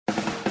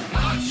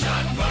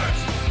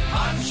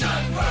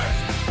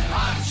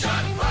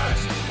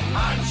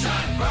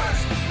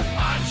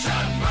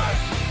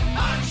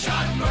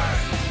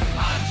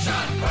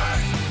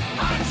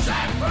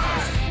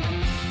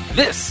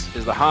This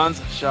is the Hans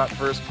Shot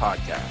First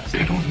podcast.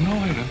 I don't know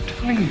it, I'm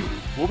telling you.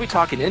 We'll be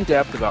talking in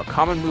depth about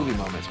common movie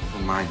moments For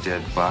my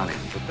dead body.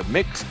 with the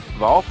mix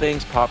of all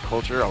things pop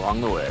culture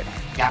along the way.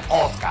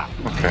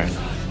 Okay.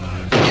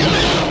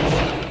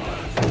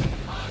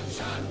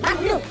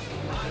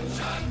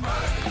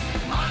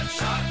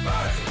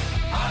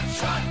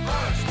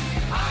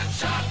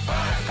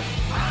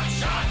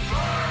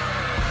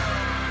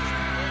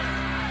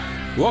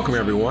 Welcome,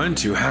 everyone,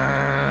 to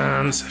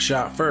Hans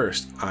Shot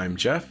First. I'm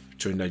Jeff,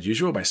 joined as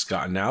usual by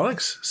Scott and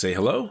Alex. Say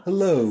hello.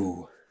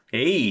 Hello.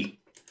 Hey.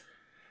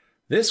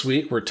 This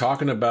week, we're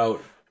talking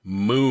about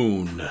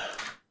Moon.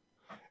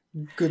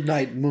 Good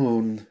night,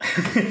 moon.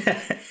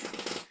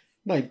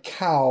 Night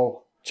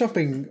cow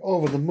jumping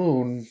over the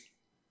moon.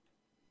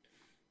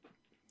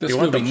 This You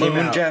want the movie came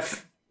moon, out-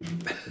 Jeff?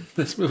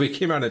 This movie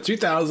came out in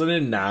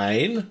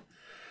 2009.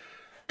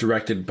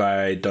 Directed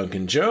by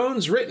Duncan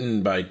Jones,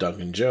 written by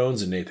Duncan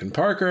Jones and Nathan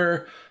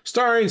Parker,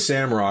 starring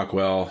Sam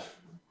Rockwell,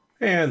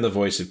 and the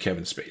voice of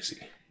Kevin Spacey.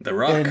 The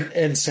Rock.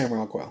 And Sam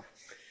Rockwell.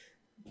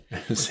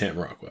 Sam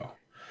Rockwell.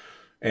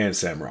 And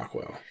Sam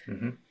Rockwell.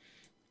 Mm-hmm.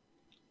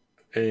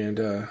 And,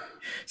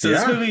 So yeah.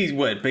 this movie,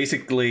 what,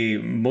 basically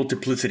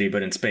multiplicity,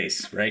 but in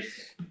space, right?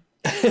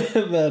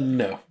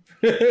 No.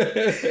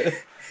 It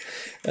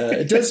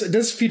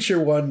does feature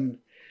one,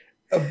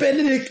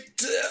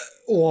 Benedict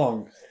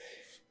Wong.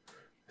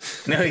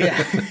 No,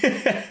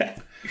 yeah.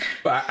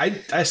 But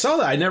I saw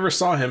that. I never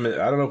saw him. I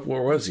don't know,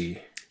 where was he?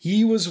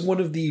 He was one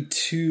of the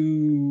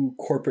two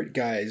corporate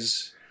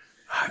guys.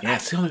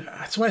 That's what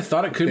I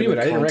thought it could They be, would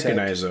but I didn't contact.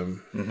 recognize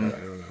him. I don't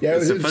know. Yeah,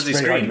 It's it a was fuzzy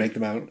very hard to screen. make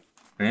them out.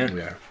 Yeah.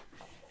 Yeah.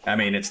 I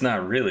mean, it's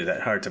not really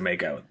that hard to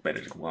make out with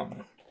Benedict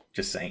Wong.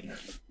 Just saying.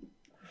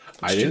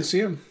 I didn't see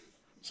him.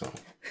 So,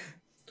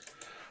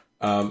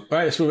 all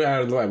right, let's move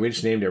out of the way. We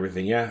just named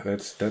everything. Yeah,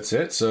 that's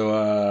it.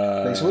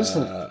 So, Thanks for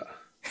listening.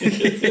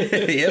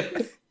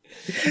 Yep.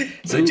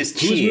 So just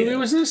whose movie chill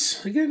was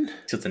this again?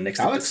 till the next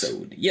Alex?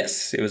 episode.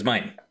 Yes, it was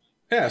mine.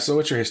 Yeah. So,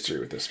 what's your history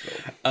with this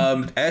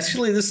film?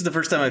 Actually, this is the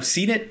first time I've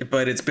seen it,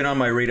 but it's been on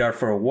my radar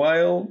for a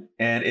while,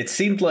 and it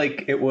seemed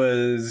like it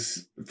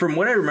was, from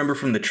what I remember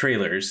from the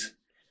trailers,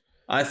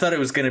 I thought it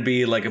was going to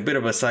be like a bit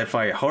of a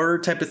sci-fi horror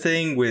type of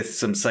thing with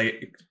some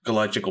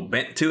psychological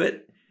bent to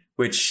it,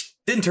 which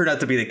didn't turn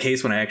out to be the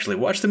case when I actually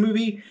watched the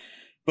movie.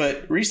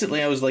 But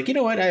recently I was like, you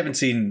know what? I haven't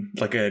seen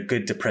like a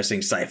good depressing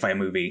sci-fi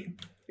movie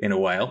in a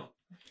while.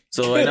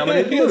 So I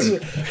nominated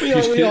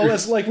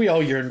Moon. we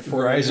all yearn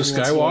for Rise of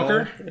every once in a while.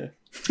 Skywalker?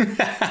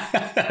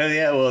 Yeah.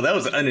 Yeah, well, that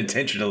was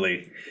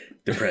unintentionally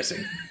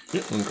depressing.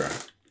 Okay.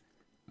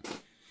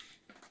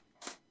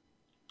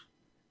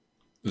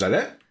 Is that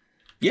it?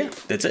 Yeah,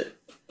 that's it.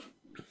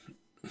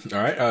 All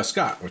right,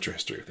 Scott, what's your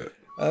history with it?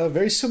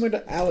 Very similar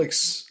to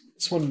Alex.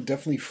 This one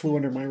definitely flew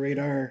under my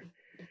radar.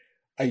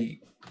 I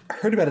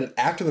heard about it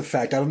after the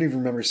fact. I don't even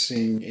remember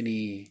seeing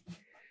any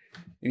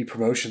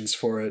promotions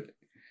for it.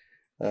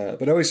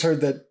 But I always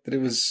heard that it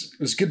was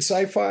good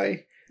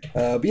sci-fi.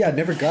 But yeah, I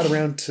never got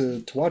around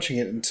to watching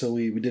it until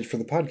we did for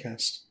the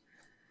podcast.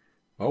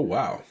 Oh,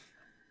 wow.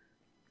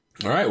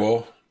 All right,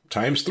 well,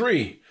 times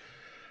 3.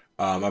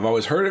 I've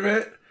always heard of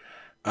it.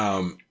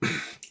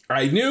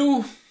 I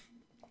knew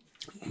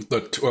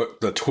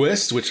the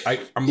twist, which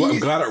I'm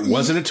glad it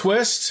wasn't a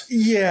twist.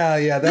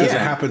 Yeah, Because it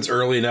happens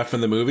early enough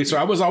in the movie. So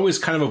I was always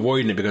kind of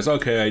avoiding it because,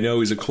 okay, I know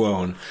he's a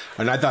clone.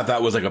 And I thought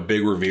that was like a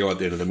big reveal at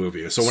the end of the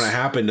movie. So when it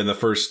happened in the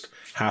first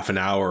half an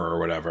hour or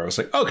whatever, I was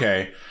like,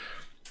 okay,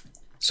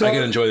 so I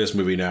can enjoy this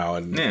movie now.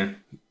 And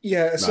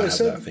Yeah. So I have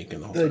said that thinking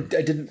the whole that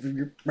I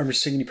didn't remember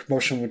seeing any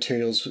promotional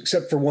materials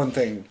except for one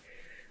thing,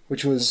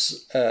 which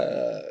was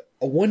a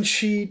one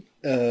sheet,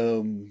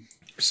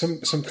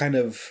 some kind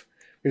of,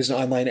 there's an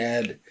online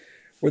ad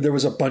where there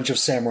was a bunch of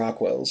Sam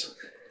Rockwells.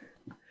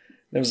 And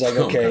it was like,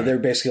 okay, they're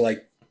basically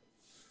like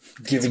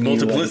giving you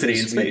multiplicity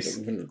like, in space.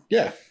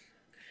 Yeah.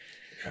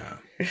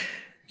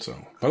 So,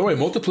 by the way,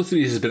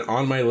 Multiplicity has been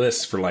on my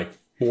list for like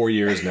 4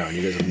 years now, and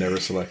you guys have never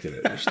selected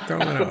it. Just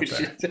throwing that out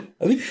there.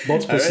 I think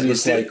multiplicity let's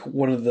is do it. like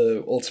one of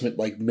the ultimate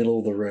like middle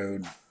of the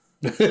road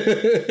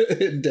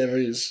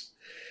endeavors.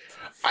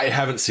 I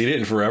haven't seen it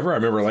in forever. I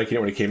remember liking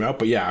it when it came out,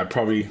 but yeah, I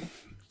probably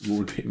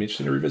would be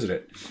interested to revisit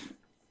it.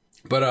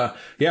 But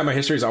yeah, my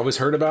history's always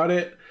heard about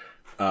it.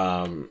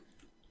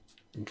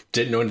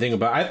 Didn't know anything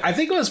about it. I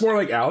think it was more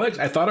like Alex.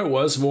 I thought it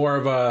was more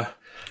of a,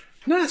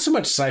 not so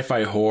much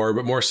sci-fi horror,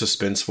 but more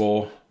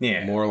suspenseful.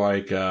 Yeah. More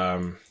like,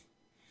 I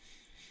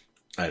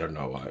don't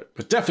know what.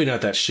 But definitely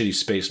not that shitty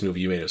space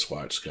movie you made us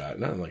watch, Scott.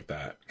 Nothing like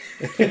that.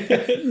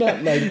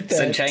 Not like that.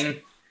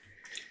 Sunshine.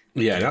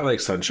 Yeah, not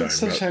like Sunshine.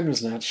 Sunshine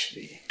was not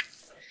shitty.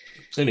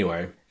 But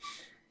anyway.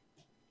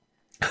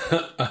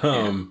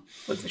 Wasn't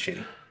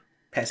shitty.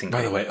 Passing.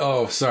 By the way,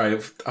 oh, sorry.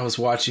 I was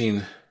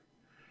watching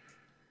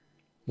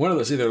one of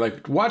those, either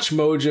like Watch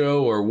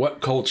Mojo or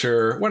What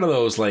Culture, one of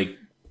those like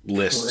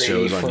list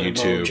shows on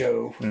YouTube.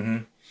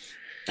 Mojo.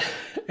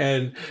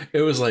 And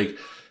it was like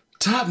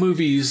top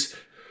movies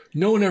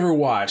no one ever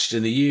watched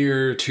in the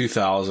year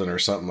 2000 or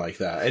something like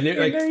that.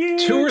 And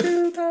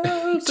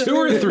two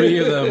or three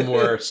of them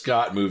were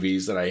Scott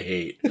movies that I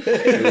hate.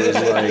 It was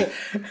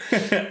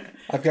like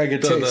I've got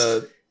good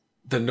taste.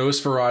 The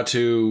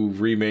Nosferatu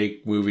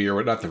remake movie,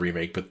 or not the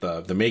remake, but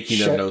the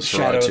making of Nosferatu.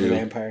 Shadow of the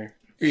Vampire.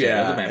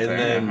 Yeah, and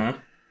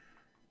then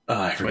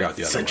I forgot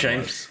the other Sunshine?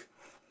 one.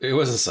 It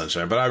wasn't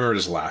Sunshine, but I remember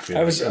just laughing.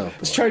 I was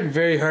trying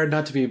very hard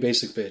not to be a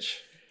basic bitch.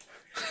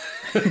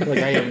 Like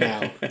I am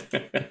now.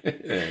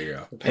 There you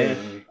go.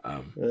 Apparently.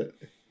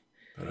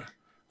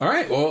 All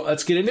right, well,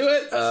 let's get into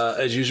it.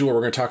 As usual,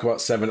 we're going to talk about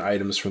 7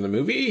 items from the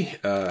movie.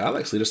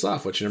 Alex, lead us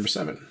off. What's your number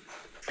 7?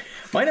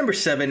 My number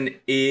 7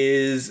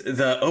 is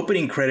the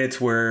opening credits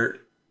were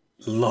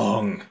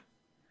long.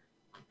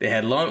 They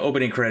had long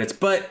opening credits,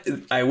 but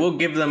I will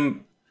give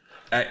them...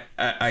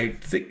 I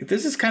think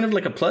this is kind of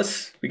like a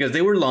plus because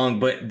they were long,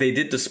 but they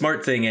did the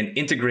smart thing and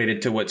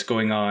integrated to what's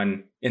going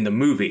on in the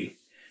movie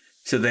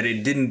so that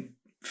it didn't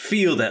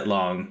feel that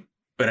long,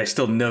 but I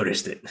still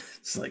noticed it.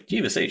 It's like,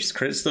 Jeebus H,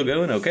 credits still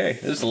going? Okay.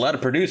 There's a lot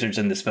of producers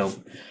in this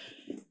film.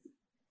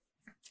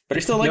 But I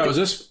still like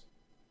it.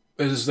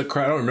 Is the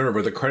I don't remember,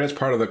 but the credits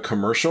part of the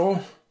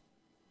commercial?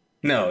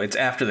 No, it's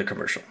after the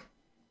commercial.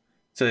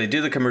 So they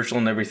do the commercial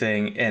and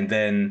everything, and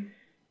then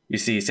you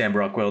see Sam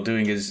Rockwell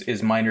doing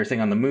his minor thing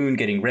on the moon,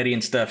 getting ready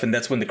and stuff, and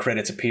that's when the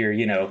credits appear.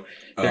 You know,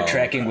 they're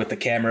tracking with the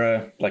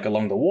camera, like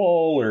along the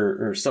wall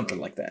or something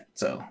like that.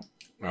 So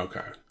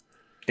okay,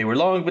 they were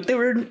long, but they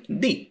were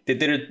neat. They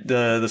did it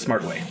the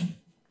smart way.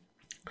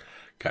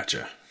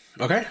 Gotcha.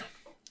 Okay,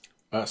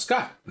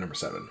 Scott, number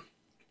 7.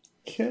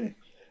 Okay.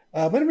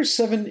 My number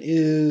 7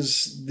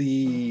 is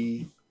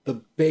the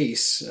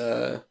bass.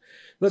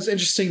 That's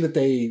interesting that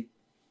the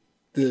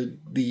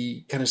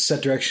kind of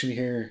set direction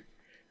here,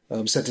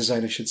 set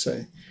design, I should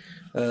say,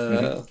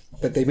 that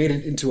they made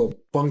it into a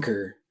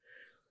bunker,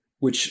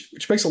 which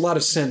makes a lot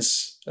of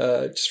sense,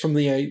 just from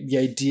the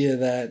idea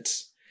that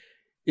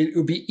it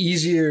would be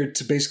easier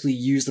to basically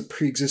use the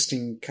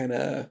pre-existing kind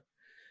of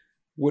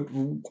what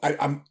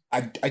I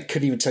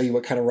couldn't even tell you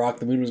what kind of rock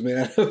the moon was made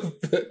out of,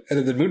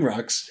 other than moon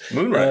rocks.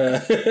 Moon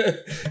rock,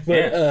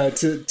 but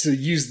to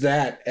use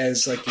that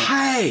as like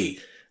Hi.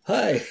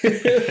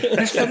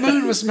 If the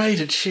moon was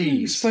made of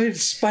cheese.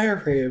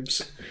 Spire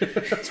ribs.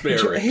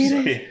 Spare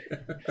ribs.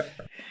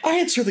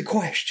 Answer the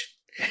question.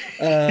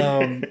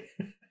 Yeah,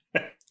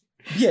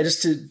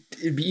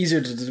 it'd be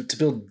easier to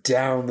build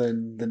down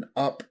than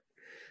up.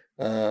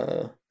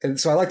 And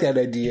so I like that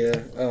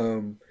idea.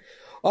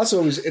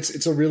 Also,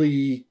 it's a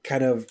really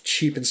kind of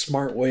cheap and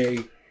smart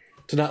way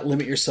to not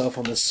limit yourself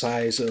on the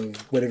size of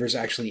whatever's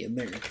actually in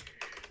there,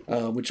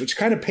 which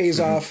kind of pays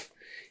off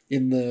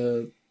in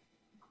the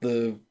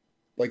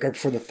like right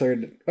before the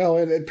third. Well,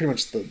 and pretty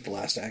much the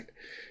last act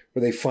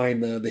where they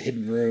find the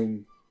hidden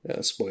room.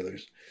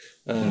 Spoilers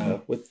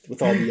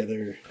with all the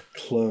other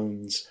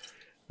clones.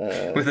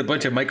 With a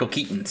bunch of Michael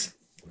Keatons.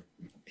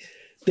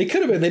 They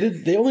could have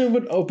been. They only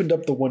opened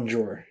up the one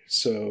drawer,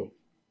 so.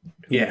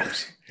 Yeah.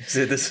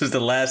 So this was the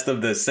last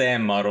of the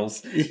Sam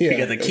models. Yeah. We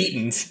got the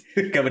Keatons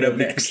coming up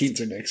next. The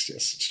Keatons are next,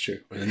 yes, it's true.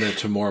 And then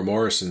Tamora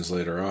Morrison's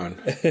later on.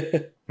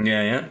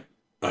 Yeah.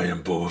 I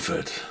am Boba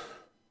Fett.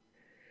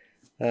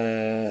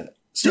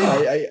 So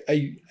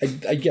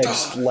I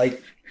just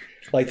like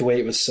the way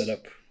it was set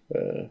up.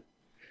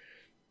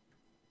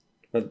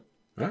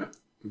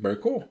 Very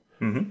cool.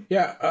 Mm-hmm.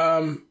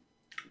 Yeah.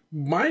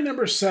 My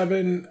number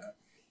 7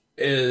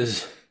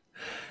 is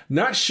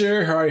not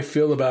sure how I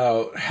feel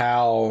about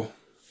Hal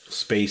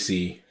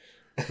Spacey,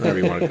 whatever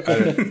you want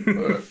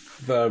to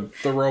the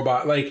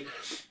robot. Like,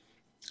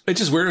 it's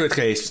just weird with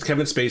case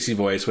Kevin Spacey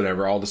voice,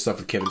 whatever. All the stuff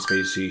with Kevin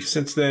Spacey.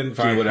 Since then,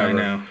 fine, whatever. I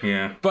know,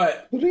 yeah.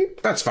 But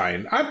that's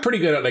fine. I'm pretty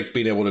good at like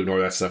being able to ignore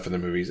that stuff in the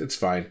movies. It's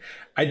fine.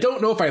 I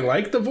don't know if I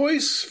like the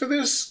voice for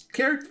this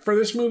character for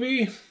this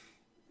movie,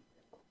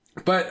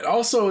 but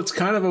also it's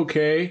kind of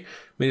okay. I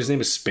mean, his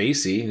name is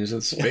Spacey. He's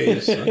in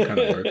space. So that kind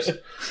of works.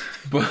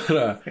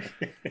 But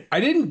I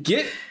didn't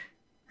get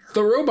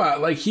the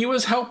robot. Like, he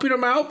was helping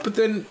him out, but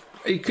then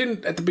he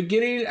couldn't at the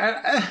beginning.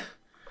 I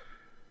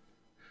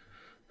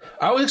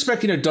was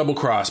expecting a double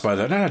cross by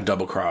that. Not a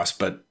double cross,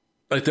 but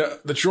like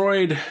the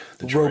droid.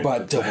 The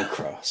robot double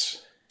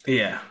cross.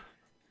 Yeah.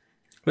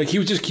 Like, he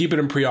was just keeping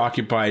him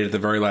preoccupied at the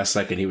very last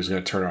second he was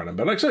going to turn on him.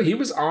 But like, so he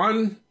was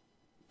on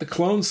the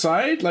clone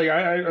side, like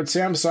on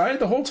Sam's side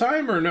the whole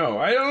time, or no?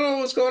 I don't know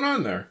what's going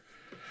on there.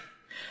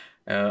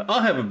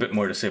 I'll have a bit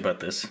more to say about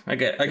this. I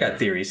got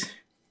theories.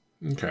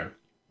 Okay.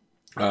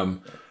 But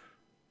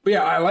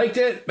yeah, I liked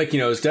it. Like,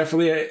 it's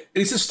definitely at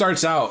least it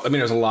starts out. I mean,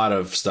 there's a lot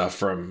of stuff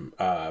from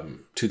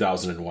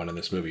 2001 in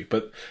this movie,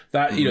 but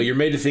that you're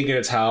made to think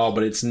it's Hal,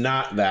 but it's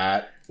not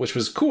that, which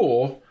was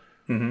cool.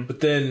 Mm-hmm. But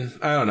then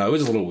I don't know, it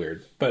was a little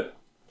weird. But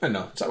I don't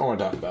know, it's something I want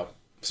to talk about.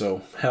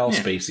 So Hal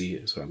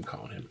Spacey is what I'm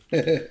calling him.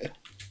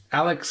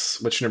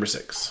 Alex, what's your number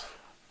 6?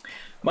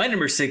 My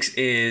number 6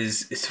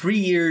 is 3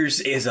 years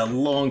is a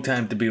long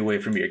time to be away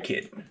from your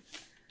kid.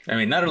 I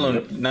mean,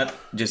 not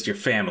just your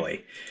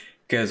family.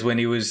 Because when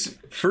he was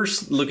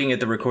first looking at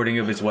the recording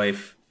of his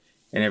wife,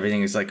 and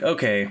everything is like,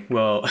 okay,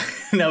 well,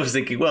 and I was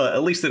thinking, well,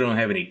 at least they don't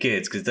have any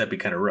kids because that'd be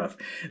kind of rough.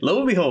 Lo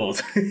and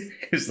behold,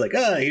 it's like,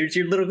 here's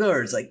your little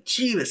girl. It's like,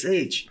 Jeebus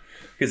H.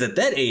 Because at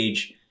that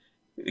age,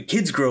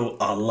 kids grow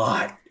a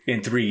lot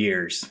in 3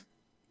 years,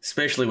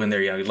 especially when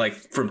they're young. Like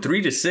from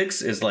 3 to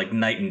 6 is like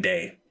night and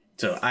day.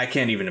 So I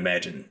can't even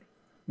imagine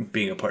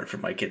being apart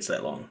from my kids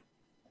that long.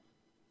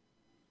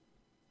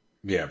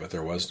 Yeah, but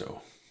there was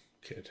no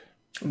kid.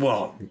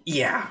 Well,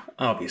 yeah,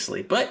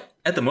 obviously. But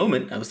at the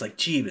moment, I was like,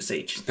 Jeebus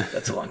H.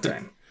 That's a long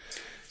time.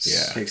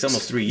 Yeah. It takes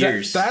almost 3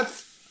 years.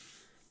 That's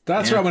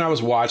Yeah. right when I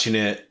was watching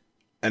it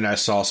and I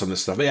saw some of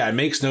this stuff. But yeah, it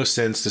makes no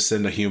sense to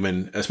send a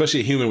human,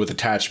 especially a human with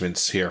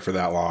attachments here for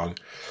that long.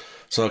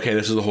 So, okay,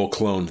 this is the whole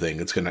clone thing.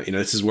 It's going to,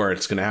 this is where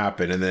it's going to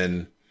happen. And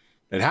then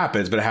it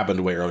happens, but it happened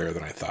way earlier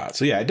than I thought.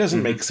 So yeah, it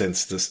doesn't make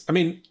sense. Does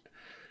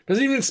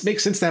it even make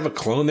sense to have a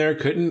clone there?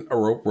 Couldn't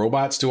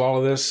robots do all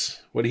of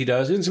this? What he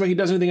does? It doesn't seem like he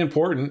does anything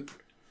important.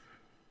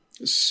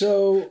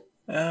 So,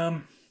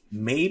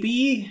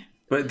 Maybe,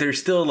 but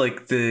there's still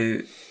like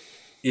there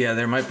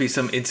might be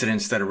some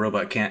incidents that a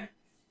robot can't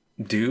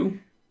do.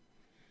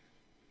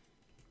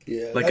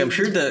 yeah, Like, I'm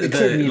sure they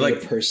could need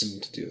like- a person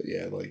to do it.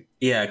 Yeah, like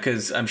Yeah,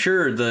 because I'm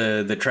sure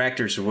the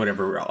tractors or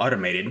whatever are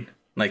automated.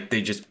 Like,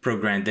 they just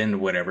programmed in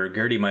whatever.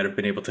 Gertie might have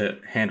been able to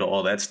handle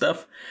all that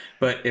stuff.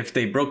 But if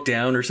they broke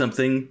down or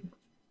something,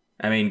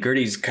 I mean,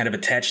 Gertie's kind of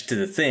attached to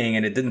the thing,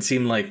 and it didn't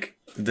seem like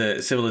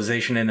the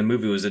civilization in the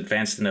movie was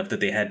advanced enough that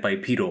they had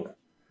bipedal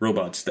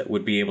robots that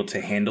would be able to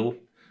handle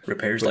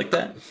repairs like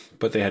that.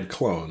 But they had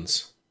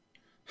clones.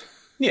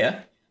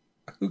 Yeah.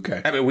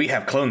 Okay. I mean, we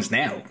have clones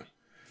now.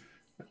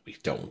 We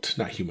don't.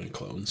 Not human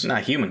clones.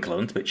 Not human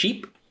clones, but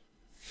sheep.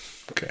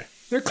 Okay.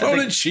 They're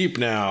cloning sheep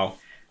now.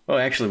 Well,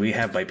 actually, we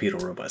have bipedal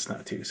robots now,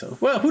 too. So,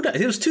 well, who does?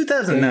 It was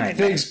 2009.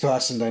 thanks,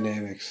 Boston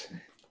Dynamics,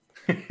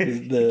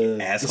 the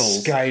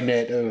Assholes.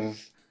 Skynet of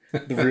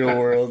the real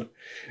world.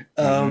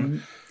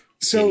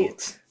 So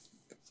Idiots.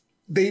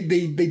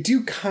 they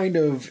do kind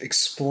of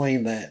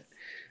explain that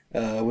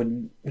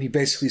when he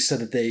basically said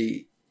that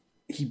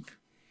he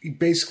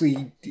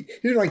basically he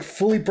didn't like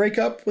fully break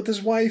up with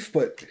his wife,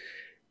 but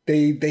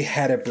they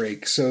had a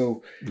break.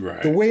 So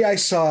Right. the way I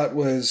saw it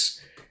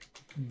was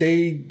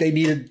they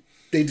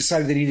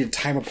decided they needed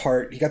time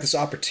apart. He got this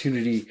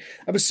opportunity.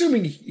 I'm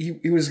assuming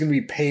he was going to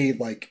be paid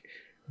like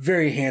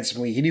very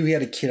handsomely. He knew he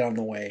had a kid on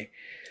the way,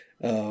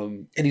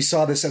 and he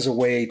saw this as a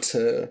way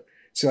to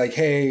say like,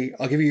 "Hey,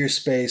 I'll give you your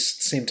space. At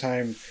the same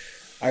time,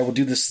 I will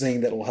do this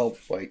thing that will help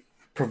like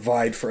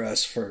provide for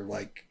us for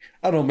like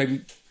I don't know,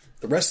 maybe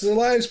the rest of their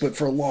lives, but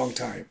for a long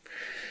time."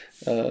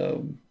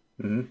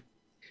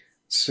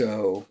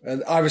 So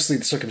and obviously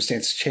the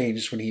circumstances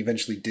changed when he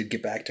eventually did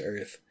get back to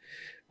Earth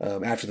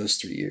after those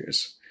 3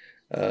 years.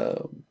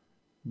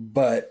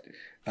 But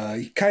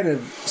you kind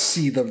of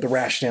see the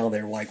rationale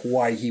there, like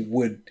why he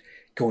would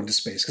go into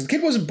space. Because the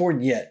kid wasn't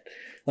born yet.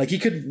 Like he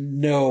couldn't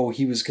know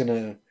he was going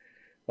to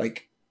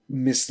like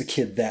miss the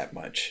kid that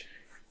much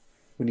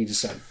when he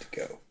decided to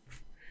go.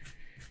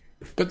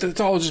 But that's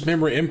all just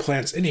memory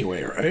implants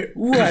anyway, right?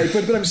 Right,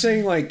 but I'm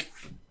saying like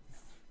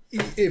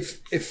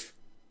if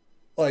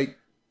like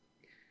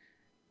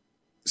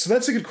so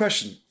that's a good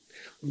question.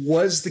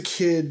 Was the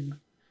kid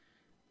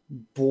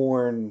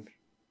born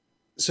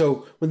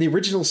so when the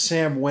original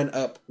Sam went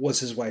up,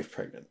 was his wife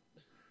pregnant?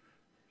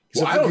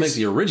 Well, I don't think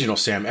the original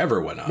Sam ever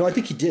went up. No, I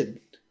think he did.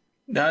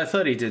 No, I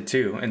thought he did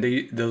too, and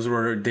they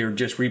were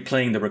just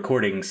replaying the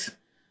recordings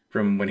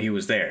from when he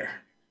was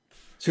there.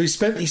 So he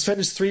spent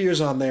his 3 years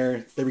on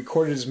there. They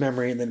recorded his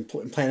memory and then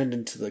implanted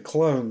into the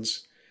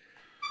clones.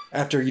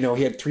 After he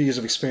had 3 years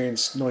of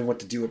experience knowing what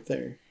to do up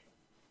there.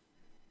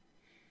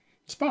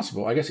 It's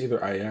possible. I guess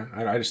either.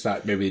 I just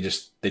thought maybe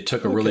they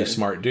took a really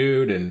smart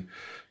dude and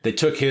they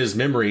took his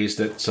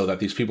memories so that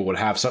these people would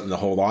have something to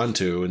hold on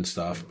to and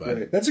stuff. But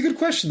Right. That's a good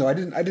question though. I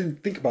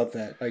didn't think about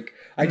that. Like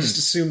I just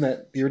assumed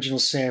that the original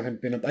Sam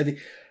had been up.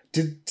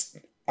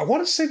 I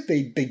want to say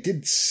they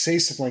did say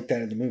something like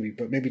that in the movie,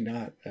 but maybe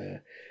not.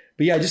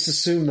 But yeah, I just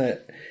assumed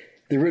that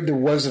there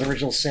was an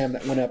original Sam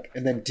that went up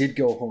and then did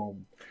go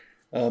home,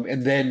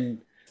 and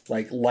then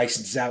like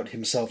licensed out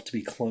himself to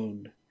be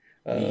cloned.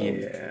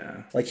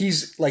 Yeah. Like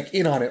he's like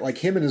in on it. Like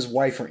him and his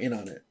wife are in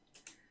on it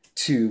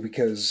too,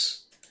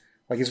 because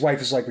like his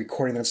wife is like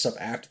recording that stuff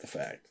after the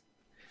fact,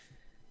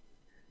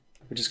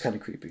 which is kind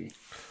of creepy.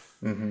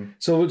 Mm-hmm.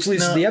 So which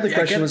leads to the other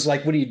question was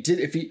like when he did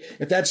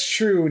if that's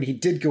true and he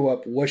did go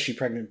up, was she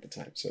pregnant at the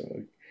time?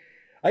 So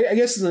I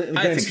guess in the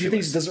grand scheme of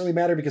things it doesn't really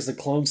matter because the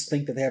clones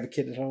think that they have a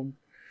kid at home.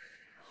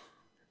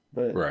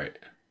 But right.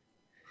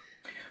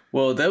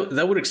 Well,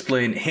 that would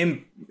explain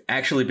him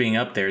actually being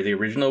up there. The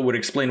original would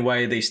explain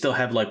why they still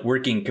have like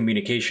working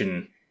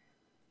communication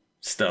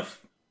stuff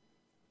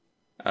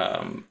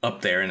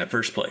up there in the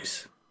first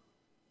place.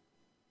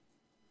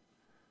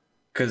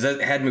 Because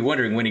that had me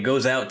wondering when he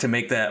goes out to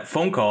make that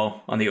phone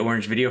call on the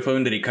orange video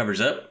phone that he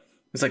covers up.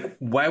 It's like,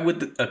 why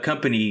would a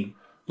company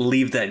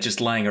leave that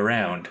just lying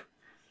around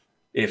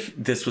if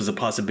this was a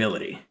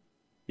possibility?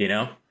 You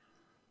know?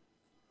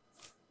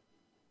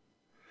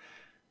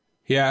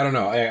 Yeah, I don't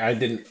know. I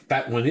didn't.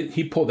 That when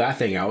he pulled that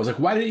thing out, I was like,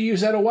 why didn't you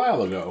use that a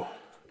while ago?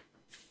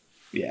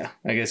 Yeah,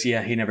 I guess,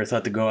 yeah, he never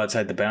thought to go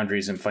outside the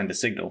boundaries and find a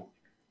signal.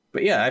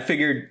 But yeah, I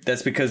figured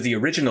that's because the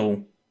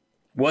original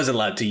was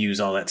allowed to use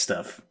all that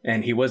stuff.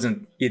 And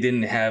it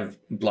didn't have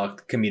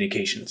blocked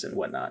communications and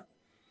whatnot.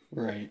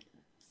 Right.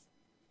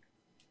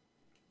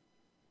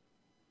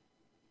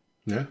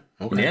 Yeah.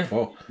 Okay. Yeah,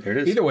 Well, there it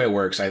is. either way it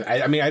works.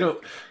 I mean, I don't.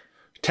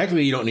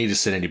 Technically, you don't need to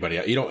send anybody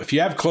out. You don't. If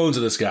you have clones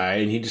of this guy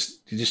and you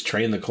just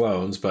train the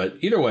clones, but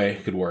either way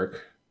it could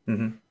work.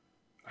 Mm-hmm.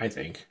 I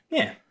think.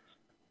 Yeah.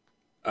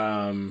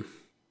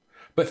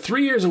 But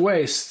 3 years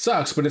away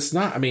sucks. But it's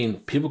not. I mean,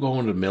 people go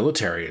into the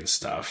military and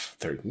stuff.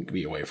 They're going to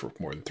be away for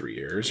more than 3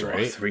 years,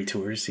 right? 3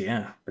 tours,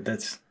 yeah. But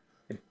that's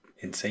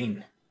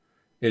insane.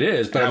 It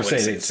is. But I I'm wouldn't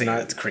saying say it's insane. not.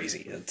 That's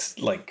crazy. It's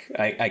like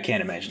I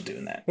can't imagine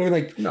doing that. I mean,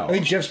 like, No. I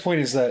think Jeff's point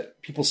is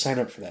that people sign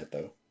up for that,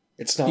 though.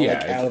 It's not Yeah,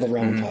 like out of the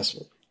realm Mm-hmm. of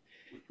possibility.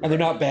 And they're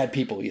not bad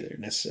people either,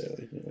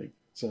 necessarily. Like,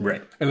 so.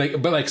 Right.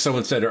 And like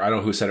someone said, or I don't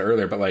know who said it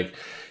earlier, but like,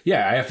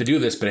 yeah, I have to do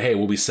this, but hey,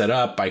 we'll be set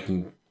up. I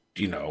can,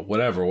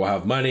 whatever. We'll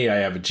have money. I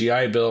have a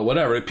GI Bill,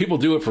 whatever. People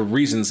do it for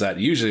reasons that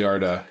usually are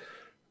to,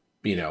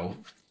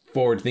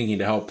 forward thinking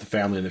to help the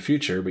family in the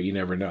future, but you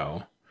never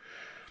know.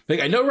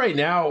 Like, I know right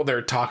now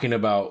they're talking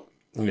about,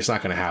 it's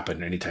not going to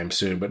happen anytime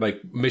soon, but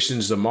like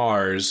missions to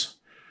Mars,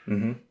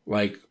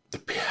 like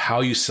how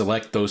you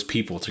select those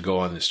people to go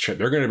on this trip.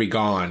 They're going to be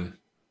gone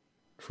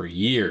for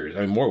years.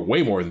 I mean,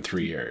 way more than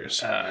 3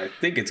 years. I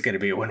think it's going to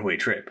be a one-way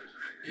trip.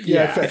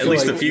 Yeah, I at feel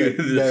least like the few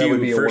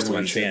would be a first one-way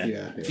ones, trip.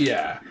 yeah.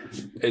 Yeah.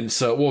 And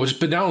so,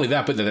 but not only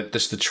that, but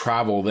just the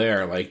travel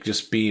there, like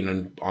just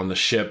being on the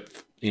ship,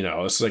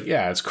 it's like,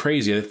 yeah, it's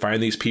crazy. They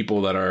find these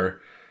people that are,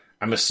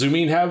 I'm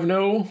assuming, have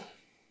no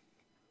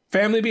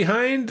family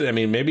behind. I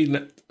mean, maybe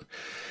not,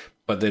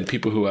 but then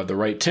people who have the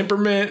right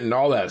temperament and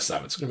all that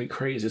stuff. It's going to be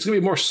crazy. It's going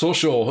to be more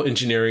social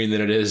engineering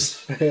than it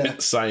is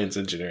science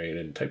engineering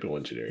and technical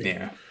engineering.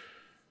 Yeah.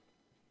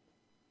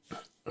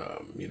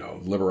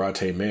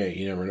 Liberate me.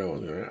 You never know. I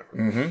don't know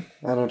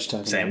what you're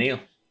talking Sam Neill.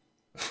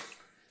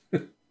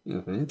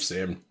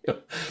 Sam.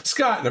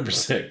 Scott, number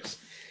 6.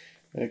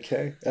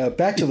 Okay.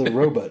 Back to the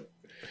robot.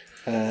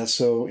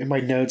 So in my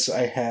notes,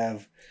 I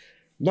have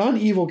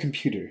non-evil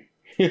computer.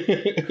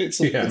 It's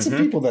the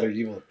people that are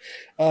evil.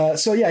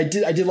 So yeah, I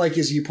did like,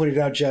 as you pointed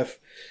out, Jeff,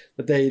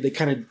 that they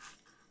kind of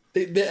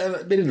they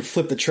didn't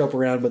flip the trope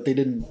around, but they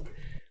didn't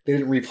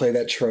replay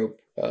that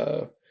trope.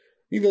 The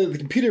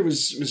computer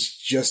was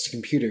just a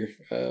computer.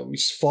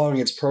 Was following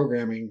its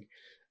programming.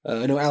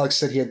 I know Alex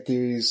said he had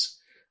theories.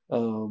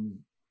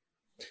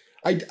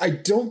 I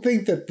don't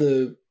think that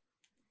the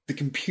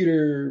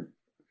computer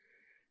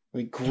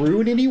like grew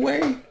in any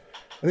way. I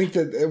think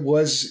that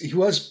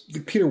the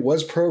computer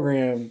was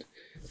programmed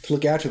to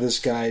look after this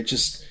guy.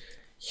 Just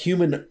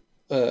human,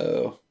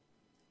 I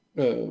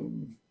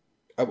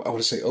want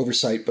to say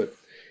oversight, but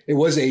it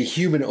was a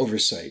human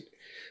oversight.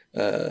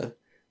 That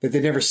they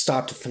never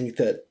stopped to think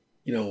that,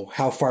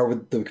 how far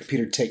would the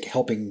computer take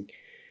helping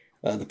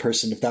the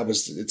person, if that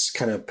was its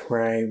kind of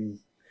prime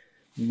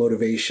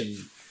motivation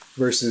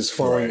versus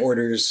following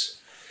orders.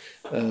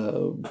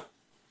 Yeah,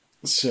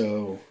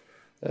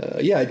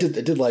 I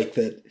did like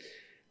that.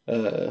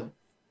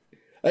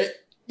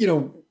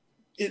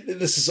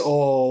 This is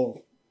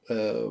all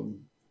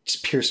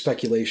just pure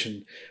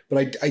speculation,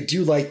 but I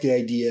do like the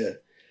idea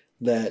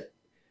that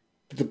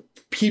the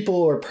people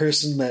or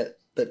person that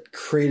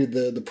created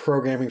the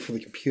programming for the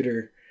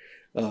computer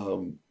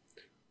was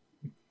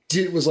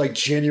like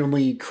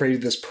genuinely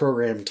created this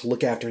program to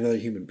look after another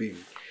human being.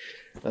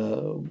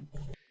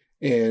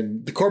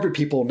 And the corporate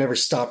people never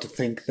stopped to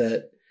think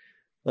that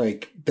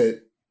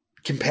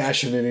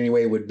compassion in any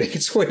way would make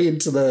its way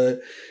into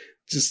the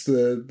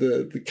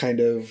kind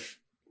of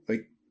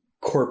like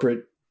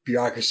corporate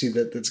bureaucracy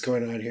that's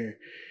going on here.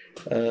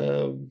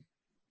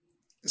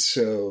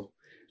 So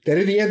that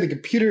in the end, the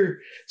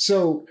computer.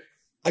 So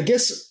I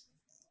guess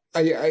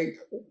I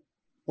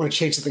want to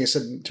change something I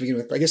said to begin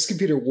with. I guess the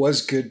computer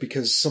was good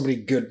because somebody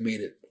good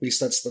made it. At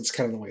least that's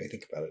kind of the way I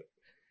think about it.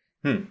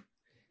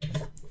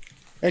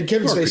 And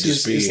Kevin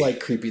Spacey is like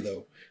creepy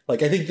though.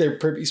 Like I think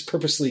he's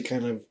purposely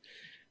kind of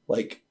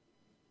like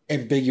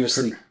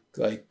ambiguously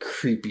like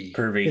creepy.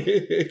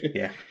 Pervy.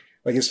 Yeah.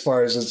 Like as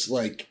far as it's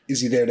like,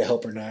 is he there to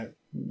help or not?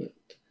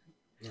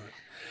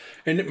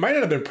 And it might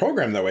not have been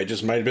programmed that way. It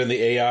just might have been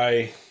the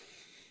AI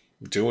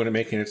doing and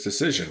making its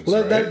decisions.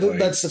 Well, right?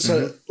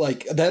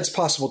 That's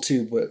possible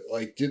too. But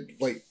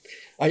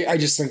I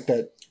just think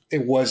that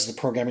it was the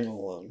programming all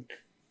along.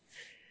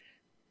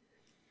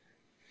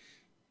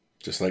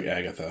 Just like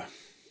Agatha.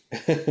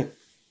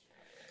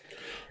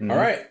 All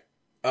right.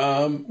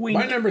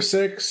 My number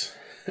 6,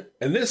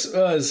 and it's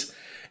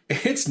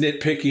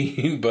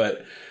nitpicking,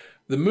 but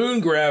the moon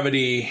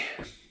gravity,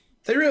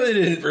 they really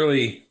didn't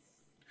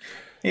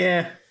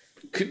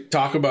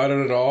talk about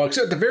it at all,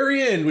 except at the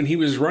very end when he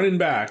was running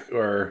back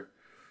or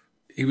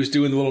he was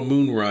doing the little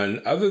moon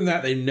run. Other than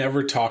that, they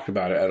never talked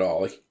about it at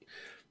all. Like,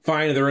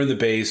 fine, they're in the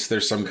base.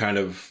 There's some kind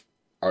of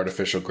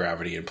artificial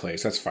gravity in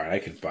place. That's fine. I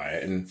can buy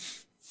it. And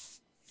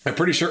I'm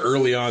pretty sure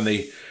early on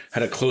they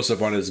had a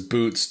close-up on his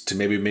boots to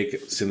maybe make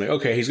it seem like,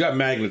 okay, he's got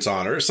magnets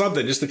on or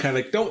something, just to kind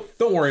of,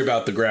 don't worry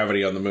about the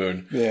gravity on the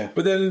moon. Yeah.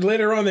 But then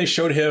later on they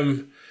showed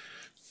him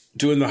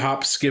doing the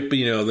hop, skip,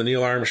 the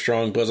Neil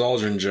Armstrong, Buzz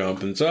Aldrin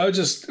jump. And so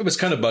it was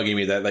kind of bugging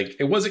me that, like,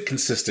 it wasn't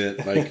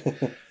consistent. Like,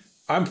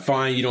 I'm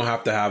fine. You don't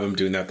have to have him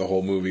doing that the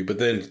whole movie, but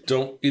then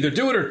don't either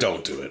do it or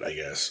don't do it, I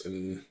guess.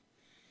 And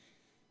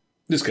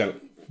this kind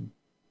of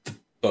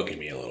bugging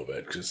me a little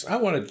bit because I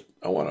want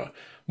to,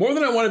 more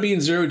than I want to be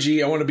in zero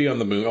G, I want to be on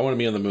the moon. I want to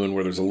be on the moon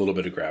where there's a little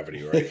bit of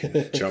gravity where I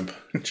can jump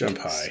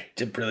high.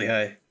 Jump really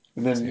high.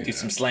 And then Do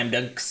some slam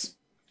dunks.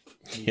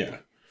 Yeah.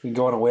 we can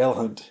go on a whale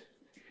hunt.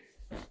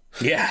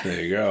 Yeah.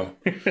 There you go.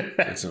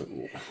 That's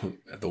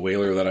the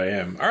whaler that I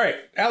am. All right,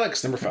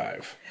 Alex, number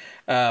 5.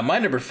 My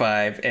number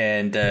 5,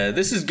 and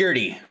this is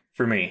Gertie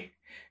for me.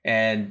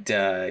 And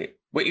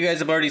what you guys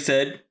have already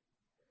said,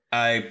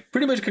 I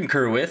pretty much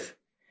concur with.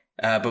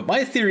 But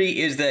my theory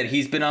is that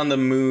he's been on the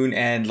moon,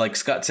 and like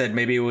Scott said,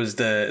 maybe it was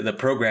the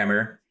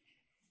programmer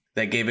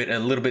that gave it a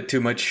little bit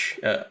too much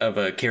of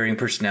a carrying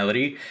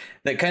personality.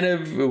 That kind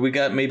of, we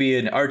got maybe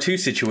an R2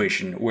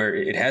 situation where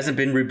it hasn't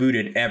been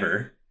rebooted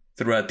ever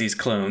throughout these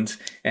clones,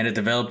 and it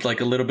developed like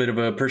a little bit of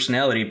a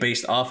personality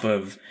based off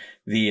of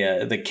the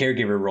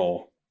caregiver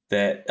role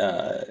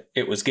that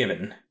it was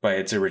given by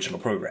its original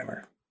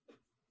programmer.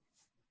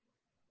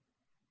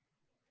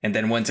 And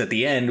then once at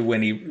the end,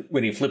 when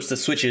he flips the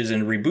switches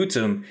and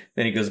reboots him,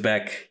 then he goes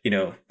back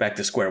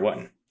to square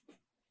one.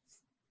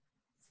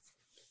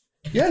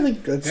 Yeah, I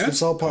think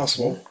that's all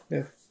possible.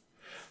 Yeah.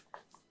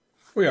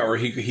 Well, yeah, or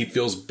he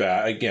feels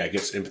bad. Yeah,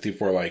 gets empathy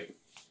for, like,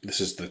 this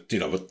is the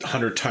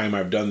 100th time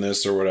I've done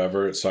this or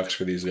whatever. It sucks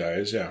for these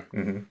guys. Yeah.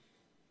 Mm-hmm.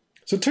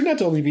 So it turned out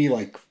to only be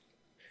like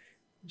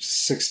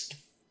 7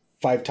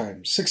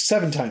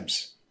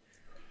 times.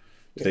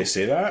 Did they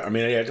say that? I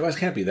mean, yeah, it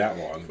can't be that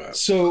long, but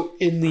So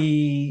in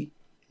the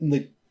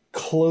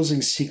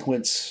closing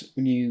sequence,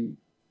 when you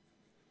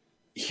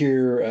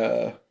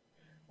hear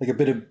like a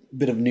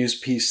bit of news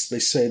piece, they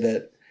say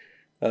that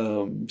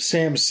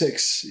Sam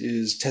 6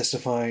 is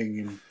testifying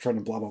in front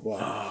of blah blah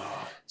blah.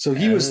 So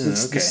he was the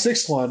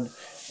 6th one,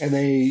 and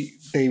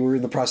they were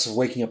in the process of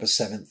waking up a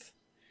 7th.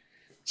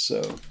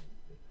 So,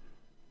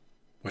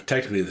 well,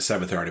 technically the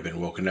 7th had already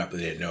been woken up. They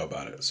didn't know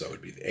about it, so it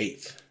would be the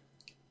 8th.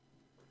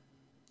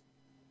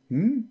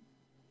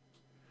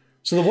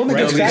 So the one that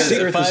goes back to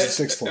Earth is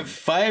the 6th one.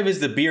 5 is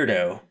the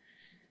Beardo.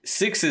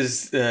 6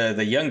 is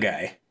the young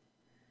guy.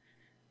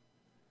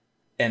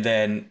 And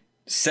then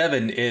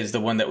 7 is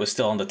the one that was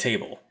still on the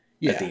table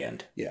at the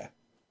end. Yeah.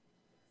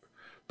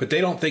 But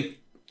they don't think,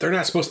 they're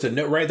not supposed to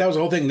know, right? That was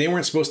the whole thing. They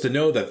weren't supposed to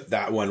know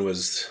that one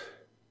was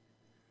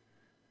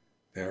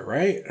there,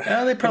 right?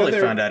 Well, they probably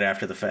found out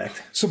after the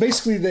fact. So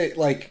basically,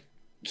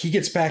 he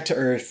gets back to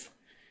Earth,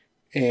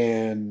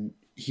 and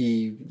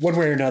he, one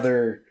way or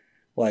another,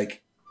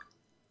 like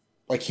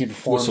he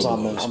informs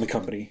on the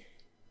company.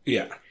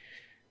 Yeah.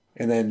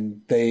 And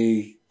then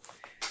they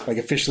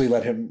officially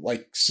let him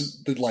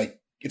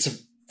it's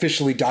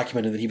officially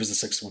documented that he was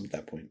the 6th one at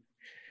that point.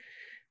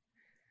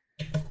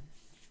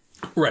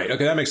 Right.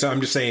 Okay, that makes sense. I'm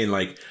just saying,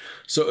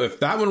 so if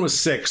that one was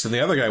 6th and the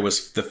other guy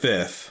was the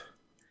 5th,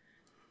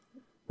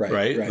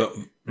 right?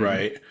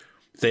 Right.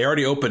 They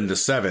already opened the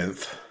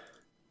 7th.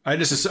 I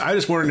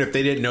just wondered if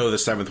they didn't know the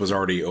 7th was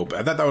already open.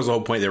 I thought that was the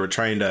whole point. They were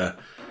trying to,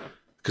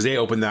 because they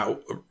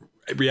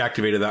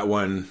reactivated that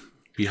one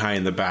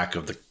behind the back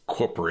of the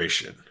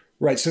corporation.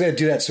 Right. So they'd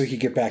do that so he could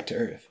get back to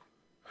Earth.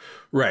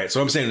 Right.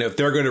 So I'm saying if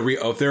they're going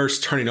to if they're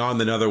turning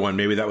on another one,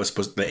 maybe that was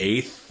supposed to be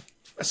the 8th.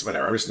 That's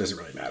whatever. It just doesn't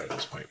really matter at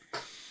this point.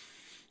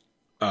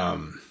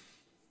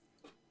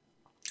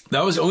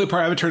 That was the only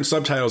part I haven't turned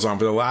subtitles on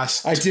for the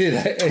last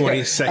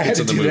 20 seconds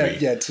of the movie. I had to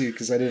do that, too,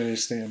 because I didn't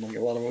understand a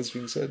lot of what was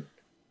being said.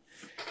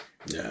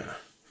 Yeah.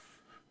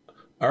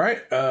 All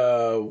right. I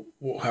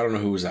don't know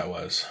whose that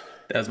was.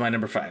 That was my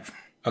number 5.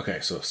 Okay,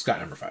 so Scott,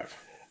 number 5.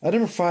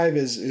 Number 5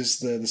 is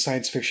the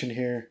science fiction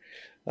here.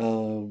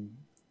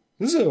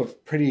 This is a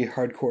pretty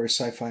hardcore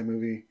sci-fi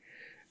movie,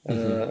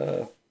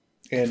 and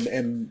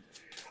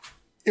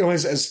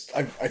as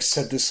I've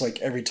said this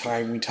every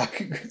time we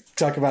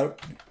talk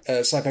about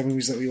sci-fi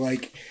movies that we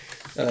like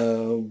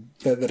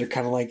that are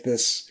kind of like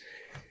this,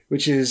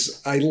 which is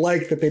I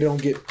like that they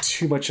don't get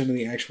too much into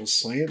the actual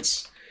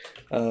science.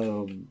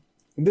 In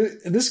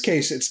this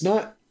case, it's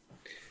not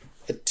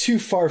a too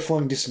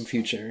far-flung distant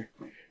future.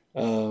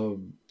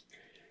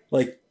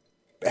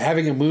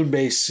 Having a moon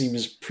base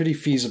seems pretty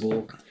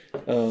feasible.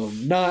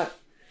 Not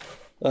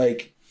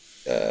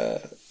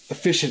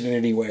efficient in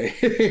any way.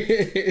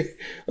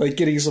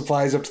 Getting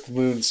supplies up to the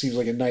moon seems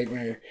like a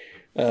nightmare.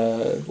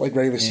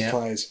 Regular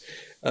supplies.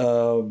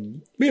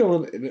 In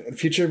the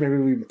future, maybe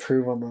we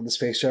improve on the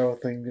space travel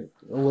thing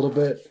a little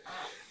bit.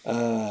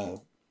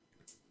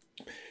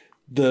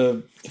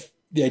 The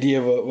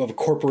idea of a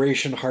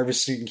corporation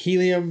harvesting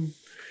helium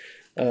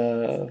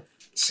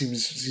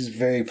seems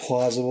very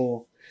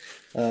plausible.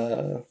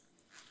 The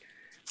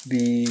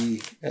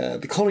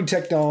cloning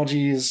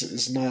technology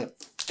is not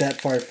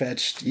that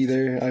far-fetched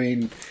either. I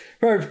mean,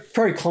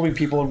 probably cloning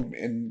people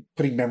and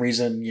putting memories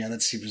in, yeah,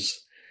 that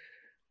seems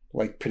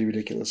like pretty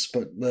ridiculous.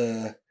 But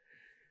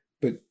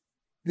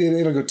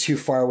they don't go too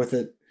far with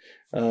it.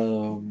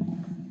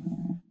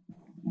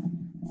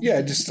 Yeah,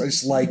 I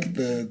just like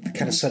the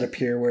kind of setup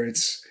here where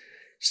it's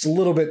just a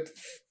little bit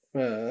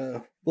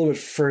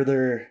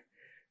further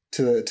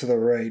to the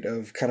right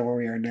of kind of where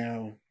we are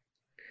now.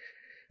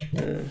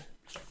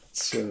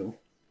 So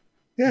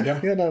yeah,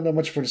 not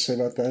much more to say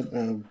about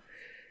that.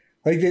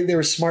 Like they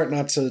were smart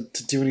not to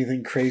do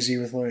anything crazy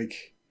with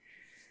like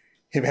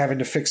him having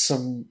to fix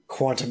some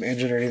quantum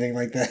engine or anything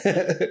like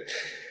that.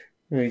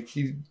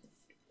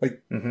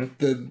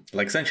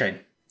 Like Sunshine.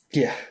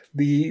 Yeah,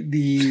 the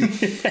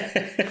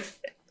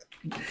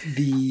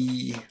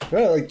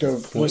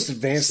most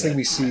advanced thing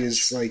we see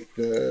is like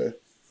the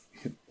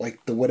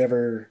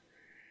whatever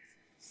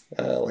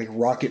like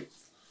rocket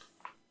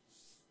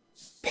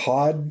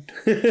pod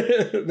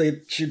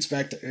that shoots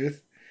back to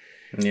Earth.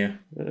 Yeah.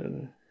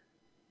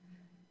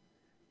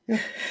 Yeah.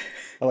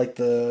 I like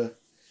the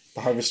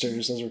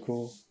harvesters. Those were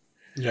cool.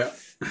 Yeah.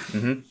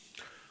 Mm-hmm.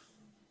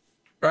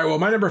 All right. Well,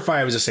 my number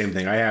 5 is the same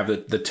thing. I have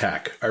the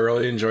tech. I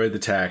really enjoyed the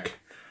tech.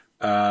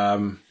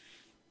 Yeah,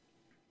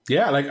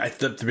 like at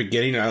the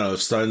beginning, I don't know, the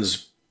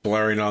sun's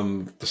blaring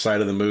on the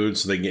side of the moon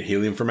so they can get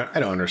helium from it. I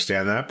don't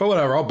understand that, but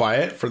whatever. I'll buy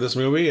it for this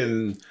movie,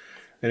 and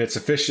it's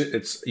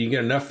efficient. You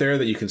get enough there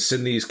that you can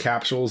send these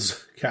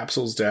capsules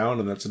down,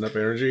 and that's enough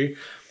energy.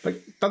 Like,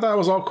 I thought that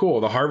was all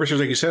cool. The harvesters,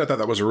 like you said, I thought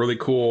that was a really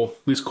cool,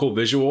 at least cool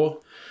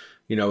visual.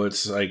 You know,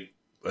 it's like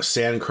a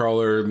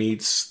sandcrawler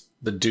meets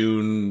the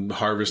dune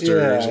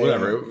harvesters,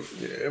 whatever.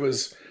 Yeah. It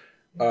was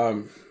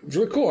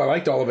really cool. I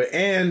liked all of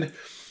it,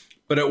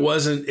 but it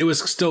was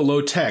still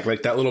low tech,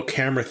 like that little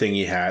camera thing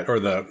he had, or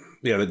the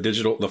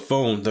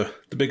phone, the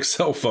big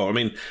cell phone. I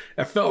mean,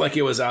 I felt like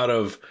it was out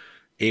of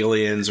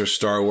Aliens or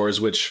Star Wars,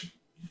 which,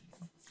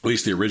 at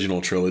least the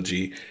original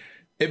trilogy,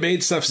 it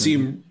made stuff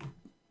seem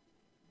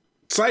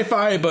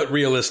sci-fi but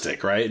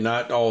realistic, right?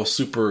 Not all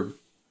super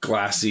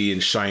glassy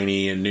and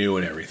shiny and new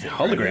and everything.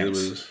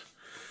 Holograms.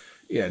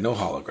 Right? No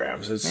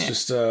holograms. It's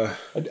just I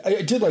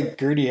did like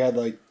Gertie had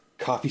like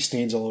coffee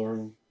stains all over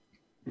him.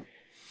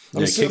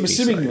 I'm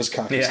assuming it was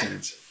coffee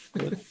stains.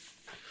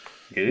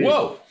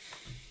 Whoa.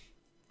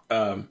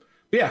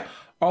 Yeah,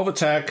 all the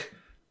tech.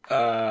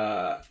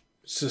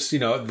 It's just,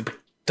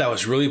 that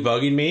was really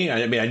bugging me.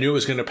 I mean, I knew it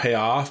was going to pay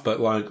off, but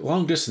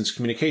long distance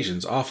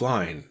communications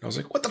offline. I was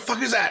like, what the fuck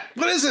is that?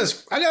 What is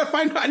this?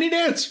 I need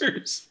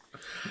answers.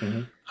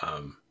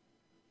 Mm-hmm.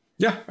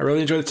 Yeah, I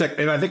really enjoyed the tech.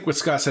 And I think what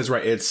Scott says,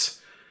 right, it's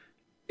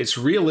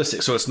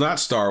realistic. So it's not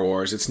Star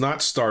Wars. It's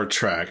not Star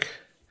Trek.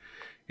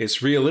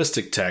 It's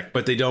realistic tech,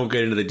 but they don't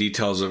get into the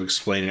details of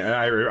explaining it.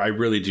 I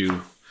really do.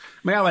 I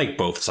mean, I like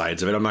both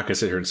sides of it. I'm not going to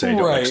sit here and say I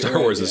don't like Star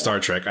Wars and Star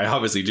Trek. I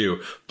obviously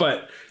do.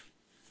 But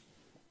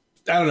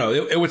I don't know.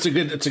 It's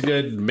a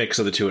good mix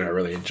of the two, and I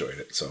really enjoyed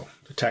it. So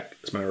the tech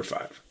is my number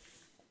 5.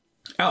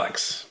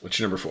 Alex, what's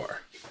your number 4?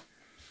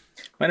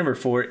 My number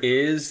 4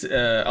 is,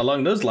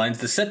 along those lines,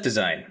 the set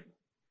design.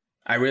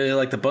 I really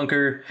like the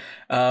bunker.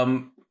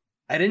 I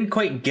didn't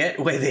quite get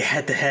why they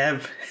had to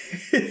have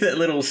that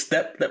little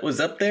step that was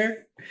up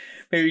there.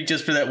 Maybe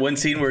just for that one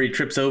scene where he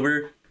trips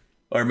over.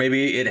 Or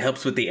maybe it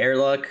helps with the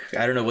airlock.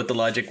 I don't know what the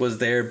logic was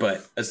there.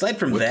 But aside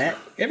from that,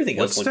 everything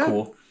else looked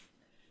cool.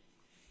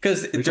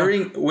 Because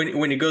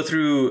when you go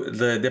through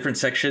the different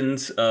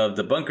sections of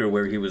the bunker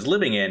where he was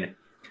living in,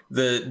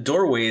 the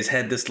doorways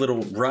had this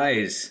little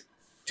rise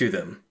to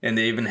them. And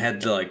they even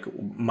had the, like,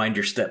 mind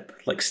your step,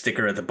 like,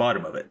 sticker at the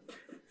bottom of it.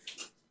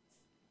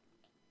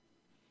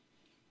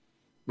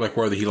 Like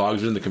where he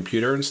logs in the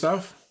computer and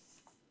stuff?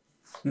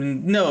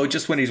 No,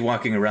 just when he's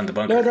walking around the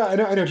bunker. No, I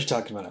know what you're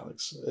talking about,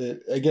 Alex.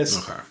 I guess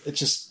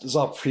it's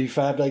all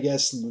prefabbed, I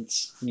guess, and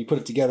when you put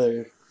it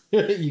together,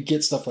 you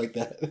get stuff like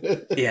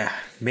that. Yeah,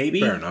 maybe.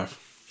 Fair enough.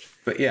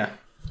 But yeah,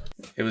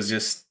 it was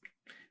just,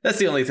 that's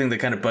the only thing that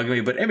kind of bugged me,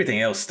 but everything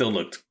else still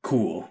looked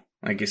cool.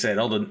 Like you said,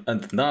 all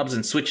the knobs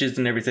and switches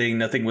and everything,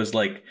 nothing was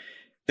like,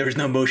 there was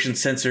no motion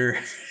sensor,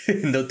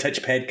 no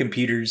touchpad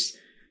computers.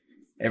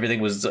 Everything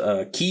was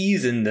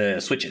keys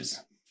and switches.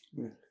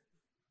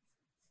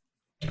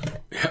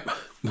 Yeah,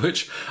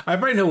 which I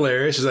find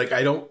hilarious. Is like,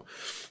 I don't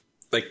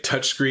like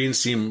touchscreens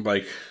seem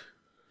like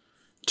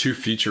too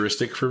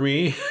futuristic for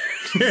me.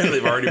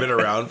 They've already been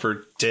around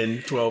for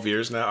 10, 12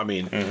 years now. I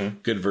mean,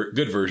 good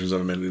versions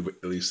of them at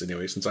least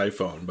anyway since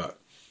iPhone. But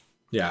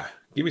yeah,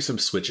 give me some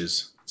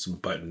switches, some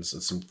buttons,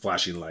 and some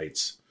flashing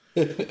lights.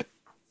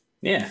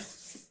 Yeah,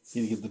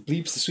 you get the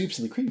bleeps, the sweeps,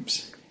 and the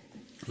creeps.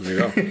 There you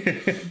go.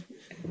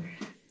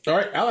 All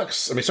right,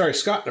 Alex.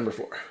 Scott, number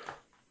 4.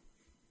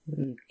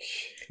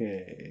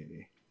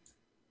 Okay.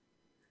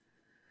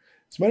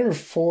 So my number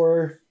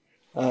 4,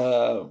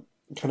 kind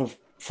of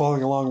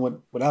following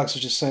along what Alex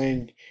was just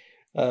saying,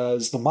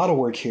 is the model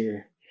work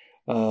here.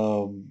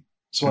 I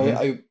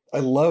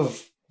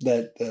love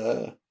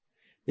that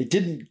they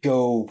didn't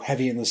go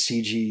heavy in the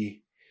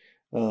CG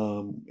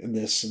in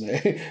this. And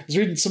I was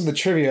reading some of the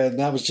trivia, and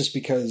that was just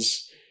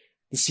because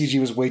the CG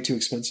was way too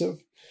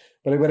expensive.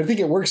 but I think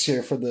it works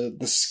here for the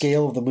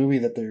scale of the movie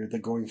that they're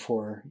going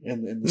for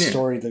and the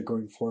story they're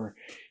going for.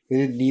 They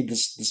didn't need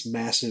this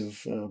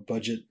massive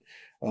budget.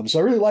 So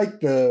I really like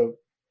they're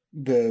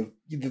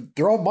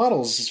all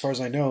models as far as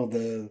I know.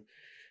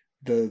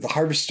 The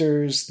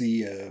harvesters.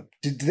 Did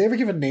they ever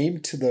give a name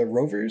to the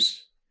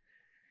rovers?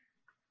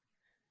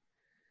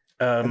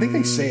 I think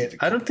they say it.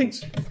 I don't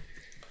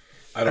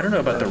know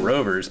about the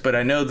rovers, but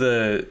I know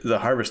the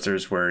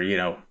harvesters were,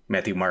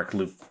 Matthew, Mark,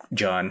 Luke,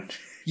 John.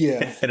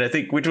 Yeah. And I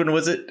think, which one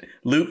was it?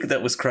 Luke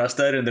that was crossed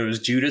out and there was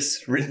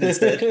Judas written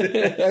instead.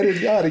 I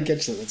didn't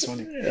catch that. That's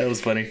funny. That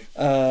was funny.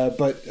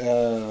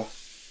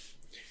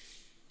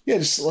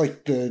 Just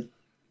like the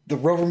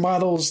rover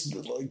models,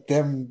 like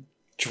them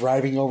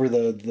driving over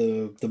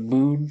the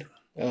moon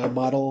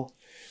model.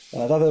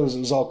 I thought that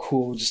was all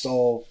cool, just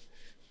all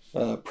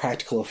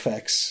practical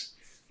effects.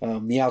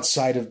 The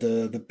outside of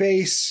the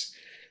base.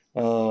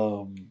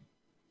 I'm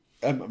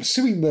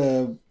assuming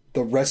the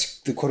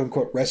quote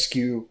unquote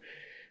rescue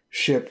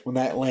ship when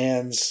that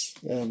lands,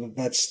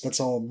 that's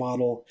all a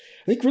model.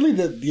 I think really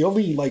the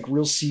only like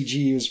real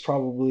CG is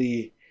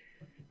probably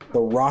the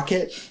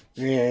rocket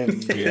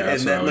and and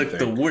that looked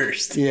the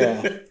worst.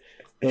 Yeah,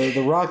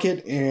 the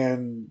rocket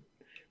and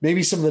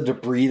maybe some of the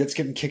debris that's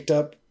getting kicked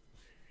up.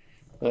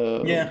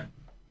 When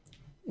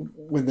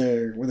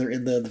they're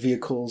in the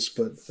vehicles,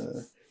 but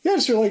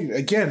just really,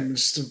 again,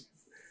 just a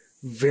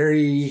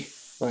very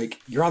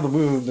like you're on the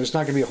moon. There's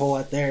not going to be a whole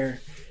lot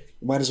there.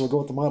 You might as well go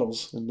with the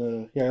models.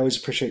 And I always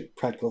appreciate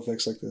practical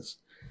effects like this.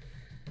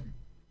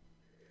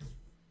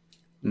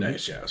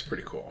 Nice, yeah, it's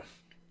pretty cool.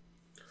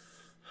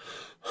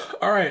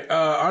 All right,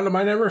 on to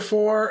my number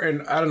 4,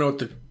 and I don't know what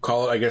to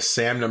call it. I guess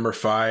Sam number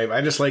 5.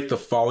 I just like the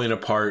falling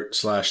apart /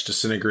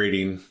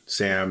 disintegrating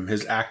Sam.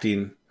 His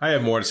acting. I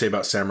have more to say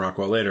about Sam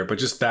Rockwell later, but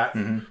just that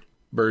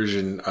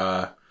version,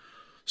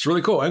 it's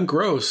really cool and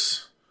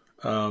gross.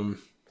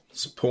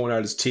 It's pulling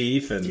out his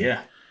teeth and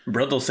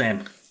Brutal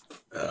Sam.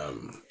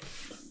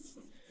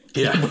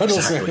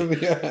 Exactly.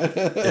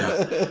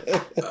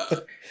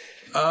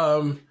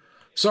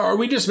 So are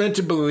we just meant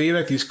to believe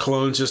that these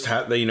clones just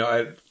have they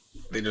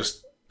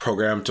just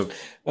programmed to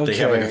they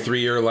have like a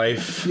 3-year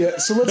life? Yeah.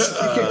 So let's.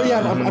 Okay,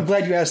 I'm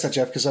glad you asked that,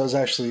 Jeff, because I was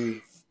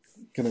actually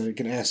gonna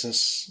ask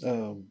this.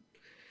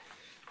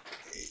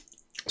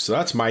 So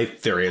that's my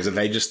theory: is that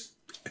they just,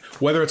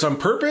 whether it's on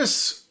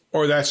purpose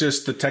or that's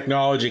just the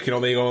technology can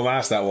only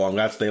last that long.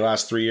 They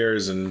last 3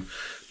 years and.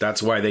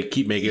 That's why they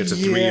keep making it a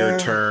 3-year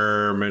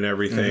term and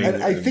everything.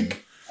 I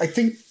think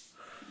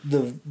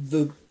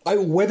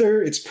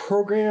whether it's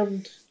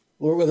programmed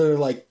or whether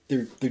like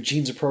their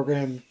genes are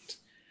programmed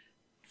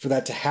for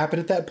that to happen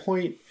at that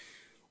point,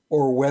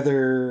 or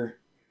whether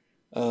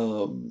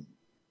maybe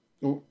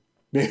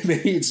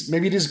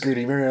it is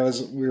Gritty. Maybe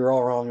we were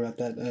all wrong about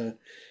that.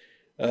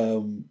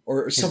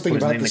 Or something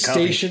about the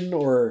station,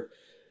 or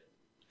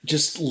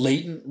just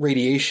latent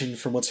radiation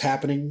from what's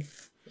happening.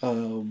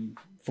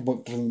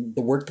 From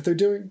the work that they're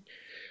doing.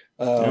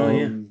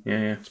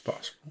 It's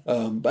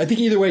possible. But I think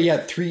either way,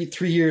 3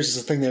 years is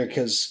a thing there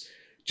because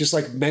just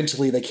like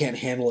mentally they can't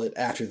handle it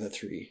after the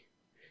 3.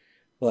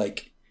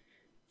 Like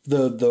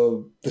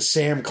the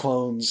Sam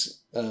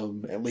clones,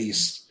 at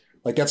least,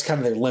 like that's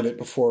kind of their limit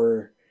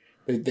before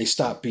they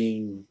stop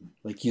being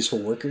like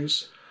useful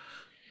workers.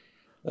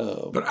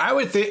 But I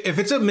would think if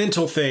it's a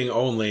mental thing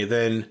only,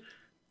 then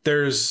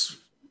there's.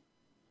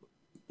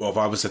 Well, if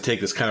I was to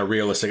take this kind of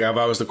realistic, if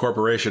I was the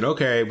corporation,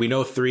 okay, we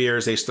know 3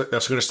 years, that's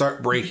going to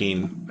start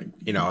breaking,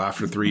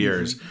 after 3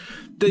 years.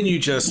 Then you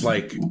just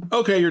like,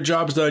 okay, your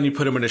job's done. You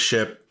put them in a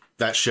ship,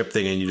 that ship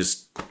thing, and you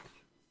just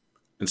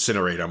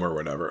incinerate them or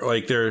whatever.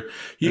 Like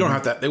you don't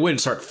have that. They wouldn't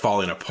start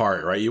falling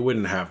apart, right? You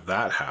wouldn't have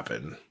that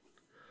happen.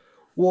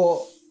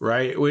 Well,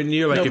 right? Wouldn't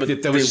you? Like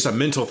if that was just a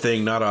mental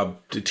thing, not a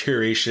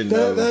deterioration.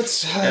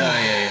 That's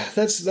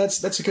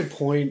a good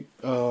point.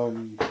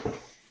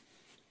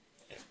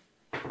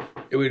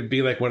 It would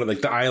be like one of like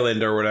the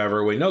island or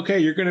whatever. When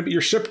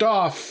you're shipped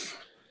off,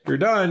 you're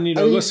done.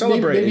 Go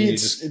celebrate. Maybe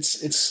it's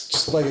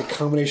just like a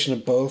combination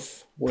of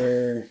both,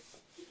 where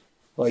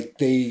like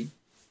they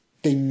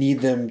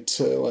need them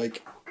to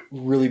like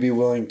really be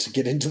willing to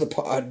get into the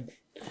pod.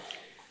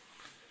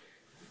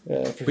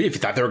 If you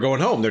thought they were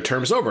going home, their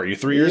term's over. Your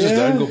 3 years is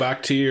done. Go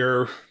back to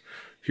your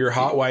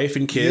hot wife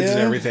and kids and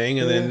everything,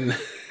 and then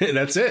and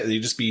that's it.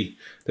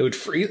 They would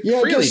freely do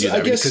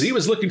that because he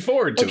was looking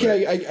forward to it.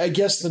 Okay, I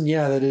guess then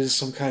that is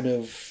some kind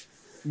of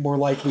more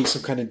likely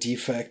some kind of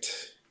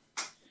defect.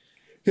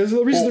 Because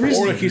the reason,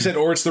 or like you said,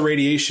 or it's the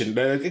radiation,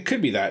 but it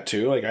could be that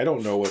too. Like I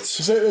don't know what's.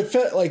 So it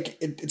felt like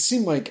it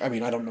seemed like I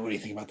don't know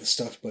anything about this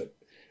stuff, but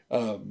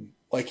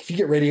like if you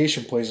get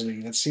radiation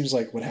poisoning, that seems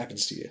like what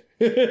happens to you.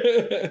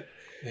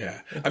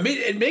 Yeah,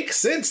 it makes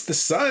sense. The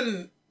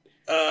sun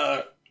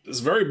is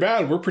very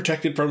bad. We're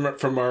protected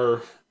from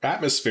our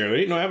atmosphere. There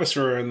ain't no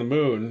atmosphere on the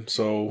moon,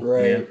 so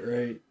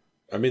right.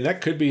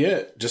 That could be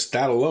it. Just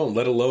that alone,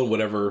 let alone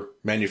whatever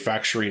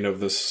manufacturing of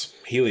this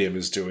helium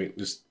is doing,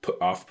 just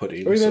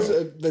off-putting. That's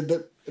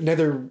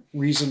another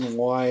reason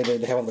why they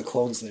have all the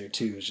clones there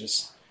too. Is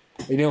just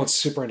I know it's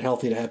super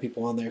unhealthy to have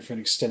people on there for an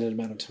extended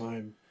amount of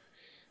time.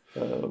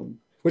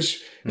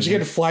 Which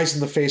again flies in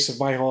the face of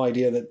my whole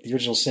idea that the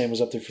original Sam was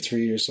up there for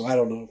 3 years, so I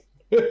don't know.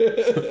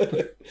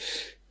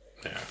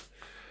 Yeah.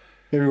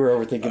 Maybe we're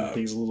overthinking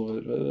things a little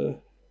bit,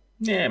 but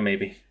Yeah,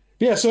 maybe.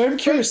 yeah. So I'm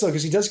curious though,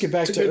 because he does get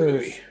back It's a to good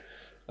Earth,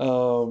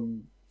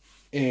 movie.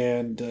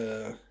 and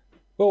well,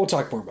 we'll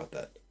talk more about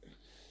that.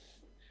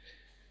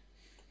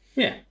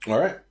 Yeah. All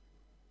right.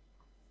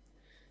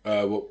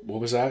 What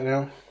was that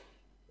now?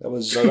 That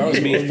was So that was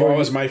me. That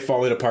was my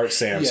falling apart,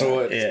 Sam. Yeah. So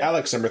it's Yeah.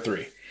 Alex, number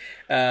 3.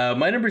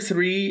 My number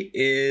 3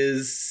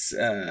 is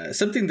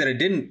something that I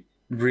didn't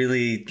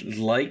really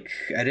like.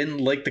 I didn't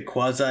like the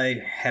quasi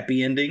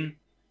happy ending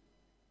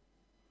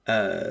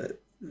that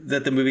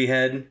the movie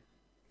had.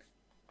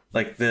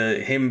 Like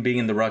him being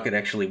in the rocket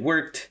actually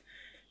worked,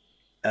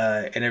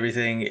 and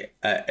everything.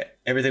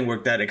 Everything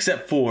worked out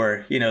except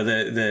for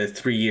the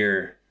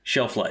 3-year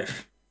shelf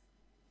life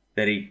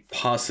that he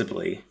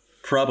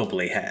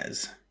probably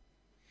has.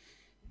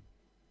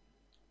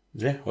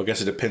 Yeah, well, I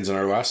guess it depends on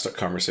our last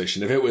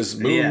conversation. If it was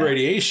moon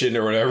radiation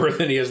or whatever,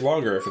 then he has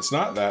longer. If it's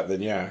not that,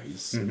 then yeah,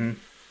 he's. Mm-hmm.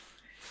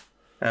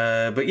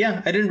 But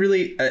yeah, I didn't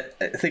really. I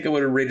think I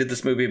would have rated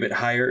this movie a bit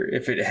higher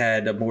if it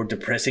had a more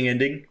depressing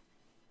ending,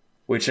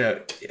 which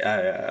I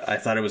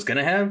thought it was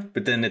gonna have.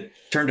 But then it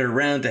turned it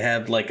around to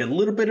have like a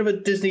little bit of a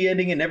Disney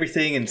ending and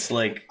everything. And it's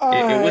like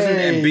it wasn't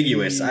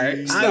ambiguous. I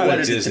not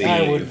wanted a Disney.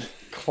 I would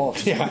call.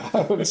 Yeah,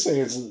 I would say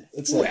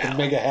it's like a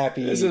mega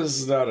happy. This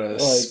is not a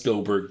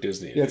Spielberg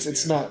Disney. Yeah,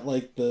 it's not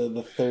like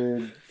the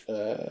third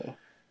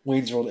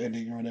Wayne's World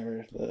ending or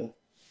whatever.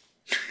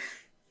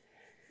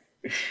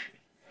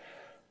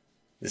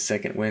 The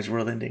second Wayne's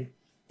World ending,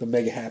 The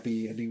mega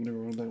happy ending, whatever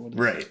one that one is.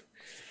 right?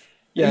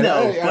 Yeah,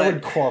 No, I but-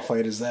 wouldn't qualify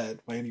it as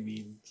that by any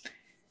means.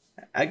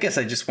 I guess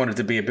I just wanted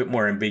to be a bit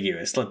more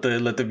ambiguous. Let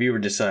the viewer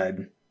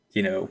decide,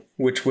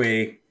 which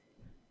way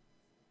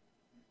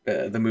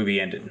the movie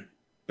ended.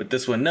 But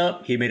this one,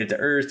 no, he made it to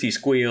Earth. He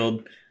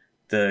squealed.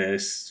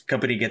 The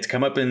company gets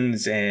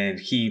comeuppance, and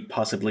he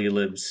possibly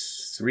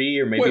lives 3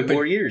 or maybe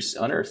more years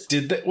on Earth.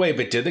 Did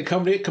the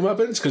company come up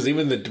in? Because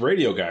even the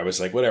radio guy was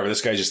like, whatever,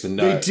 this guy's just a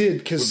nut. They did,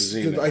 because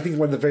I think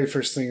one of the very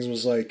first things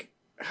was like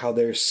how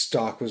their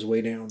stock was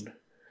way down.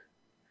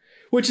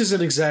 Which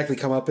isn't exactly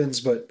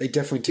comeuppance, but they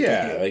definitely took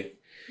a hit.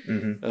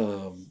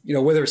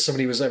 like Whether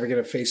somebody was ever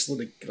going to face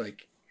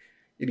like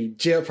any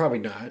jail, probably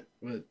not.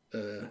 But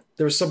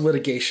there was some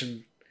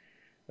litigation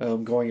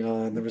going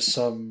on. There was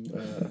some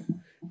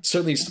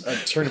certainly a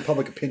turn in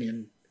public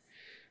opinion.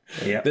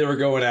 Yeah, they were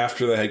going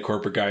after the head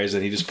corporate guys,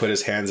 and he just put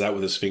his hands out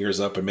with his fingers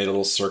up and made a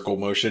little circle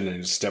motion,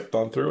 and just stepped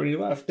on through, and he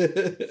left.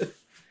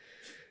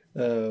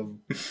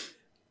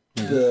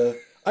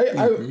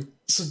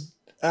 So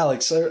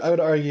Alex, I would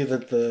argue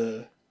that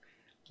the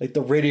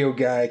radio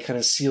guy kind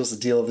of seals the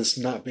deal of this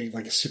not being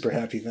like a super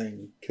happy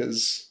thing,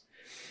 because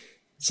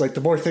it's like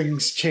the more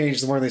things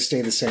change, the more they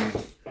stay the same.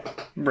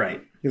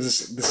 right.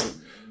 Because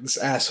this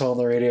asshole on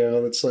the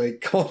radio that's like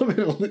calling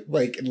him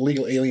like an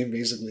illegal alien,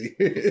 basically.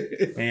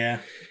 Yeah.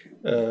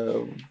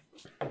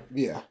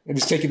 Yeah, and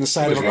he's taking the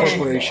side of a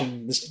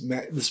corporation,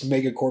 this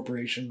mega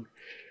corporation,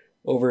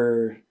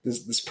 over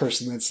this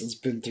person that's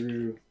been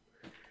through,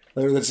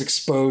 or that's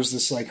exposed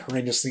this like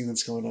horrendous thing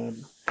that's going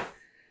on.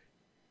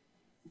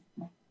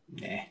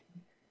 Yeah.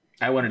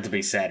 I wanted to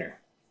be sadder.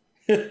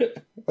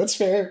 That's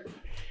fair.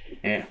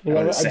 Yeah. Well,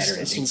 I wanted a just sadder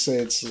want to say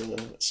it's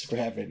super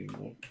happy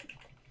anymore.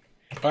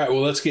 All right,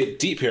 well, let's get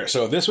deep here.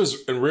 So this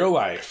was in real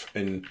life,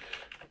 and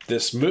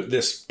this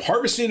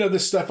harvesting of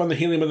this stuff on the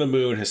helium of the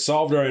moon has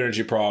solved our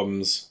energy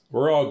problems.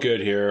 We're all good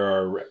here.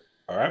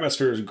 Our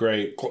atmosphere is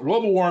great.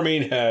 Global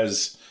warming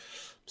has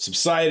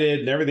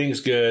subsided, and everything's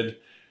good.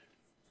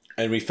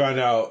 And we found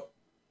out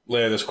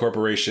later this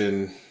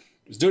corporation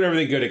is doing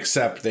everything good,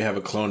 except they have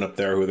a clone up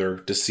there who they're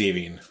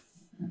deceiving.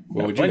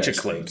 What would you bunch guys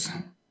of clones.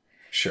 think?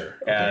 Sure.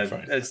 Okay,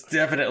 fine. It's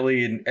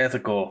definitely an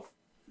ethical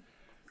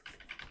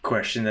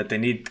question that they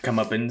need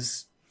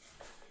comeuppance.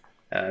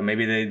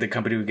 Maybe the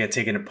company would get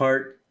taken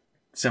apart.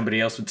 Somebody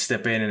else would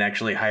step in and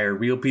actually hire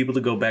real people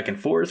to go back and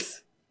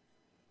forth.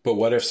 But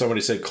what if somebody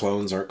said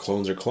clones aren't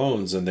clones or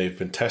clones, and they've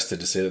been tested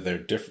to say that they're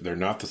different, they're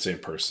not the same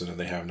person, and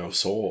they have no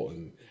soul,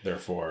 and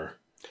therefore,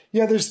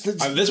 Yeah, there's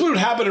this would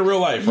happen in real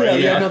life, right?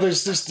 yeah. No,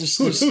 there's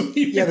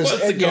Yeah,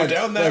 wants to go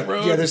down that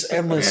road. Yeah, there's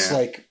endless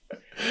like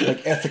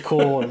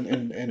ethical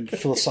and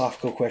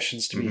philosophical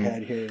questions to be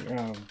had here.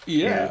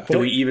 Yeah. Do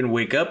we even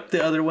wake up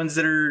the other ones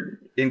that are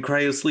in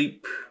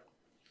cryosleep?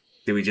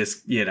 Do we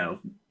just,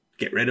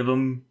 get rid of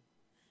them?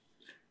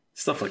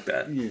 Stuff like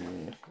that.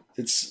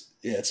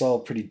 Yeah, it's all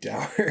pretty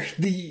dour.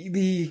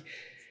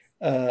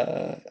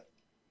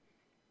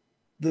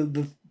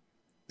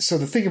 So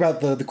the thing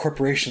about the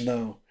corporation,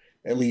 though,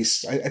 at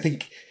least I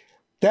think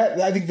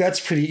that's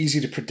pretty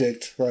easy to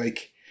predict.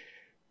 Like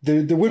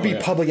there would be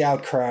public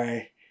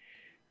outcry.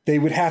 They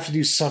would have to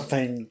do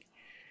something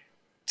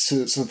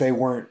so that they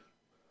weren't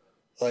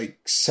like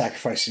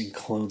sacrificing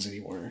clones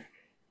anymore.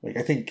 Like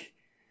I think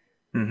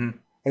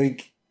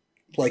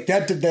like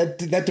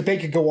that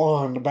debate could go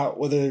on about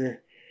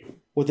whether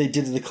what they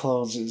did to the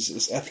clones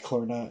is ethical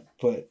or not,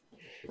 but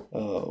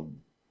they're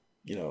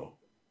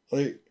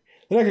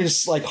not gonna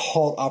just like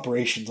halt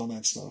operations on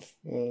that stuff.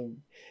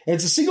 And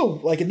it's a single,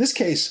 like in this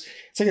case,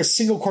 it's like a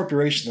single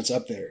corporation that's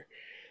up there.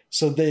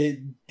 So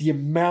the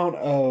amount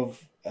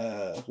of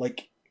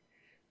like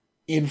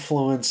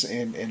influence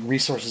and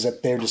resources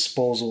at their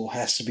disposal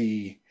has to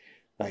be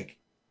like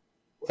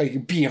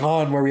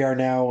beyond where we are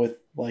now with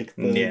like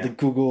the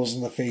Googles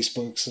and the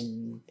Facebooks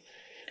and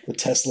the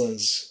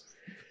Teslas,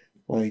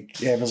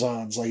 like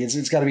Amazons. Like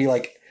it's got to be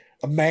like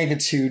a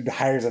magnitude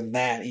higher than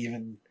that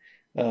even.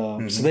 So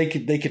they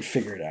could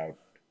figure it out.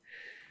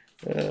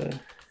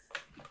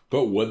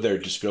 But would there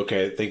just be,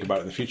 okay, think about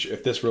it in the future,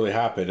 if this really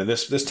happened and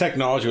this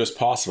technology was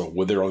possible,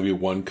 would there only be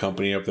one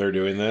company up there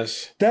doing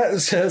this? I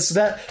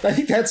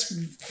think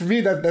that's, for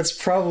me, that's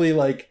probably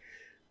like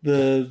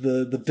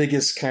the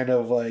biggest kind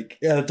of like,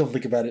 don't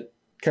think about it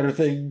kind of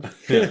thing.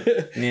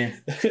 Yeah.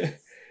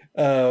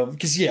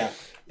 Because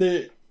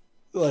the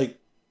like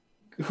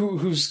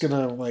who's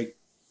gonna like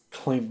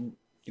claim,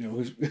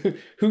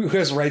 who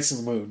has rights to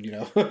the moon,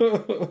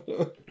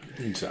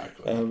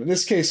 Exactly. In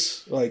this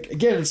case, like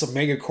again, it's a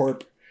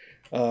megacorp.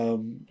 It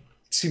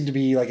seemed to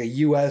be like a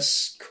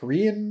U.S.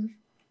 Korean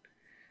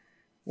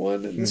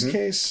one in this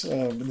case.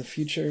 In the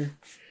future,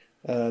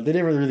 they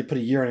never really put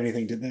a year on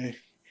anything, did they?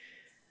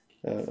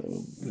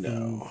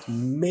 No.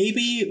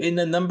 Maybe in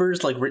the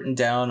numbers like written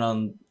down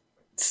on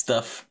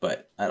stuff,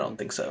 but I don't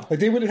think so. Like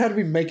they would have had to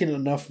be making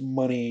enough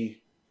money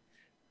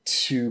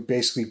to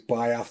basically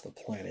buy off the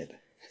planet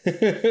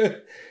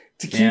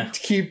to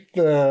keep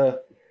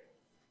the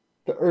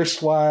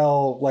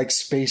erstwhile like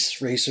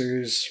space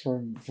racers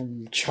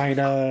from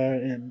China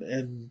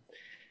and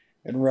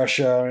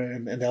Russia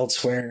and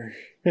elsewhere.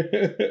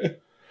 Okay,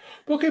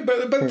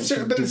 but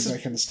that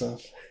kind of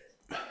stuff.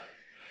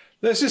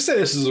 Let's just say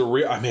this is a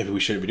real. Maybe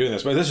we shouldn't be doing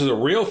this, but this is a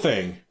real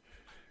thing.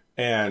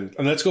 And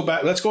let's go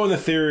back. Let's go on the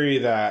theory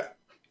that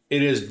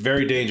it is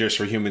very dangerous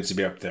for humans to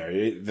be up there.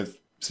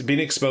 Being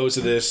exposed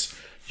to this,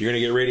 you're going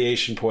to get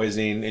radiation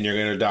poisoning, and you're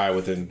going to die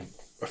within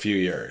a few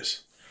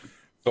years.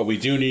 But we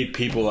do need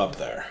people up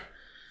there.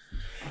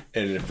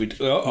 And if we,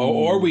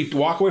 or we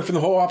walk away from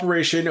the whole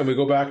operation and we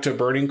go back to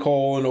burning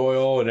coal and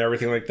oil and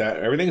everything like that.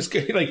 Everything's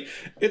good. Like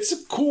it's a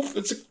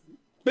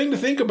thing to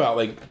think about.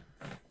 Like,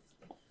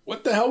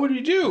 what the hell would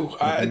you do?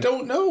 I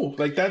don't know.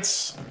 Like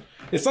it's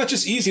not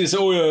just easy to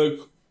say,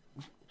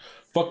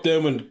 fuck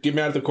them and get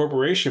me out of the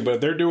corporation. But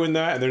if they're doing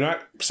that and they're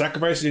not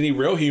sacrificing any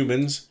real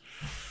humans,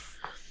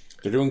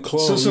 they're doing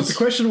clones. So if the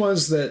question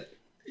was that,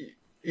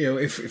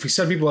 if we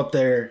send people up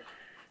there,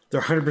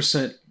 they're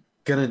 100%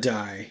 gonna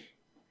die.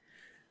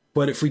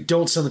 But if we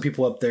don't send the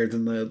people up there,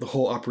 then the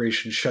whole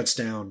operation shuts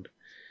down,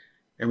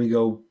 and we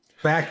go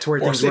back to where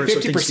things were. So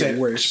things get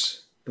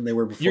worse than they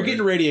were before. You're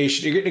getting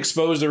radiation. You're getting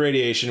exposed to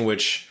radiation,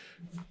 which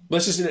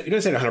let's just, you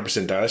don't say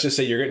 100% die. Let's just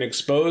say you're getting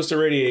exposed to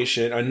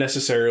radiation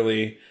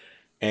unnecessarily,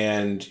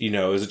 and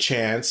there's a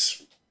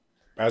chance,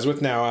 as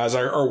with now, as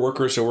our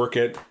workers who work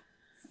at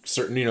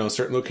certain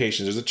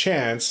locations, there's a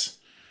chance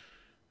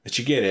that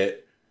you get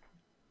it.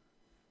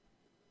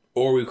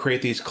 Or we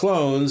create these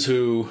clones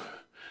who,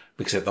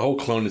 like I said, the whole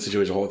cloning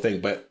situation, the whole thing.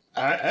 But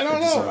I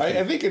don't know.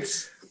 I think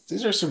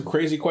these are some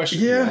crazy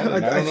questions. Yeah,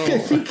 I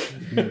think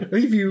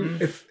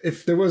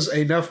if there was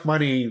enough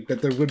money,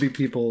 that there would be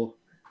people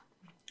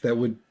that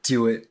would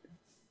do it,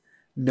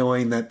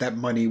 knowing that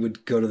money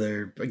would go to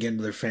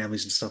their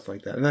families and stuff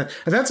like that. And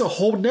that's a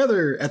whole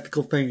nother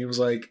ethical thing. It was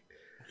like,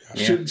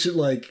 should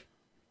like,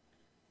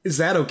 is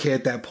that okay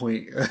at that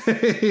point?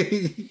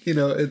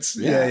 It's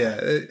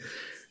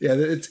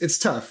it's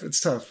tough.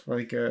 It's tough.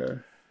 Like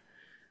to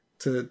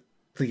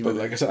think about. But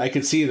like I said, I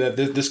could see that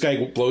this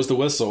guy blows the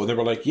whistle, and they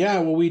were like, "Yeah,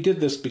 well, we did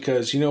this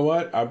because you know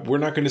what? We're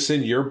not going to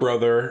send your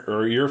brother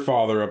or your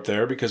father up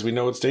there because we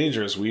know it's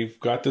dangerous. We've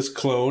got this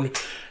clone.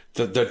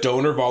 The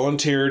donor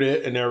volunteered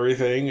it and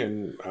everything,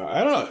 and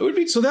I don't know. It would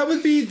be so. That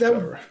would be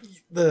that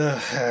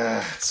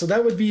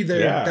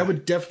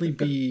would definitely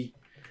be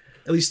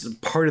at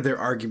least part of their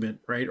argument,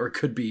 right? Or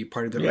could be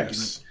part of their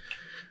argument.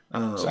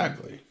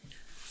 Exactly.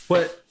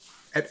 But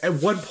at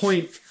what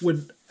point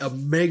would a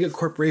mega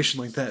corporation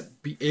like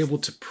that be able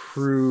to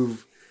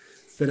prove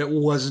that it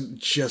wasn't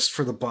just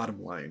for the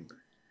bottom line?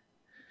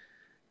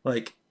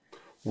 Like,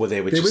 well,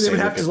 they would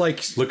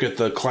look at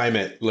the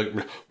climate. Like,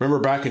 remember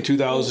back in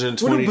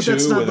 2022 but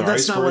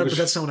that's not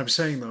what I'm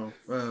saying though.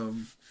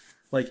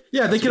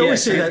 They could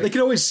always say that. They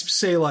could always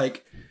say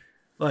like,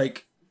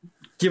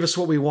 give us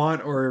what we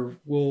want, or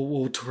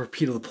we'll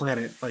torpedo the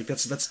planet. Like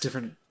that's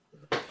different.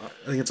 I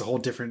think it's a whole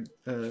different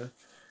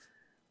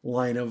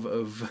line of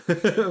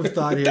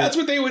thought here. That's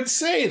what they would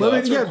say, though.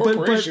 That's what a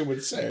corporation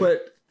would say.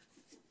 But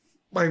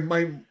I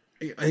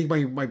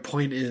think my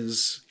point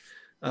is,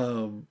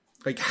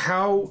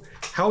 how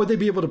would they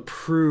be able to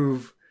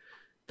prove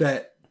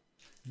that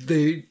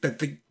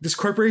this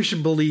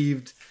corporation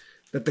believed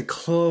that the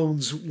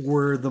clones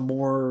were the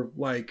more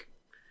like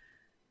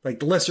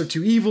the lesser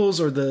two evils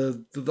or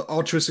the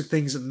altruistic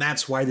things, and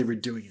that's why they were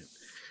doing it?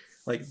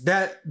 Like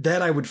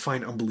that I would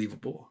find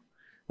unbelievable.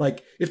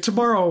 Like if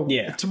tomorrow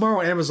Yeah.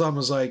 Amazon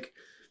was like,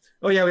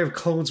 oh yeah, we have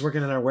clones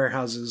working in our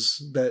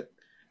warehouses that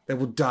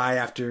will die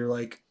after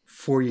like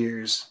 4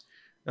 years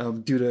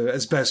due to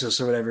asbestos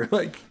or whatever.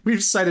 Like we've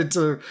decided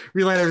to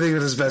reline everything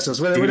with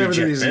asbestos, whatever the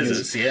Jeff reason Bezos,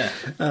 is. yeah.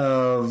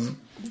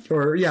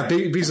 Or yeah,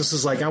 Bezos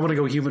is like, I want to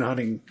go human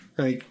hunting.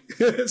 Like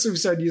so we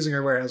started using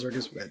our warehouse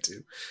workers for that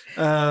too.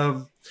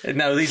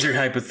 Now these are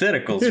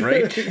hypotheticals,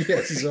 right?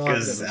 Yes, these are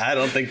Because I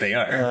don't think they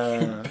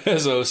are.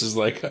 Bezos is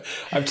like,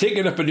 I've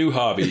taken up a new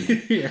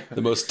hobby, yeah.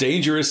 the most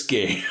dangerous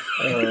game.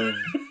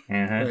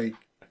 Like,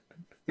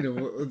 you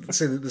know, let's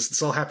say that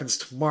this all happens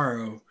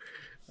tomorrow.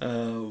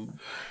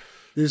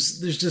 There's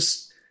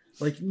just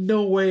like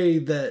no way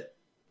that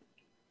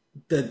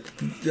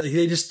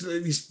they just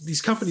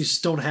these companies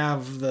just don't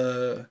have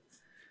the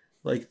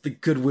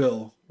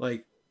goodwill.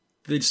 Like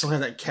they just don't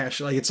have that cash.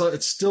 Like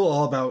it's still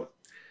all about,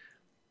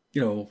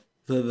 you know,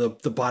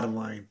 the bottom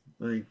line.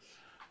 Like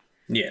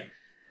Yeah.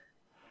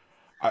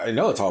 I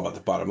know it's all about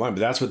the bottom line, but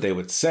that's what they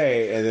would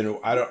say. And then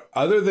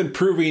other than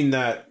proving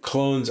that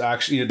clones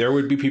actually, you know, there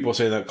would be people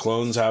saying that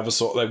clones have a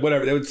soul, like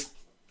whatever.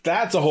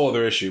 That's a whole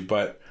other issue.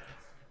 But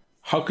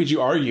how could you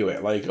argue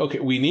it? Like, okay,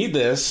 we need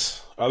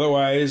this.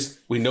 Otherwise,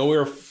 we know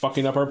we're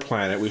fucking up our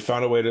planet. We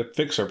found a way to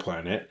fix our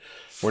planet.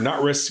 We're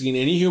not risking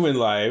any human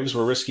lives.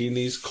 We're risking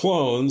these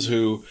clones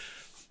who,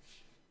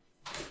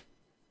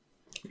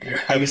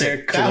 like I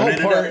said,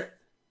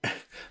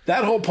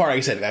 that whole part, like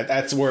I said,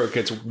 that's where it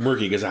gets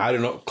murky because I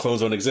don't know,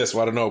 clones don't exist.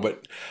 Well, I don't know,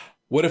 but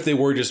what if they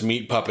were just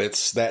meat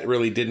puppets that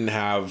really didn't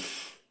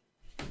have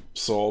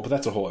soul? But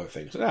that's a whole other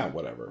thing. So,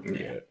 whatever.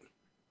 Forget it.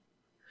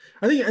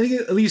 I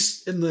think at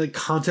least in the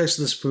context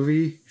of this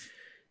movie,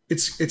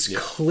 it's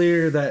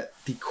clear that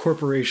the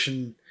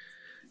corporation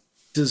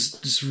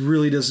just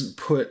really doesn't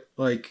put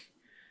like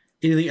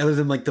anything other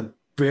than like the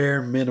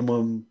bare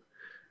minimum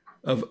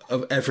of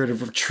effort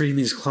of treating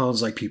these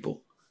clones like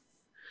people.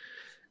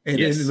 And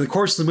in the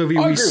course of the movie,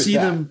 we see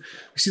them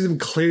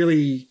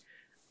clearly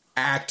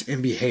act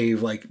and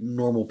behave like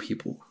normal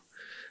people.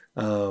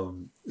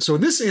 So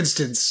in this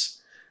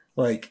instance,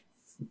 like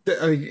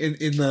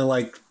in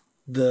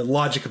the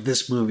logic of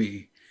this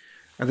movie,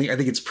 I think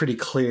it's pretty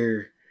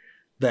clear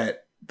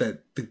that the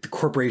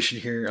corporation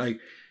here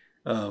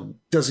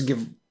doesn't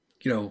give,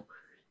 you know,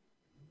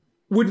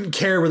 wouldn't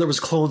care whether it was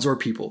clones or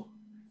people.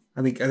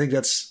 I think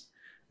that's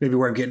maybe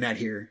where I'm getting at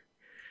here.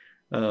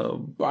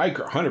 Well, I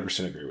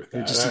 100% agree with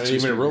that.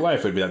 Even in real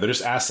life, would be that they're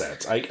just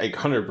assets. I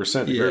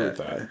 100% agree with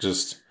that.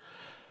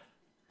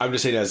 I'm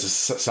just saying, as a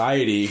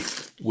society,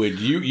 would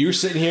you're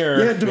sitting here,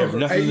 you have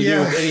nothing to do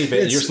with anything.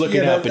 You're just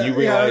looking up and you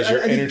realize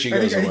your energy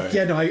goes away.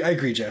 I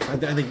agree, Jeff. I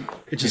think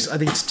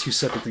it's two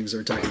separate things that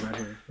we're talking about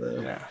here.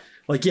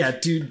 Like,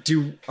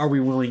 are we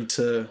willing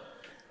to,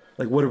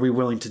 like, what are we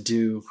willing to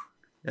do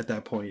at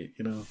that point?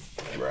 You know,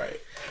 right?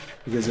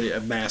 Because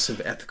a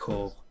massive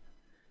ethical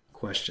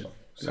question.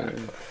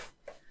 Exactly.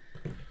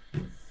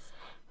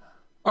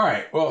 All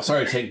right. Well,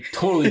 sorry to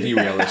totally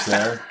derail us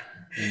there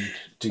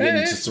to get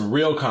into some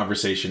real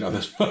conversation on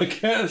this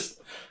podcast.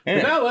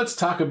 But now let's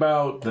talk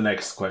about the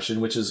next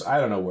question, which is, I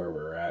don't know where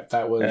we're at.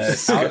 That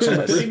was Alex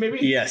number 3, maybe?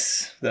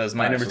 Yes, that was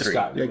my number 3.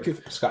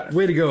 Scott.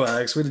 Way to go,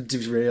 Alex. Way to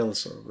derail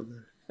us all.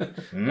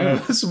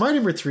 So my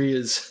number 3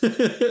 is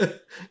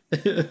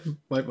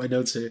my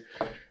notes here.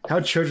 How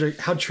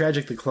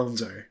tragic the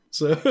clones are.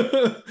 So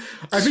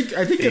I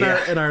think in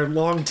our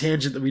long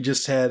tangent that we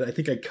just had, I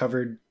think I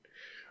covered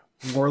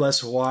more or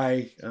less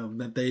why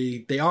that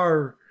they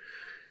are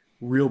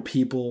real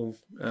people,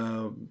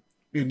 and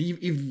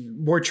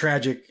even more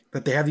tragic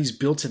that they have these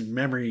built-in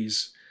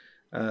memories.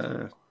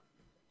 And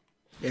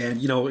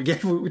you know, again,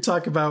 we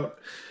talk about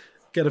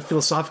kind of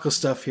philosophical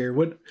stuff here.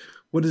 What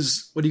do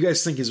you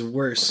guys think is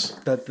worse,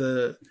 that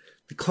the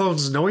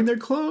clones knowing they're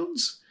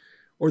clones,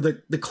 or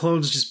the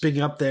clones just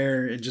being up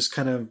there and just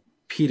kind of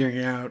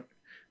petering out,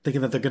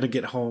 thinking that they're going to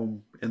get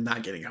home and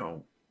not getting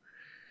home?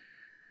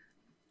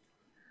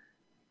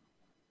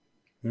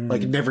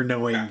 Like never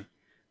knowing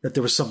that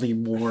there was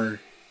something more.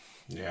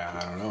 Yeah,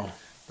 I don't know.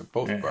 They're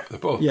both. Yeah, bad. they're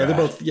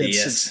both. Yeah,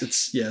 Yes.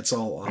 it's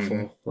all awful.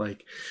 Mm-hmm.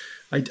 Like,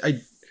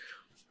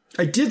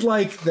 I did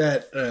like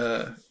that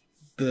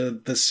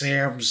the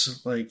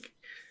Sams like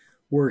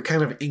were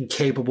kind of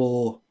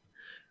incapable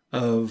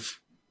of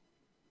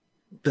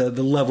the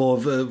level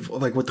of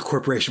like what the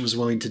corporation was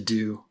willing to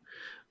do.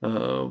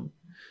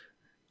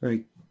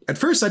 Like at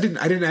first, I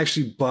didn't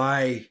actually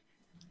buy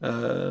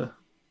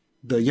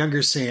the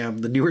younger Sam,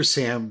 the newer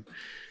Sam,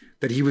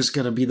 that he was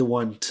going to be the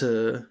one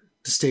to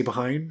stay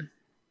behind.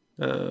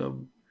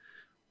 You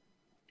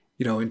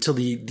know, until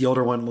the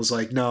older one was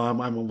like, no,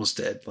 I'm almost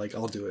dead. Like,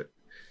 I'll do it,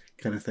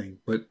 kind of thing.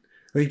 But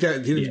I think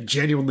that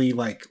genuinely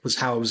like was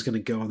how it was going to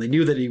go. And they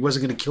knew that he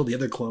wasn't going to kill the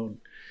other clone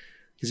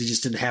because he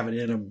just didn't have it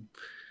in him.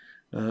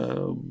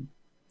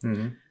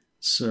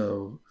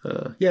 So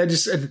and that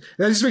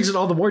just makes it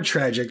all the more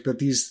tragic that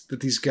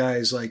these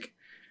guys like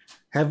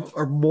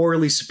are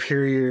morally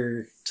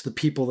superior to the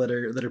people that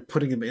are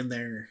putting them in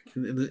there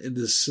in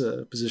this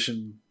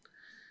position.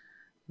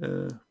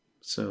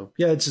 So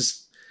yeah, it's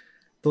just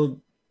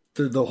the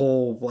the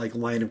whole like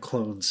line of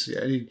clones.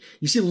 Yeah, I mean,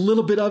 you see a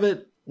little bit of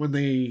it when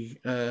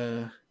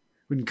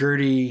when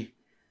Gertie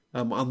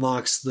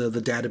unlocks the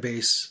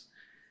database,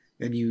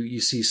 and you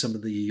see some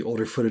of the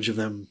older footage of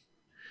them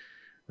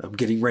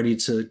getting ready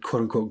to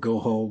quote unquote go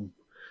home.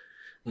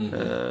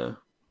 Mm-hmm.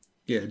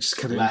 Yeah, just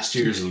kind of last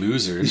year's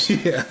losers.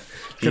 Yeah,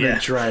 kind of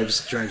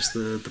drives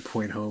the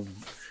point home.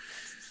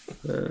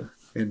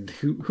 And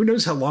who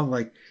knows how long?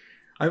 Like,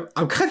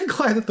 I'm kind of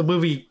glad that the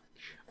movie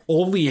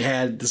only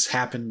had this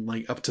happen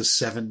like up to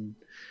 7,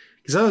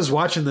 because I was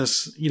watching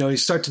this. You know, you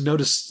start to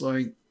notice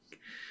like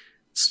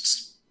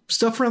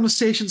stuff around the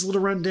station's a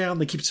little run down.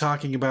 They keep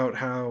talking about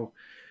how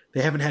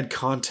they haven't had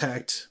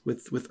contact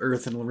with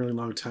Earth in a really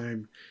long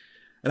time,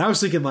 and I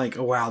was thinking like,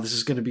 oh wow, this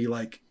is going to be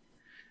like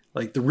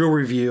the real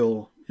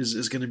reveal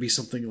is going to be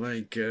something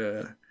like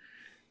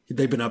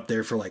they've been up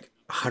there for like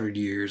 100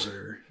 years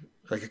or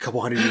like a couple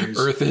hundred years.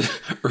 Earth is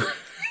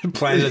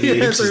Planet of the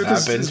Apes has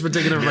happened. It's been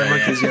taken over by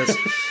monkeys. Yes.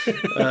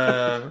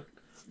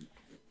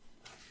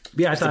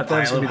 Yeah, I thought that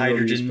was going to be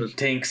hydrogen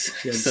tanks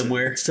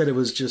somewhere. Instead, it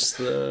was just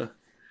the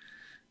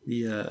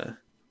I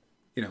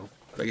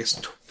guess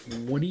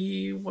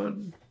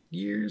 21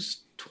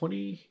 years,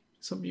 20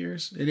 some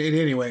years.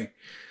 Anyway,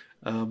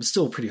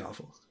 still pretty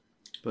awful.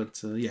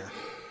 But yeah,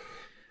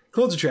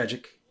 clones are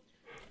tragic.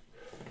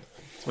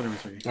 That's my number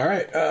 3. All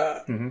right,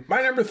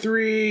 my number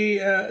 3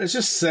 is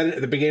just set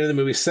at the beginning of the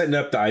movie, setting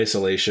up the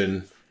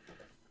isolation,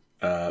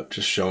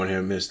 just showing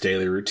him his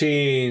daily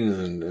routines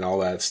and all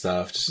that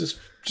stuff. Just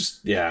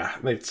yeah,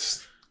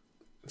 it's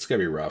gonna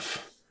be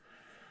rough.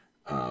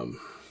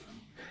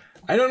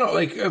 I don't know,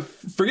 like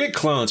forget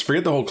clones,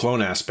 forget the whole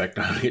clone aspect.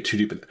 Not to get too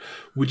deep.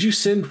 Would you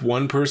send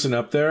one person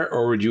up there,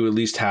 or would you at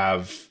least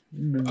have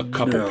a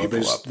couple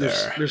people up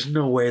there? There's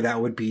no way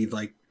that would be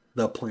like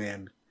the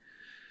plan.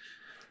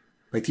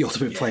 Like the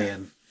ultimate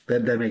plan.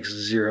 That makes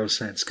zero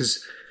sense.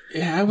 Because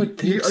I would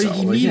think so.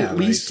 You need at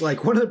least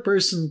like one other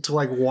person to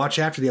like watch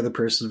after the other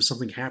person if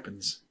something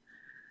happens.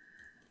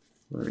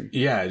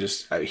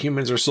 Just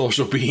humans are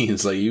social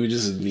beings. Like you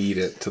just need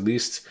it to at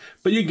least.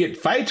 But you get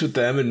fights with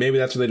them, and maybe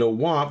that's what they don't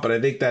want. But I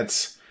think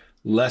that's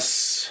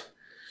less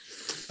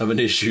of an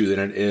issue than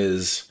it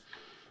is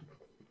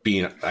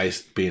being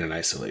in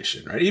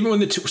isolation, right? Even when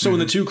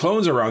the two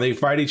clones are around, they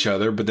fight each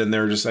other, but then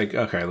they're just like,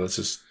 okay, let's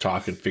just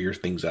talk and figure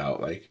things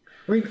out. Like.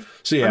 I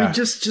mean,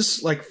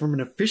 just like from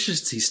an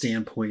efficiency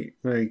standpoint,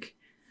 like,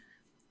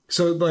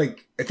 so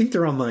like, I think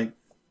they're on like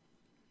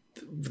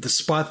the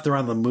spot that they're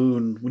on the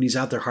moon when he's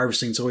out there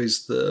harvesting. It's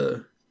always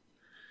I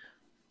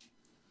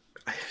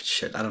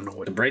don't know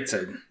what the bright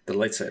side, the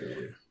light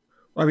side.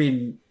 I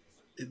mean,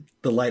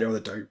 the light or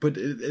the dark, but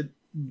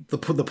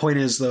the point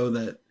is though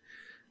that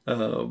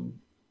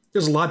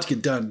there's a lot to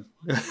get done.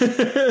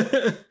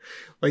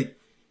 Like,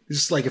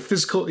 just like a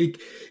physical.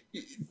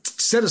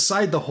 Set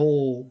aside the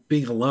whole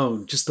being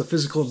alone, just the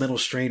physical and mental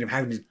strain of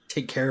having to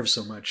take care of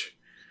so much.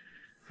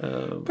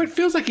 But it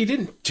feels like he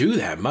didn't do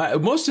that much.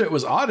 Most of it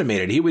was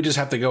automated. He would just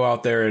have to go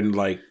out there and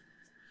like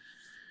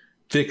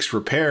fix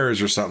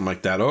repairs or something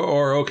like that.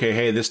 Or okay,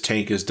 hey, this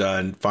tank is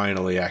done.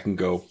 Finally, I can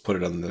go put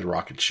it on the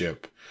rocket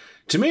ship.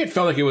 To me, it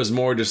felt like it was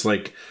more just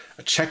like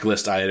a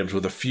checklist items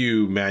with a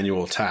few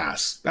manual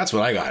tasks. That's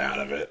what I got out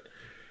of it.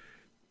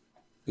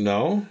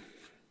 No?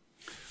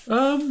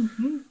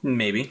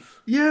 Maybe.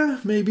 Yeah,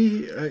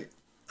 maybe.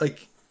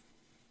 Like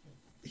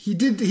he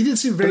did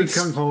seem very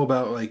gung ho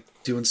about like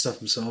doing stuff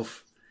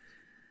himself.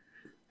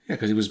 Yeah,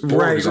 because he was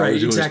bored. Right.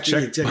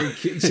 Exactly.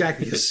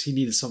 Because he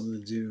needed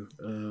something to do.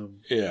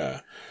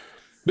 Yeah,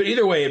 but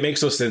either way, it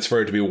makes no sense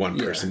for it to be one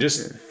person.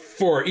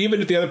 For even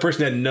if the other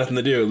person had nothing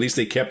to do, at least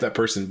they kept that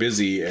person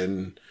busy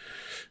and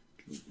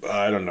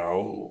I don't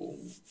know,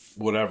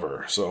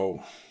 whatever.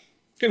 So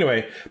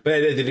anyway, but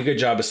they did a good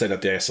job of setting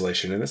up the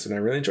isolation in this, and I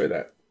really enjoyed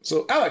that.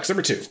 So Alex,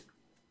 number 2.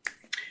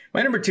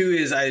 My number 2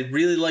 is I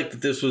really like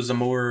that this was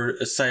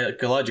a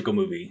psychological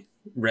movie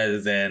rather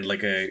than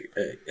like a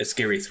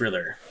scary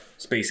thriller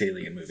space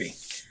alien movie.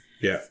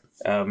 Yeah.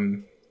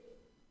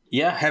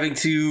 Having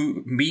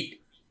to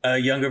meet a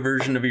younger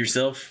version of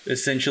yourself,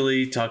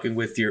 essentially talking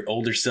with your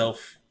older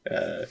self.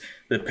 The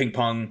ping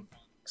pong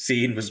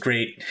scene was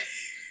great.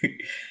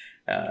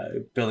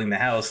 Building the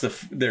house,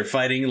 they're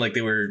fighting like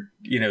they were,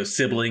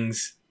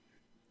 siblings.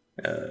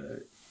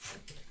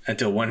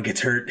 Until one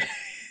gets hurt.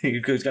 He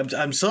goes,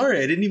 I'm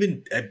sorry,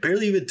 I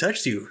barely even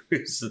touched you.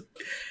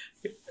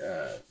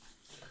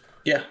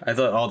 I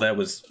thought all that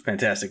was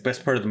fantastic.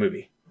 Best part of the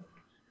movie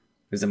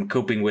is them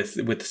coping with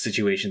the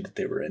situation that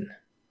they were in.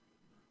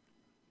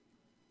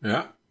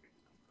 Yeah.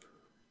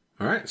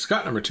 All right,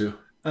 Scott, number 2.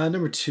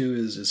 Number 2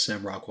 is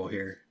Sam Rockwell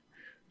here.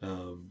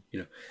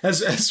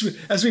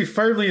 As we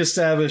firmly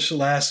established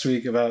last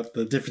week about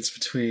the difference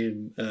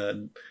between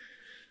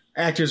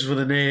actors with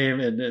a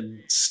name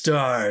and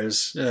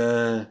stars.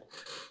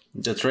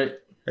 That's right.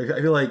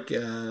 I feel like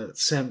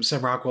Sam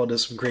Rockwell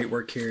does some great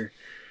work here.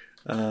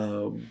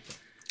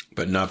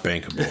 But not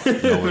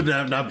bankable. No one,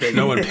 not bankable.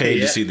 No one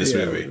paid to see this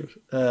movie.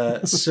 I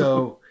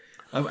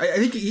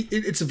think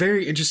it's a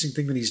very interesting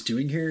thing that he's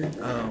doing here.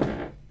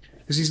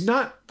 because he's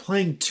not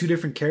playing two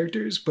different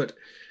characters, but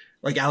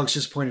like Alex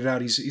just pointed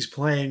out, he's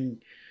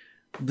playing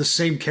the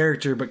same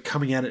character but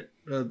coming at it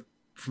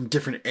from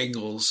different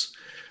angles.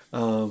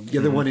 The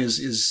other one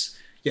is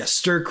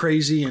stir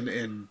crazy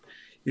and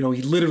you know,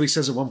 he literally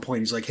says at one point,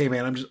 he's like, "Hey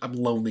man, I'm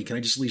lonely. Can I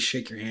just at least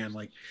shake your hand?"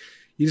 Like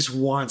he just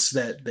wants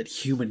that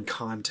human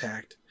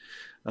contact.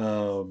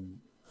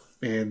 And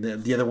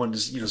then the other one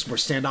is, you know, it's more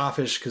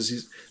standoffish because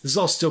this is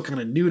all still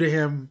kind of new to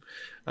him.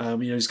 You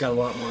know, he's got a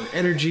lot more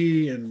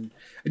energy, and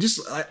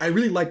I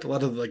really liked a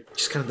lot of like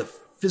just kind of the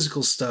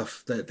physical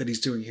stuff that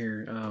he's doing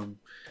here.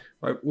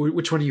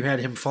 Which one you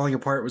had him falling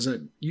apart? Was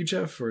it you,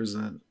 Jeff, or is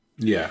that?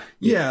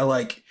 Yeah.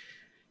 Like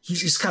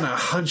he's kind of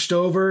hunched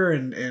over,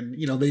 and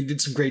you know they did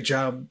some great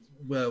job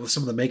with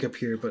some of the makeup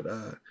here, but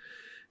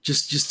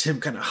just him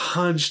kind of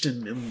hunched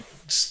and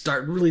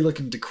start really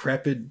looking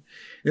decrepit.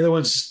 The other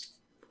one's just,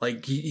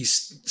 like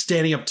he's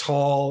standing up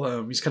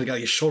tall. He's kind of got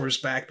his shoulders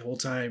back the whole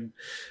time.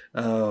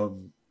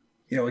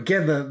 You know,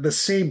 again the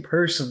same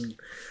person,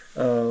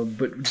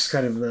 but just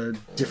kind of the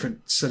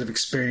different set of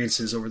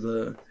experiences over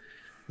the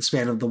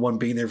span of the one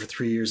being there for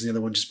 3 years and the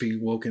other one just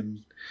being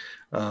woken.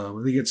 I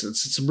think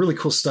it's some really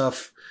cool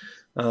stuff.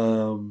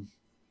 You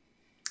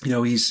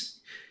know, he's,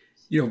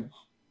 you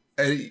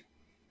know,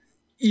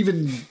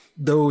 even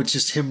though it's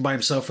just him by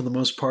himself for the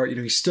most part, you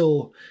know, he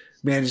still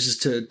manages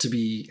to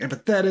be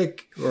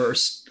empathetic or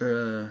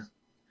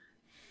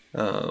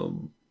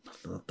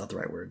not the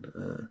right word.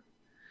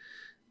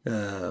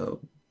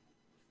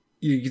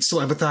 You can still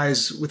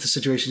empathize with the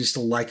situation. He's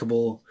still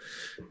likable.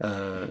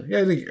 I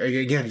think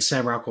again,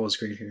 Sam Rockwell is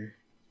great here.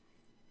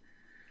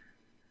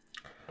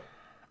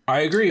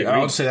 I agree. I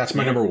would say that's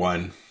my number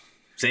one.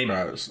 Same.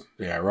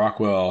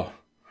 Rockwell.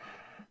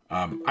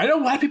 I know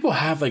a lot of people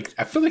have like.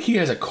 I feel like he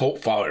has a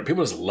cult following.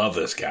 People just love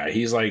this guy.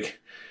 He's like,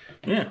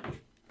 yeah.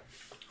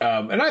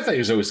 And I thought he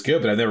was always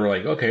good, but I never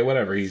like, okay,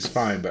 whatever, he's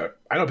fine. But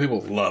I know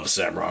people love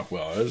Sam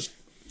Rockwell. It was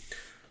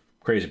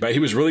crazy, but he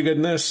was really good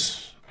in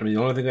this. I mean,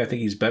 the only thing I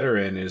think he's better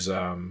in is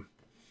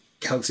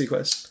Galaxy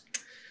Quest.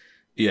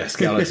 Yes,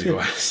 Galaxy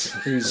Quest.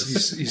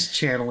 he's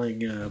channeling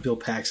Bill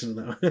Paxton in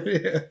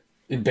that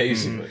one.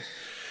 Basically.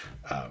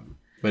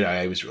 But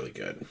yeah, he was really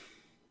good.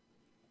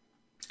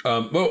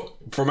 Well,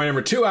 for my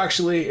number two,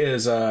 actually,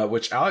 is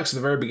which Alex at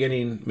the very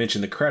beginning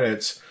mentioned the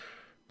credits,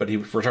 but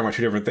we're talking about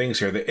two different things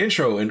here. The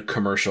intro and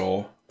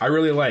commercial I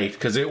really liked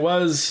because it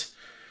was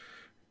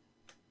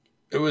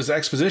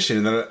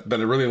exposition that I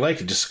really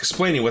liked. Just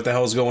explaining what the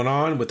hell's going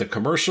on with the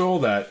commercial,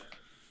 that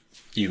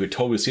you could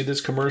totally see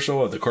this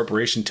commercial of the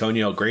corporation telling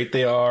you how great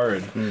they are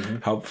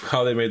and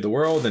how they made the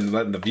world, and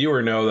letting the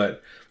viewer know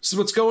that this is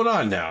what's going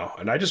on now.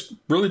 And I just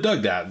really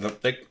dug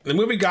that. The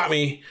movie got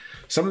me.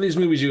 Some of these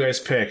movies you guys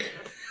pick,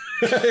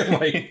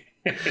 like,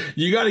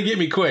 you got to get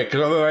me quick,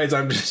 because otherwise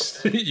I'm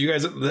just you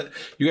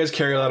guys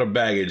carry a lot of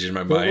baggage in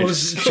my mind. What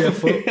was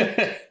Jeff?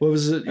 What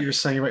was it you were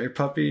saying about your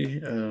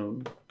puppy?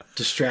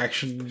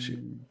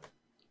 Distraction.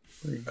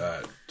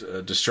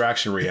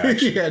 Distraction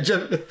reaction. Yeah,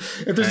 Jeff.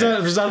 If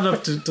there's not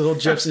enough to hold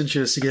Jeff's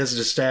interest, he has a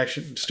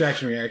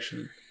distraction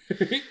reaction.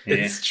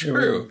 It's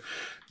true.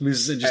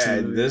 Loses interest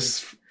in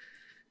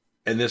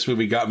and this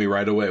movie got me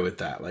right away with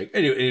that. Like,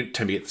 anyway,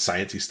 anytime you get the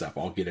sciencey stuff,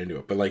 I'll get into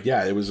it. But like,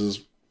 yeah, it was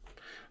just,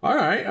 all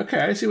right, okay,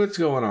 I see what's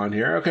going on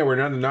here. Okay,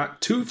 we're not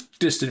too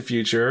distant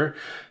future.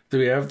 Do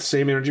we have the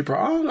same energy?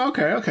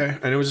 Okay.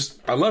 And it was just,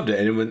 I loved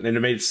it, and it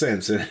made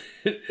sense. And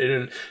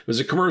it was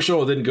a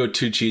commercial. It didn't go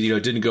too cheesy.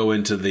 It didn't go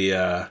into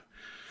the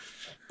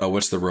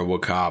what's the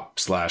RoboCop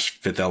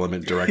 / Fifth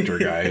Element director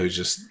guy who's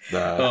just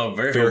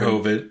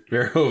Verhoeven.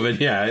 Verhoeven.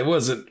 Yeah, it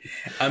wasn't.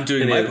 I'm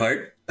doing my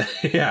part.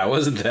 Yeah, it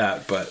wasn't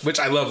that, but which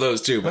I love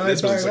those too. But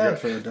this was like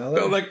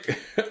felt like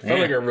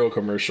a real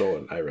commercial,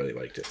 and I really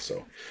liked it.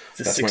 So it's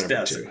a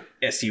 6000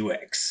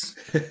 SUX.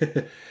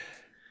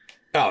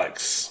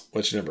 Alex,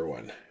 what's your number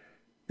one?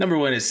 Number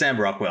one is Sam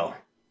Rockwell.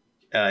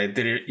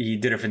 He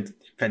did a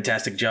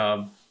fantastic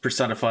job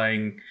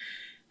personifying,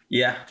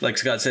 like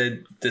Scott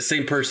said, the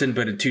same person,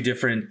 but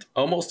in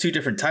almost two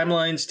different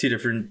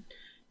timelines,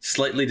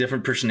 slightly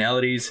different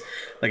personalities.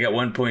 Like at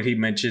one point he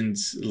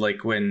mentions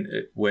like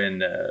when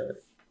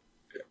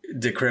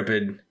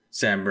decrepit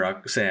Sam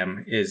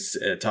is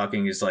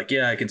talking, is like,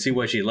 yeah, I can see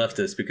why she left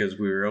us, because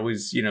we were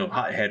always,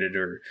 hot-headed,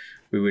 or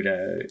we would,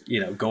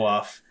 go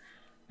off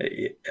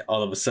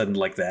all of a sudden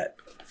like that.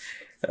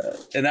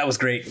 And that was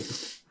great.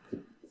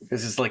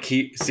 This is like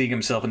seeing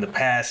himself in the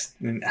past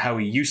and how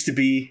he used to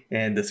be,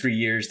 and the 3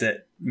 years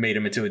that made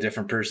him into a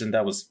different person.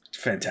 That was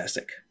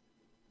fantastic.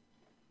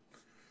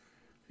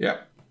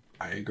 Yep,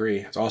 I agree.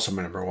 It's also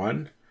my number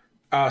one.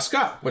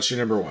 Scott, what's your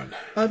number one?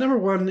 Number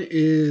one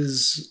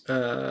is...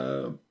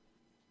 So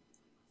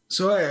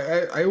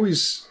I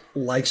always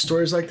like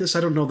stories like this.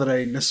 I don't know that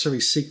I necessarily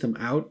seek them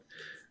out,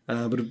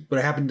 but I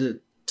happen to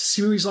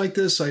see movies like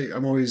this.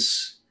 I'm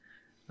always...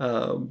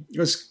 I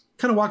was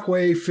kind of walk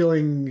away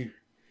feeling,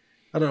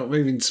 I don't know,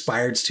 maybe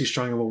inspired is too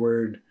strong of a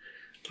word.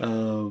 Maybe,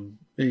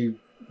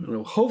 I don't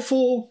know,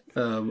 hopeful.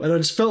 I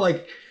just felt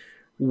like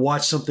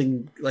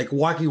walking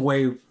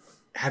away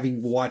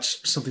having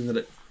watched something that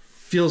it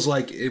feels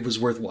like it was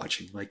worth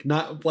watching. Like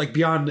not like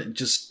beyond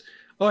just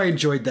I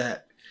enjoyed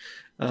that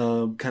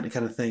kind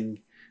of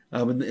thing.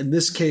 In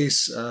this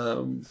case,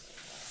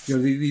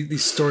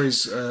 these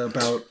stories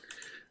about.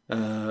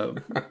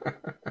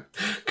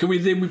 Can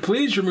we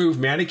please remove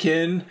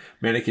Mannequin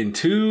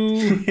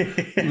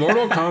 2,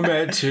 Mortal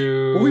Kombat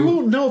 2? Well, we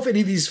won't know if any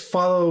of these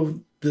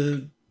follow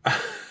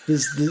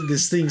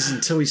these things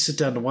until we sit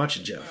down to watch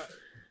it, Jeff.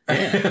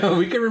 Yeah.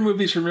 We can remove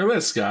these from your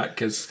list, Scott,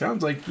 because it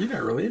sounds like you're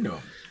not really into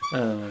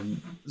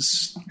them.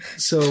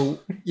 So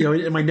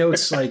in my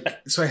notes, I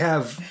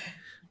have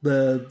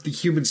the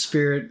human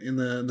spirit in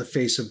the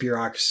face of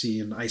bureaucracy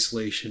and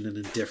isolation and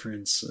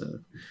indifference.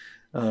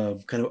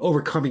 Kind of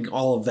overcoming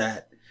all of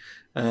that.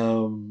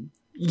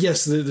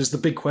 Yes, there's the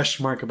big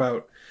question mark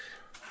about,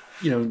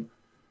 did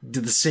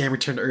the Sam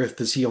return to Earth?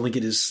 Does he only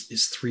get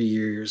his 3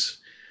 years?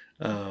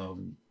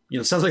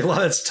 It sounds like a lot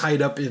of that's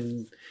tied up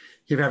in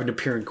him having to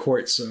appear in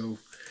court. So,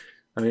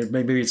 I mean,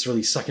 maybe it's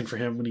really sucking for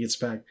him when he gets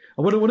back.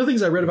 One of the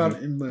things I read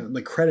about in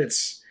the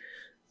credits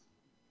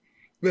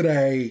that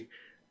I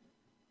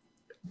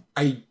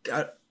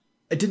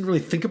didn't really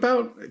think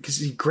about, because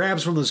he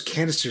grabs one of those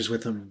canisters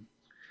with him.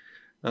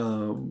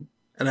 And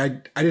I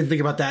didn't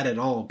think about that at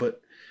all,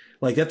 but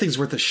like that thing's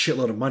worth a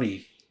shitload of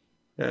money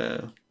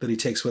that he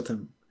takes with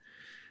him.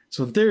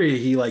 So in theory,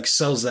 he like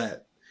sells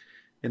that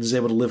and is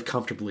able to live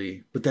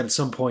comfortably. But then at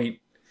some point,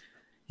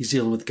 he's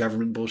dealing with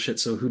government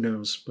bullshit. So who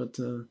knows? But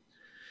at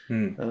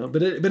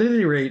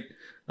any rate,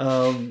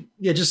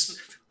 just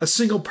a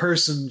single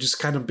person just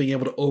kind of being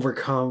able to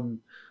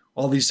overcome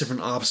all these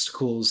different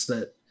obstacles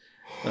that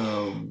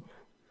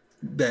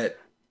that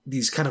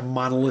these kind of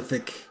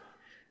monolithic,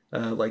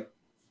 like.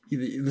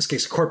 In this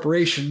case, a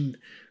corporation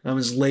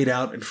is laid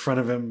out in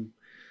front of him.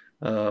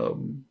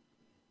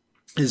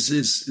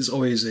 Is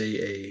always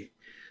a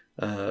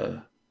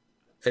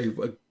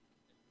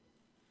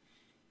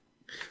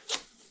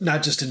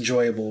not just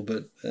enjoyable,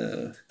 but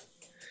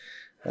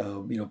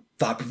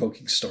thought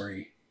provoking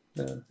story.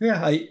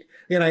 I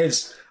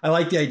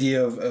like the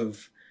idea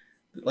of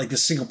like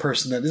this single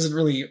person that isn't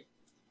really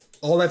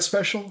all that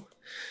special,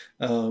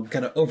 kind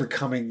of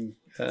overcoming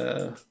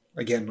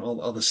again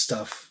all this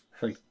stuff.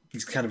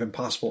 These kind of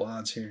impossible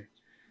odds here.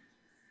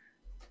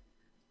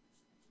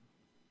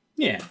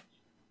 Yeah.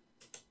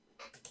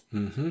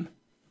 Mm-hmm.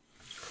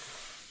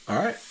 All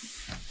right.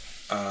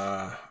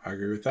 I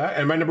agree with that.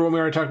 And my number one, we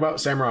already talked about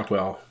Sam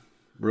Rockwell.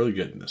 Really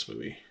good in this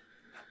movie.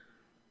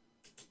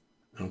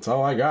 That's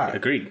all I got.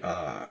 Agreed.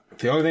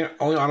 The only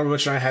honorable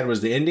mention I had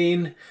was the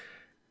ending.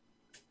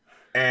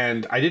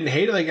 And I didn't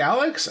hate it like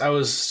Alex.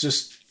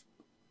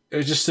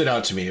 It just stood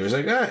out to me. It was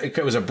like,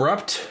 it was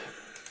abrupt.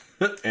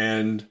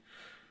 And...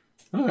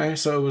 okay,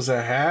 so it was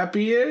a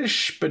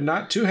happy-ish, but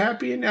not too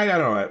happy. And I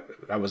don't know.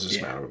 That was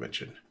just my honorable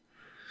mention.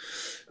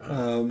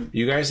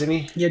 You guys,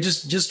 any? Yeah,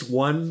 just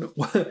one.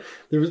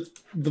 There was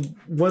the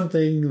one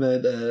thing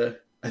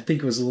that I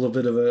think was a little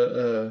bit of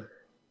a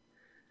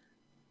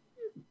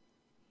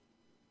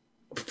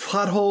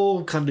plot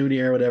hole, continuity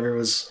error, whatever,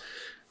 was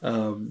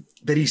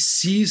that he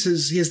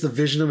has the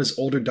vision of his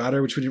older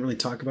daughter, which we didn't really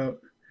talk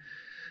about.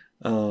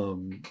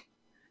 And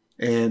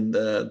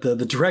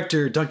the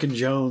director, Duncan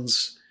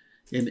Jones,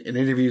 in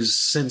interviews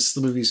since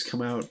the movie's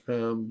come out,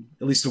 at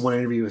least in one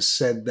interview, has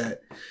said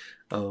that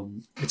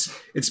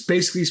it's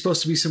basically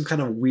supposed to be some kind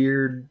of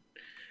weird,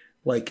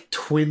 like,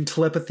 twin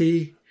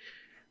telepathy,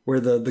 where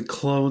the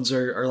clones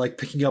are like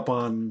picking up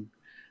on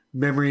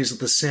memories that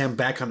the Sam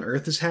back on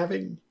Earth is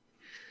having.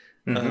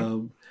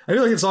 Mm-hmm. I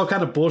feel like it's all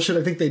kind of bullshit.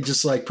 I think they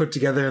just like put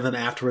together and then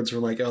afterwards were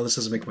like, oh, this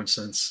doesn't make much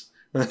sense.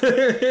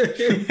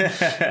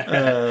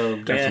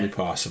 Definitely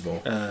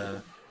possible.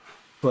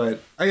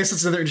 But I guess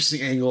that's another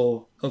interesting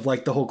angle of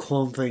like the whole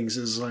clone things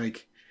is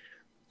like,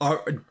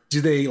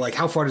 do they like,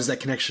 how far does that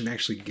connection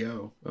actually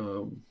go?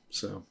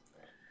 Interesting.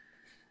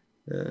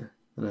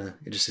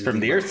 From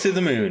the Earth to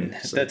the moon.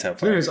 So, that's how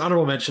far. Anyways,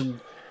 honorable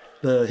mention,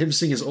 him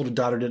seeing his older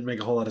daughter didn't make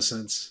a whole lot of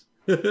sense.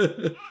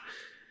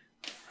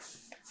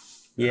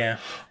 Yeah.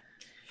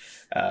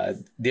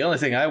 The only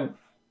thing I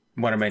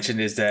want to mention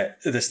is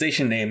that the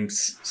station name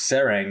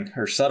Sarang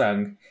or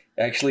Sarang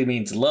actually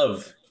means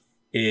love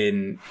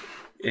in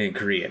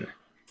Korean.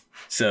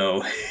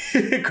 So,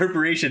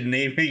 corporation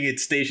naming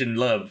its station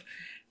Love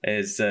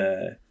as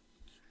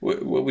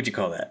what would you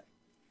call that?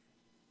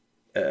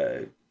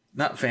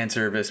 Not fan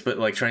service, but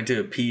like trying to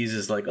appease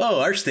is like,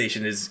 oh, our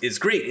station is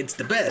great. It's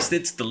the best.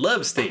 It's the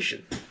Love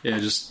station. Yeah,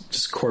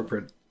 just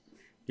corporate.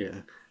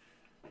 Yeah.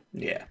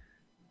 Yeah.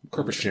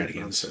 Corporate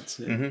shenanigans.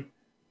 Yeah. Mm-hmm.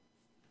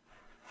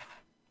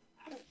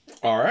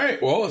 All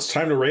right. Well, it's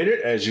time to rate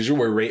it. As usual,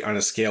 we rate on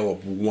a scale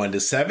of 1 to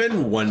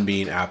 7, 1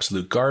 being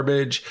absolute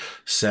garbage,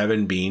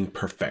 7 being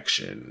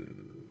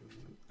perfection.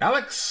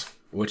 Alex,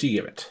 what do you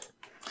give it?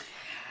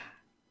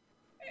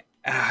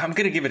 I'm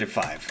going to give it a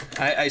 5.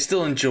 I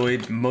still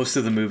enjoyed most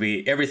of the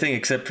movie, everything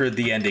except for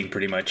the ending,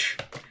 pretty much.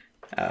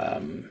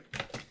 And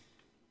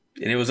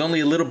it was only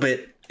a little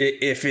bit,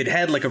 if it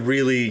had like a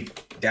really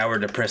dour,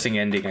 depressing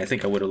ending, I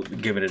think I would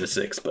have given it a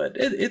 6, but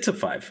it's a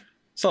 5.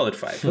 Solid I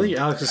 5. think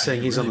Alex is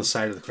saying he's on the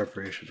side of the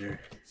corporation here.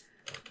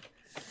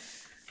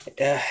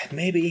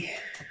 Maybe.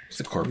 It's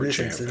the corporate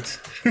champ.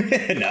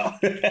 No.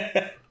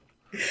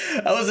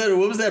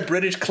 What was that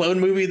British clone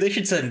movie? They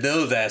should send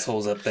those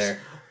assholes up there.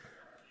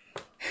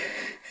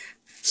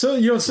 So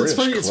it's British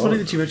funny. It's clone.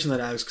 funny that you mentioned that,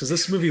 Alex, because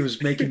this movie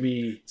was making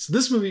me. So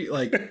this movie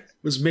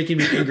was making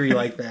me angry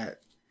like that.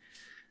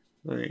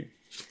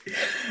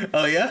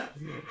 Oh yeah.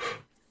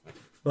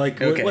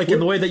 Okay. In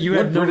the way that you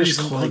had What no British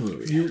reason, clone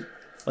movie?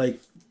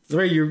 The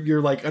way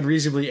you're like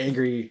unreasonably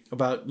angry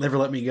about Never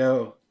Let Me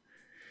Go.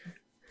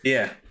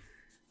 Yeah.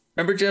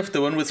 Remember, Jeff,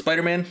 the one with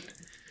Spider-Man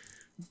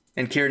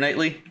and Keira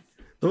Knightley?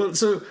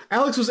 So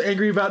Alex was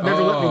angry about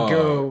Never Let Me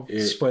Go.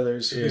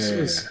 Spoilers.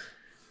 Yeah.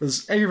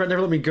 Was angry about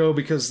Never Let Me Go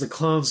because the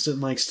clones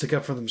didn't stick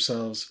up for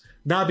themselves,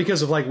 not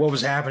because of what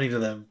was happening to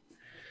them.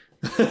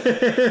 God,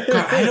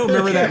 I don't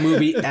remember that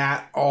movie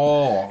at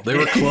all. They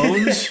were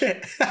clones?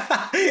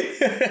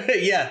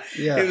 Yeah.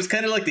 Yeah. It was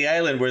kind of like the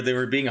island where they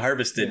were being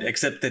harvested,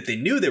 except that they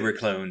knew they were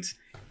clones.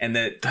 And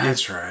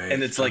That's right.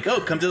 And it's like, oh,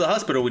 come to the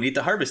hospital. We need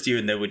to harvest you.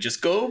 And they would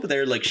just go over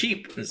there like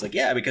sheep. And it's like,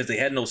 yeah, because they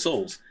had no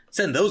souls.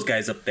 Send those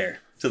guys up there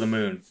to the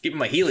moon. Give them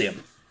my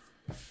helium,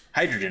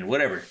 hydrogen,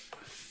 whatever.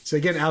 So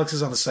again, Alex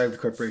is on the side of the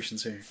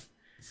corporations here.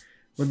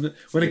 When it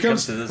Comes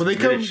comes to this when they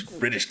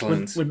British come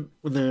clones. when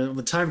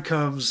the time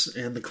comes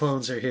and the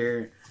clones are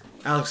here,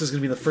 Alex is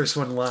going to be the first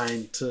one in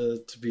line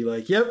to be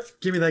like, "Yep,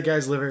 give me that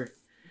guy's liver."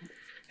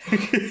 Oh,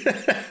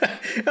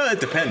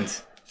 it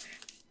depends.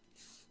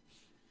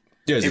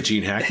 Yeah, is it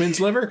Gene Hackman's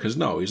liver? Because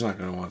no, he's not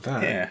going to want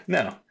that. Yeah,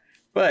 no.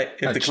 But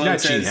if Not- the clone not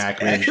Gene says,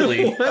 Hackman.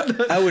 actually, I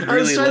would I was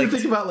really trying like to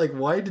think about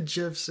why did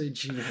Jeff say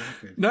Gene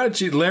Hackman? Not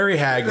Gene, Larry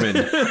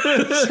Hagman.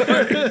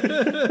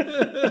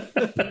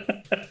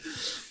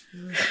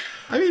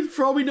 I mean,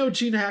 for all we know,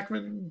 Gene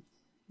Hackman,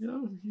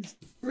 he's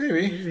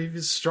Maybe.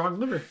 he's strong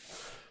liver.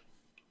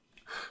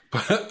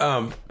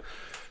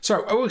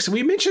 Sorry, so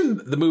we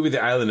mentioned the movie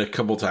The Island a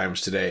couple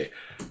times today.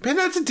 Man,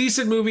 that's a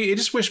decent movie. I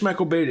just wish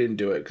Michael Bay didn't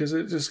do it because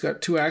it just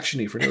got too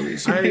actiony for no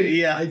reason.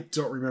 I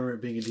don't remember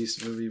it being a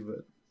decent movie,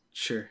 but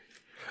sure.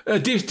 A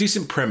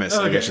decent premise,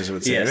 I guess I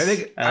would say. Yes, I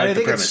think I like the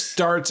think it premise.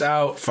 starts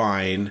out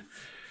fine,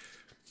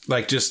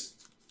 like just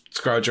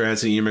Scarlett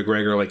Johansson, Ian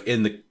McGregor,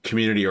 in the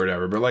community or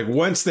whatever. But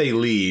once they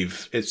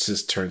leave, it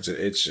just turns it.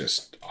 It's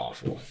just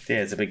awful. Yeah,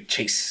 it's a big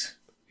chase.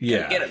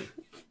 Yeah, Get him.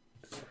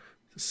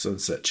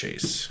 Sunset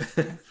Chase.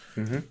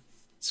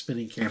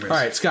 Spinning cameras. All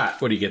right, Scott,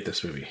 what do you get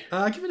this movie?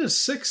 I give it a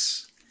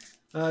 6.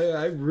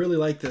 I really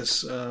like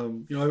this.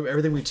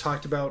 Everything we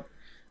talked about.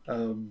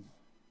 And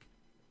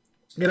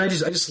I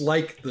just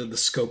like the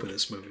scope of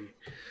this movie.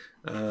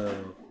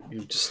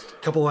 Just a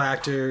couple of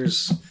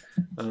actors.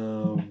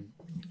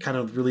 Kind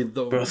of really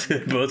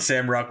Both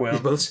Sam Rockwell.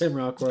 both Sam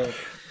Rockwell.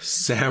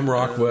 Sam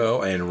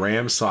Rockwell and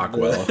Ram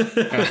Sockwell.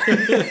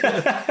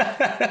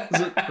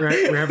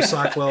 Ram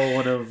Sockwell,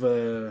 one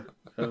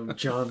of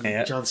John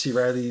Yeah. John C.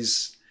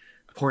 Reilly's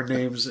porn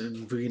names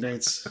in Boogie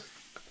Nights.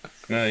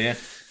 Oh yeah.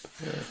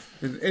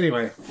 And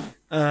anyway,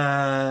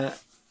 I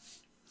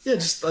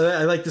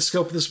like the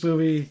scope of this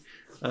movie,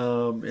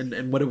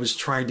 and what it was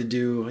trying to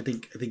do. I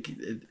think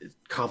it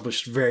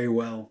accomplished very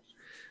well.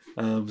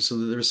 So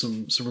there was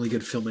some really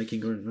good filmmaking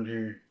going on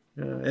here.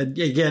 And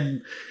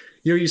again,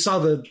 you saw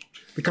the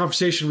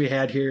conversation we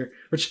had here,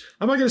 which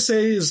I'm not going to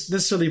say is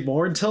necessarily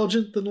more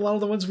intelligent than a lot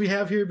of the ones we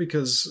have here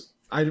because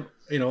I'm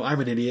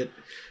an idiot,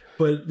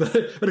 but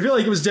I feel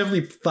like it was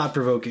definitely thought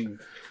provoking.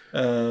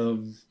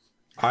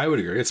 I would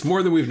agree. It's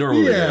more than we've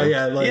normally done.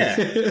 Yeah.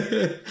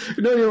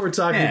 We don't know what we're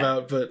talking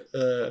about, but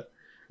at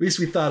least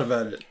we thought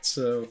about it.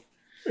 So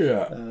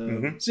Yeah.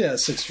 so yeah,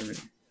 6 for me.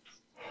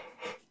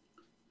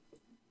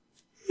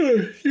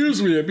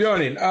 Excuse me, I'm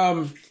yawning.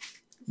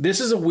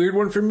 This is a weird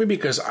one for me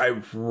because I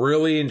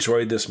really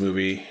enjoyed this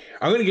movie.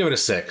 I'm going to give it a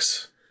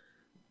 6.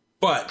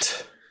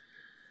 But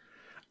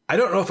I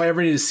don't know if I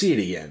ever need to see it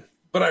again.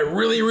 But I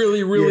really,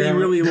 really, really,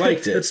 really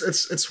liked it.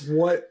 It's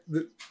what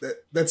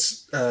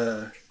that's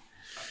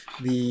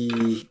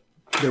the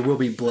There Will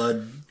Be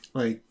Blood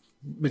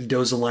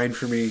Mendoza line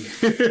for me.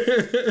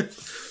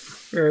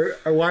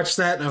 I watched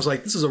that and I was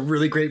like, this is a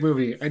really great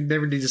movie. I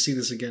never need to see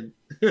this again.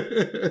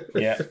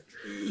 Yeah.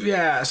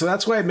 Yeah, so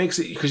that's why it makes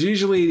it, because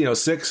usually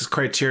 6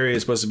 criteria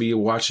is supposed to be you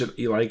watch it,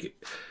 you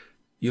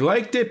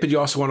liked it, but you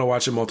also want to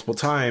watch it multiple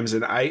times,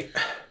 and I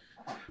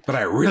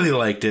really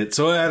liked it,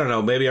 so I don't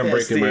know, maybe I'm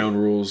breaking my own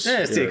rules. Yeah,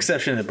 it's the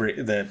exception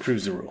that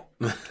proves the rule.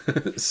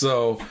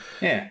 So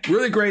Yeah.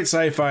 really great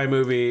sci-fi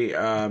movie.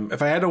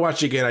 If I had to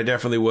watch it again, I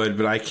definitely would,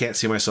 but I can't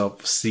see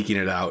myself seeking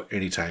it out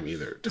anytime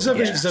either. It's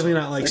definitely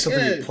not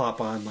something you plop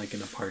on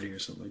in a party or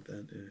something like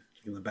that.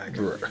 In the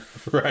background.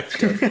 Right.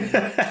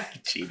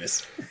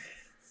 Jeebus.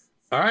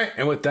 All right,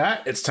 and with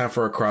that, it's time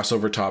for our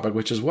crossover topic,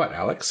 which is what,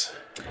 Alex?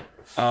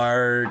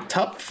 Our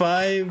top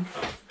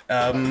 5,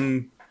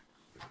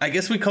 I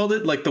guess we called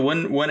it the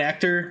one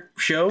actor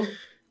show.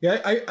 Yeah,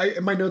 I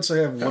in my notes I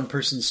have one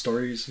person's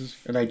stories,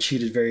 and I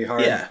cheated very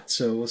hard. Yeah.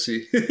 So we'll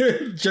see.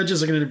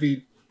 Judges are going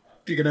to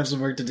have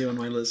some work to do on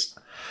my list.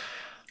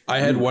 I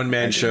had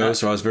one-man show, not.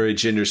 so I was very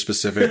gender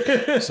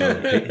specific. So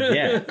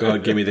Yeah. go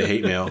ahead, give me the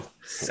hate mail.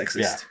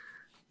 Sexist.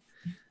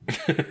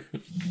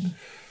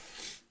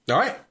 All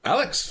right,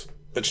 Alex,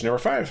 that's your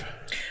number 5.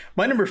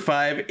 My number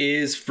 5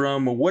 is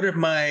from one of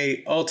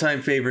my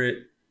all-time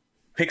favorite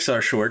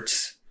Pixar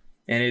shorts,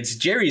 and it's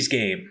Jerry's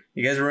Game.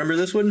 You guys remember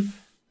this one?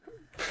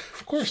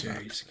 Of course not.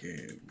 Jerry's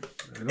Game.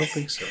 I don't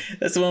think so.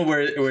 That's the one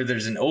where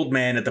there's an old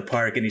man at the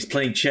park and he's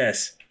playing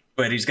chess,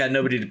 but he's got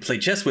nobody to play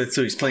chess with,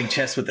 so he's playing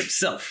chess with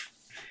himself.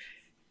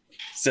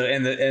 So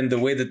and the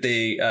way that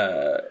they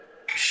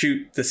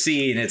shoot the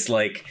scene, it's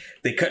like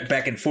they cut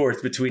back and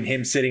forth between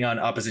him sitting on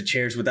opposite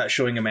chairs without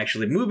showing him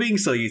actually moving,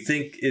 so you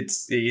think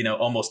it's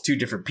almost two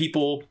different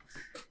people.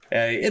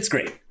 It's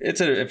great. It's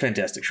a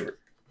fantastic short.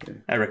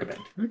 I recommend.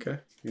 Okay.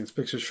 Yeah, it's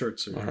Pixar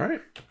shorts. All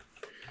right,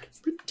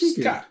 Pretty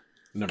good. Scott,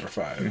 number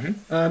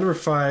 5. Number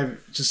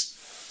 5,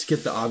 just to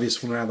get the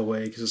obvious one out of the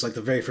way, because it's like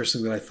the very first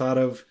thing that I thought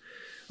of.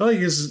 I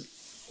think is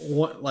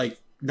one, like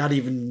not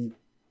even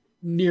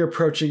near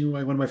approaching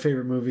like one of my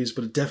favorite movies,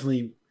 but it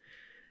definitely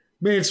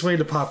made its way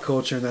into pop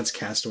culture, and that's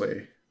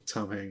Castaway.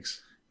 Tom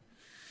Hanks.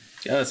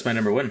 Yeah, that's my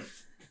number 1.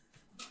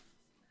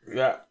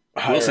 Yeah,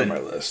 higher Wilson. on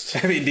my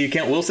list. I mean, do you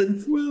count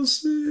Wilson?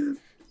 Wilson.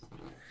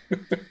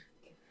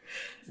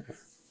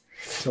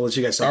 So I'll let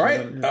you guys talk All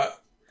about right, it.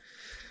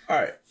 all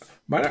right.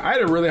 I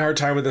had a really hard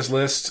time with this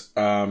list.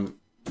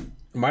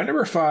 My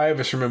number 5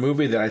 is from a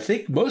movie that I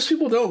think most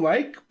people don't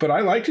like, but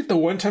I liked it the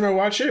one time I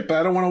watched it, but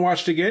I don't want to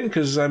watch it again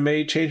because I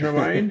may change my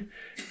mind.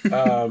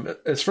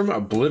 It's from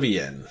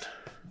Oblivion.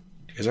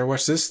 You guys ever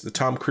watch this? The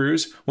Tom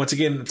Cruise? Once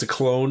again, it's a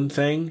clone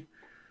thing.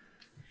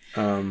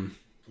 I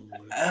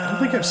don't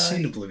think I've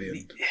seen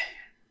Oblivion.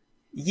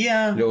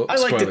 Yeah, No, I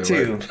liked it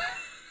spoiler too.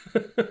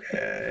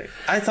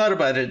 I thought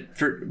about it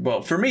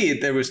for me,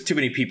 there was too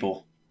many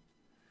people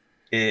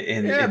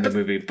in the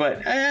movie,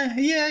 but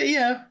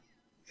yeah.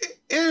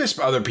 There's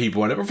other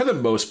people in it, but for the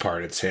most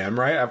part, it's him,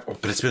 right?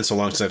 But it's been so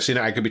long since I've seen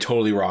it, I could be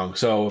totally wrong.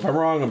 So if I'm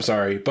wrong, I'm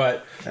sorry.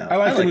 But I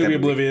like the movie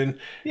Oblivion.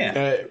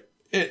 Yeah.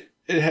 It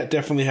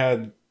definitely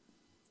had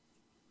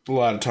a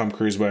lot of Tom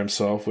Cruise by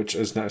himself, which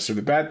is not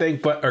necessarily a bad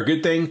thing, or a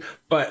good thing.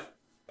 But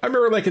I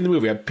remember liking the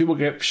movie. People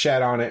get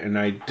shat on it, and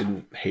I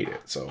didn't hate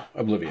it. So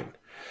Oblivion.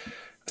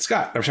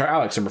 Scott, I'm sorry,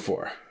 Alex, number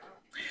 4.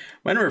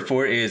 My number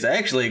 4 is I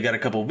actually got a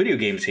couple video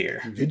games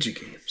here. Video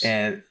games.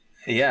 And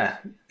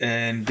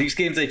and these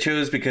games I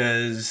chose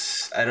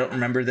because I don't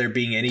remember there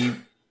being any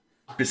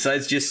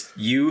besides just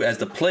you as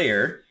the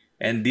player,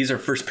 and these are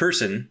first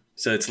person,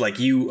 so it's like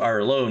you are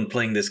alone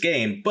playing this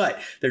game,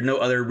 but there are no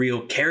other real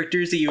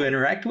characters that you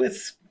interact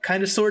with,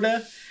 kind of, sort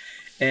of.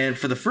 And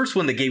for the first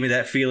one that gave me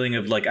that feeling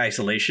of like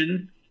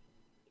isolation,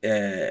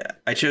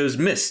 I chose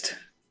Myst.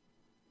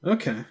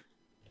 Okay.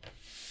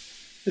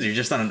 Because you're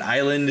just on an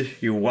island,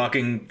 you're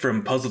walking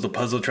from puzzle to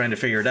puzzle trying to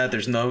figure it out.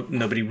 There's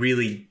nobody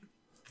really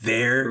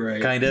there,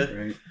 Right. kind of.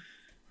 Right.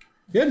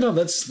 Yeah, no,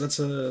 that's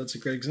a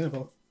great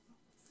example.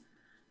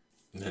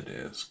 It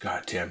is.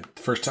 God damn.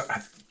 First time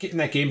getting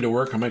that game to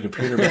work on my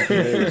computer back in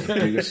the day was the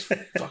biggest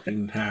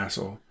fucking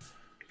hassle.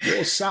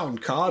 Your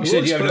sound card. You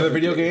said you have another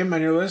video game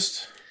on your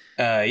list?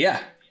 Yeah.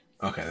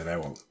 Okay, then I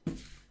won't.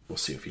 We'll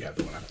see if you have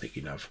the one I'm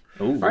thinking of.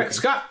 Ooh, All right,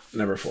 Scott,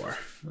 number 4.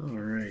 All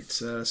right.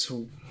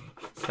 So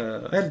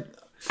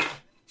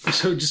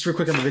just real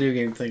quick on the video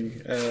game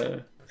thing.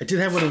 I did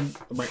have one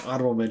of my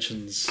honorable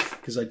mentions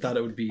because I thought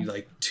it would be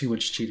like too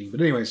much cheating.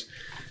 But anyways,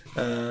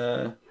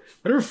 my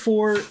number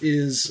 4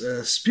 is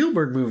a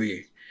Spielberg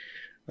movie.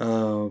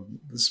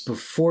 This is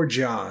before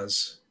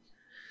Jaws.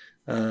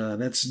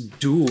 That's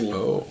Duel.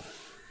 Oh,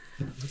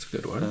 that's a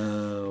good one.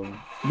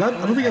 I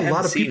don't think a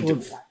lot of seen people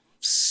Duel. have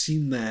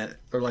seen that,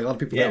 or like a lot of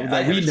people Yeah, I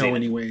that we haven't know seen it.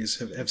 anyways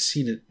have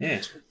seen it.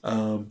 Yeah.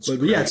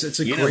 But yeah, it's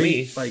a You know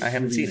great me. like I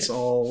haven't movie. seen It's it.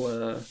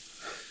 all.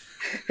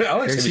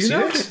 Alex, have you seen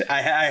it?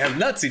 I have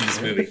not seen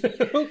this movie.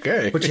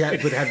 Okay. But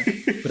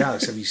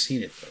Alex, have you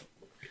seen it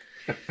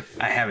though?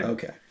 I haven't.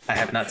 Okay. I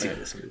have not seen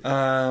this movie.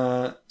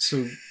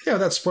 So yeah,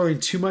 without spoiling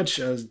too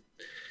much,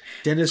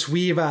 Dennis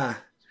Weaver.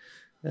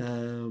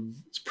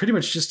 It's pretty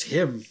much just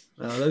him.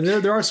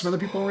 There are some other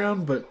people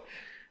around, but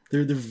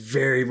they're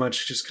very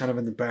much just kind of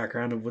in the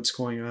background of what's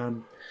going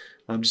on.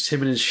 Just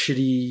him and his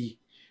shitty.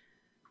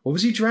 What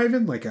was he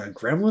driving? Like a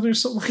Gremlin or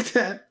something like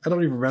that? I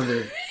don't even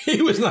remember.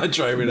 He was not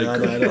driving a No, I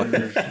car. don't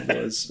remember what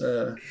it was.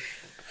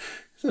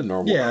 It's a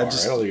normal Yeah, car.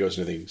 just- I don't think it was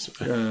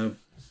anything.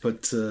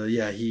 But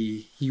yeah,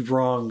 he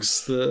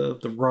wrongs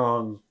the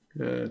wrong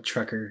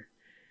trucker,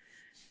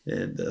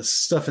 and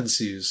stuff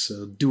ensues.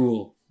 So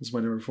Duel is my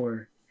number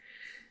 4.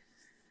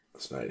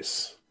 That's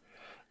nice.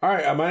 All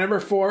right, my number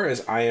 4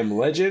 is I Am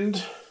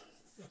Legend.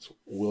 That's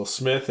Will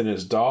Smith and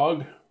his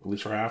dog, at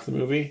least for half the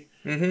movie.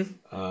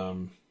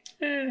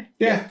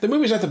 Yeah, the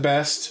movie's not the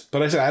best, but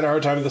like I said, I had a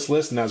hard time with this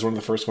list, and that was one of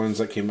the first ones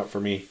that came up for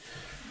me.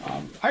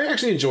 I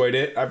actually enjoyed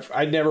it.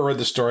 I'd never read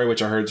the story,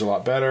 which I heard is a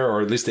lot better,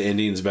 or at least the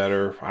ending's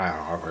better. I don't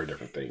know, I've heard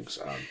different things.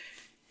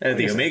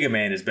 The Omega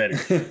Man is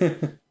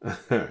better.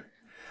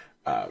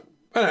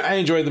 I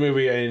enjoyed the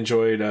movie. I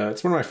enjoyed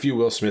it's one of my few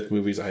Will Smith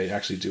movies I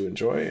actually do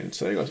enjoy, and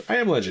so there goes. I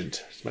Am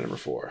Legend. It's my number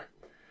 4.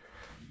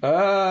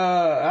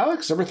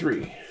 Alex, number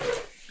 3.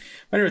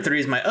 My number 3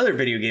 is my other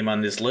video game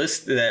on this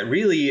list that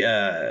really,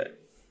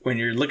 when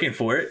you're looking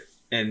for it,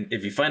 and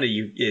if you find it,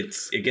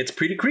 it gets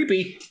pretty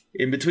creepy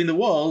in between the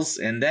walls,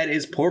 and that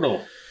is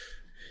Portal.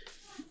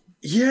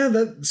 Yeah,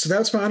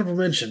 that's my honorable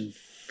mention.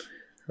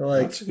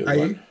 Like, That's a good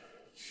one.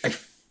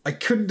 I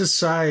couldn't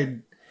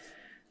decide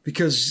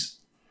because,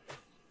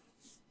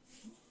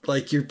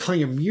 like, you're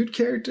playing a mute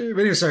character.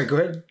 But anyway, sorry. Go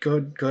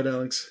ahead,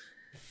 Alex.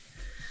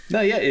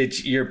 No, yeah,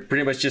 you're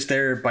pretty much just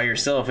there by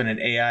yourself, and an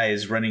AI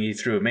is running you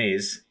through a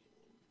maze.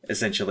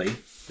 Essentially,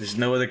 there's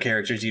no other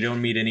characters. You don't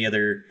meet any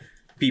other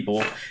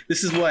people.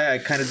 This is why I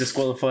kind of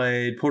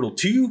disqualified Portal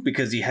 2,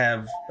 because you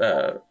have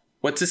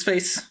what's his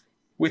face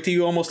with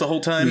you almost the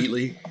whole time.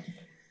 Wheatley.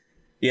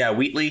 Yeah,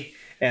 Wheatley.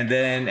 And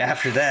then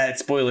after that,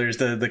 spoilers,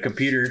 the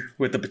computer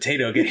with the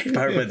potato getting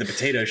powered by the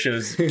potato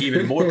shows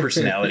even more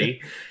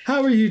personality.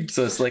 How are you?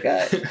 So it's like,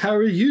 How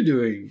are you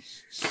doing?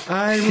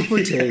 I'm a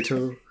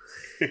potato.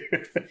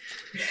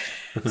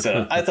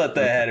 so I thought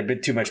that had a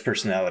bit too much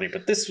personality.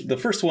 But the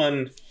first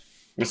one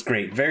was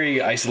great, very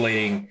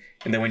isolating.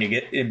 And then when you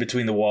get in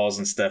between the walls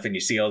and stuff, and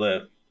you see all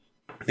the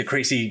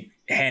crazy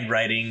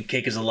handwriting,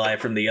 Cake is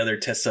alive from the other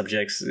test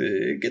subjects,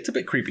 it gets a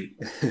bit creepy.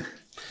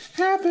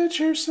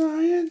 Aperture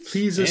science.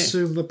 Please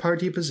assume the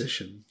party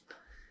position.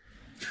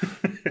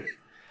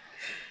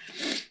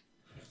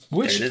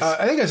 Which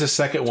I think that's the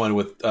second one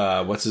with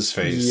what's his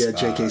face? Yeah,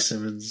 J.K.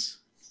 Simmons.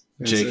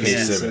 J.K.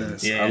 It's,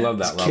 Simmons. yeah. I love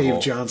that It's level.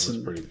 Cave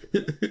Johnson. That's pretty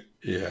good.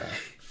 Yeah,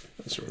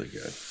 that's really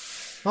good.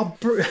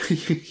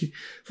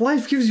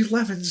 Life gives you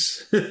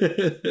lemons.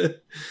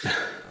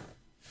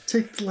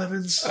 Take the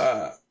lemons.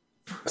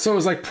 So it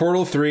was like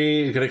Portal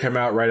 3 going to come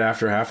out right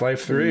after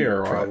Half-Life 3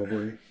 or what?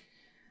 Probably.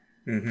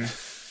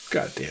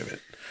 God damn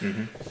it.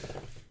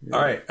 Mm-hmm.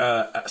 All right,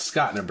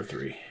 Scott, number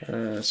 3.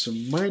 So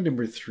my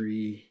number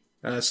 3.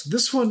 So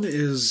this one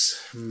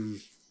is...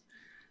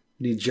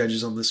 need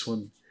judges on this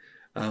one.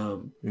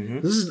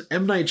 This is an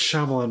M. Night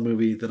Shyamalan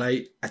movie that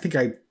I think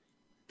I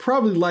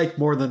probably like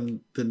more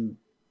than the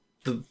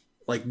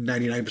like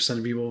 99%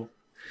 of people.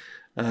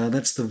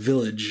 That's The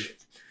Village.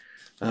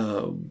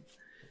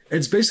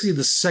 It's basically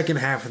the second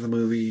half of the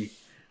movie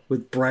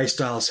with Bryce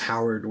Dallas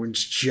Howard when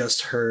it's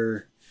just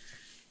her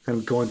kind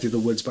of going through the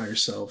woods by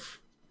herself.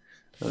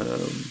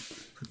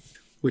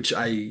 Which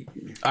I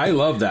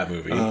love that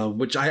movie.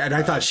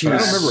 I thought she I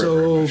was don't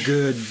remember so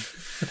good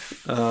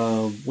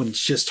when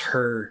it's just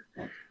her.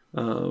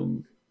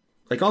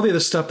 Like all the other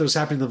stuff that was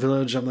happening in the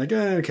village, I'm like,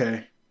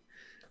 okay.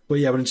 But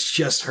yeah, when it's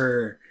just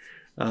her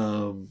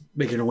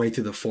making her way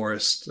through the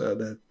forest,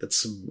 that's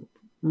some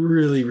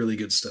really, really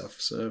good stuff.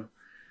 So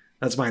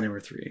that's my number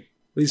 3.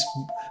 At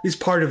least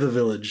part of The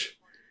Village.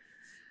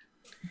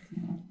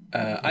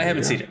 I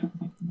haven't seen it,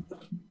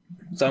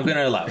 so I'm going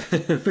to allow it.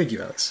 Thank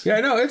you, Alex. Yeah,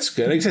 no, it's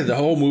good. Like I said, the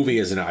whole movie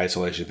is an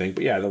isolation thing,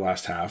 but yeah, the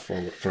last half,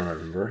 from what I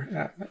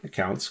remember, it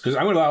counts. Because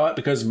I'm going to allow it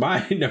because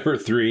my number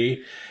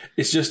 3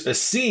 is just a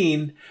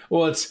scene.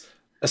 Well, it's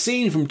a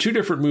scene from 2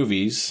 different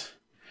movies.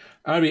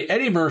 I'm going to be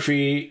Eddie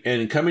Murphy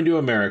in Coming to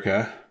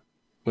America,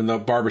 in the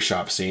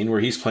barbershop scene where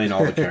he's playing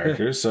all the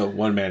characters, so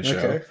one-man show.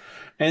 Okay.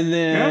 And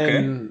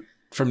then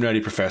from Nutty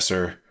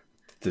Professor,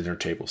 the dinner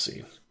table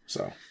scene.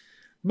 So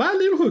My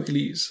Little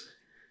Hercules.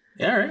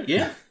 All right,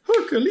 yeah.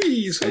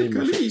 Hercules. so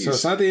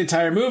it's not the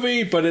entire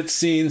movie, but it's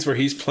scenes where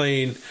he's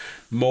playing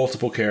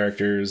multiple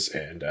characters.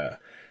 And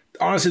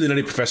honestly, the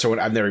Nutty Professor one,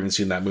 I've never even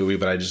seen that movie,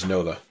 but I just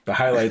know the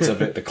highlights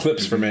of it, the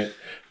clips from it.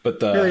 But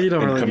you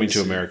don't really Coming need to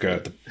to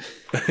America,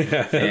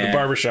 the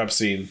barbershop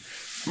scene,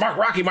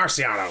 Rocky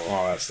Marciano,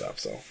 all that stuff.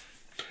 So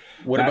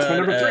What That's my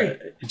about number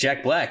 3.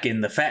 Jack Black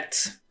in The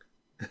Fats?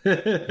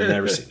 I've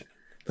never seen it.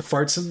 The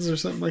Fartsons or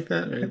something like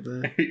that,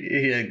 right?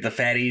 Yeah, the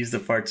Fatties, the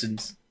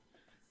Fartsons.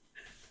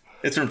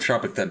 It's from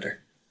Tropic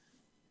Thunder,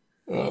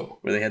 Oh,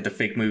 where they had the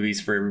fake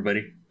movies for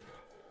everybody.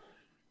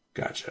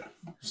 gotcha.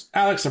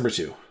 Alex, number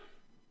 2.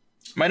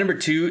 My number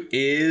 2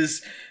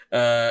 is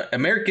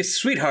America's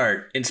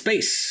Sweetheart in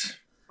Space,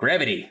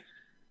 Gravity.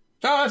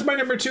 Oh, that's my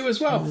number 2 as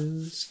well.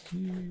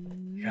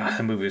 God,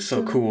 that movie was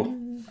so cool.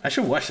 I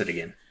should watch that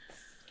again.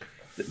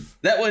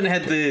 That one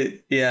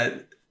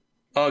had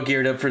all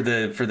geared up for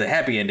the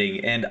happy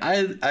ending, and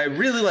I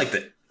really liked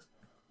it.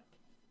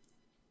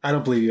 I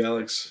don't believe you,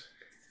 Alex.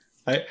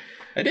 I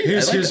did.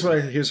 Here's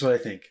what I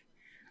think.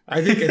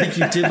 I think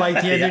you did like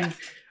the ending. Yeah.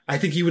 I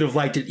think you would have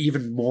liked it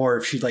even more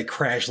if she like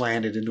crash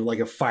landed into like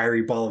a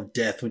fiery ball of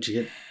death when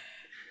she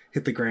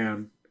hit the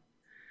ground.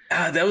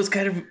 That was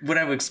kind of what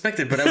I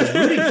expected, but I was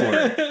rooting for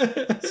her.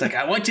 It's like,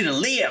 I want you to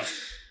live,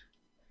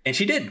 and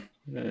she did.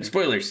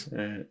 Spoilers. All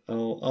right,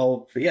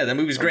 I'll But yeah, that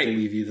movie's I'll great.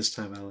 believe you this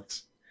time,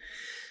 Alex.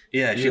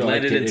 Yeah, she You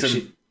liked landed it in if some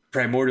she-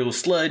 primordial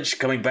sludge,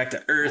 coming back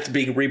to Earth,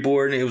 being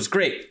reborn. It was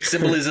great.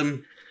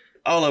 Symbolism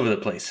all over the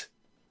place.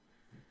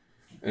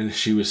 And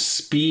she was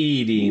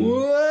speeding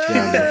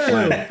down the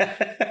planet.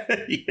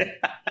 Yeah,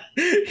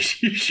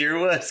 she sure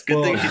was.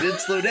 Good thing she didn't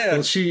slow down.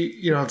 Well,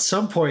 she, at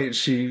some point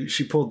she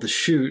pulled the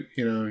chute,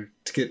 to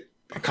get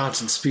a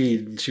constant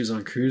speed, and she was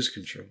on cruise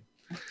control.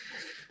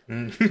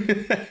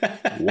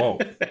 Whoa.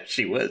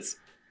 She was.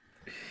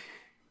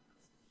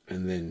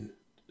 And then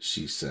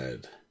she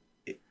said,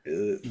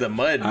 The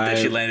mud that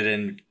she landed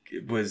in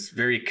was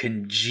very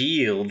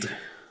congealed.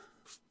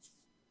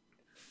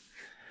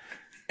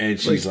 and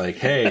she's like,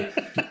 hey,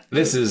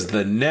 this is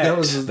the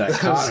net that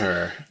caught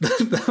her.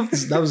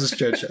 that was a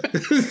stretch up.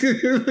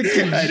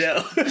 I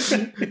know.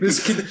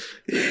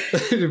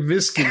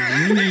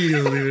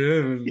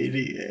 Miscongealed.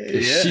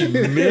 She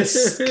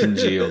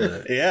miscongealed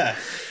it. Yeah.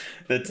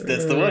 That's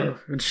the one.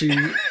 And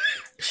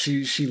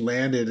she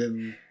landed,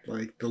 and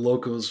like the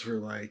locals were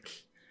like,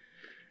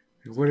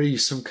 "What are you,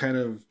 some kind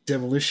of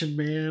demolition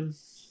man?"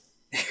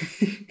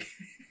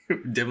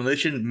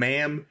 Demolition,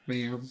 ma'am.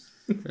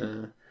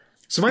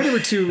 So my number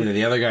 2. And then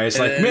the other guy's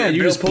like, then man,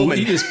 you Bill just Pullman.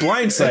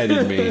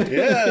 blindsided me.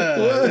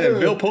 Yeah.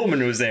 Bill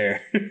Pullman was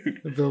there.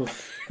 Bill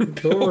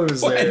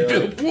was there.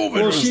 Bill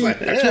Pullman was she, there.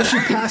 well, she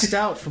passed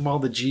out from all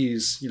the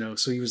G's,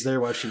 so he was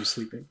there while she was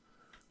sleeping.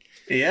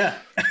 Yeah.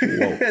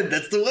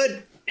 That's the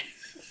one.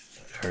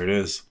 There it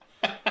is.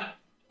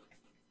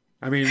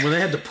 I mean, when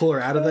they had to pull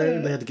her out of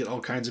there, they had to get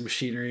all kinds of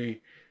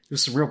machinery. It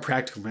was some real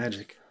practical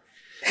magic.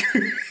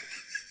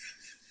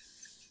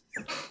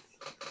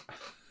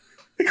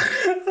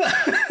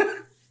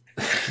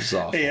 It's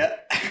awful. Yeah.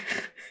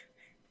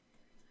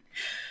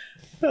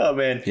 Oh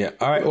man. Yeah.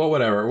 All right. Well,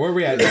 whatever. Where are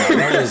we at now?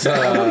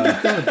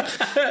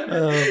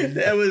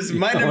 That was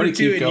my I number wanna 2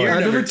 keep and your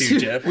going. number 2,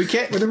 Jeff. We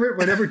can't.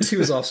 My number 2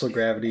 is also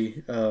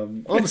Gravity.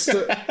 All the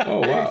stuff.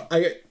 Oh wow.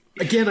 I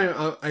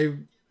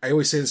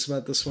always say this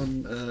about this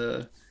one.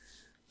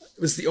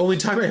 It was the only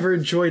time I ever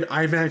enjoyed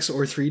IMAX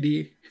or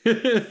 3D.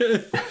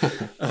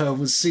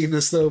 Was seeing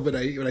this though, but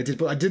when I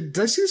did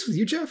I see this with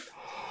you, Jeff?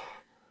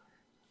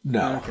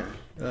 No. Okay.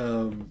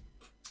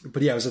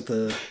 But yeah, I was at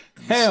the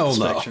Hell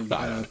Spectrum.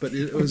 no. But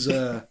it was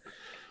it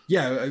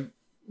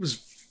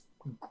was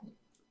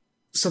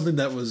something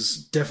that was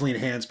definitely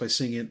enhanced by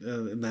seeing it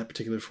in that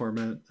particular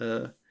format.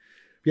 Yeah,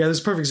 this is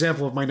a perfect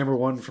example of my number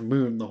 1 from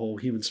Moon, the whole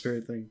human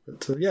spirit thing.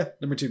 But yeah,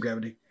 number 2,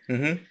 Gravity.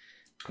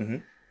 Mm-hmm.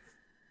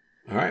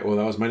 Mm-hmm. All right. Well,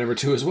 that was my number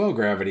 2 as well,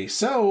 Gravity.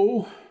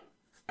 So,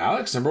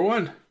 Alex, number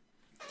 1.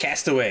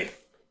 Castaway.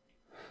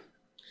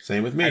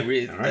 Same with me. I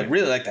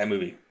really like that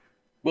movie.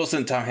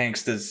 Wilson Tom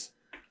Hanks does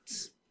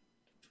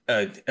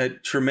a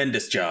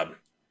tremendous job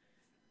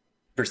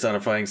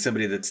personifying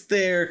somebody that's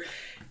there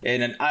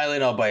in an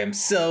island all by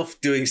himself,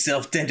 doing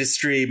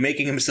self-dentistry,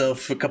 making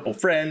himself a couple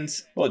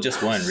friends. Well,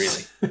 just one,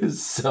 really.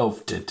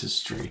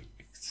 Self-dentistry.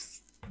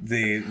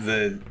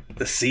 The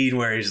scene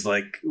where he's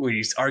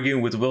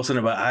arguing with Wilson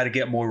about how to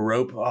get more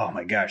rope. Oh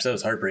my gosh, that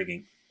was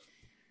heartbreaking.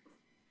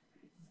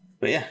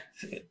 But yeah,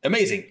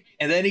 amazing.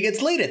 And then he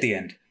gets laid at the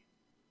end.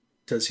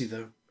 Does he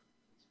though?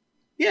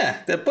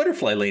 Yeah, that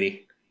butterfly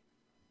lady.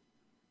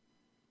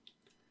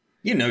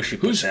 She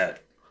puts out.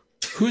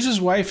 Who's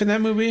his wife in that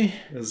movie?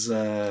 It was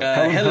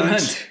Helen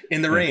Hunt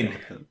in the rain.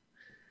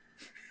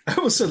 I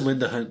almost said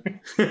Linda Hunt.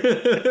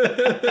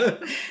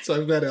 So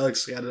I'm glad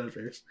Alex got it out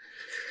first.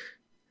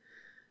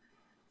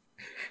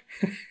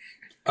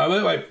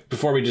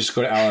 Before we just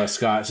go to Alice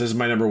Scott, this is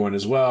my number 1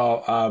 as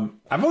well.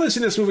 I've only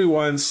seen this movie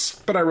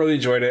once, but I really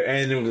enjoyed it.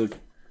 And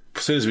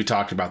as soon as we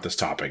talked about this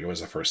topic, it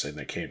was the first thing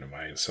that came to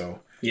mind.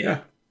 So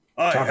yeah.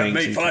 I have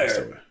made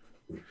fire.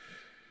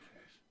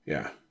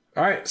 Yeah.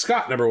 All right,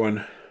 Scott, number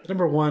 1.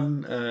 Number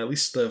 1, at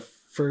least the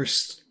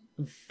first,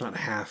 not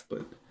half,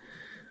 but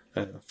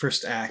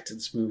first act of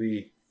this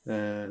movie.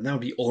 And that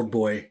would be Old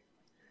Boy.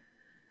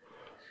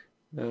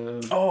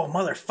 Oh,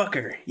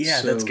 motherfucker.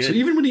 Yeah, that's good. So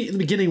even when in the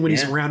beginning, when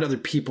he's around other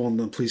people in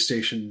the police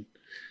station,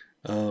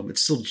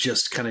 it's still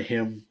just kind of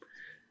him.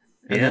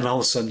 And then all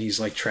of a sudden he's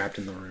like trapped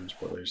in the room.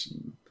 Spoilers.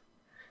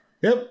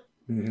 Yep.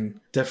 Mm-hmm.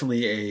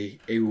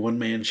 Definitely a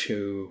one-man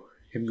show.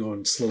 Him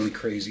going slowly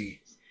crazy.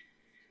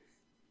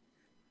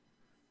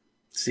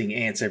 Seeing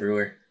ants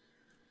everywhere.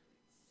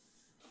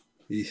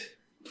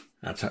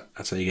 That's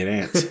how you get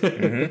ants.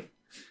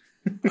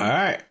 Mm-hmm. All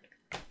right.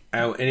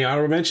 Any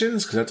honorable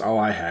mentions? Because that's all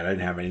I had. I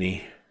didn't have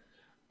any.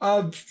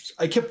 I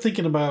kept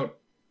thinking about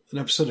an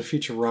episode of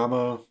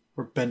Futurama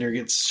where Bender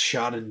gets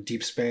shot in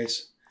deep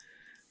space.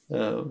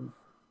 Oh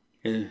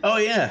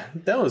yeah,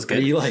 that was good.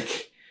 And he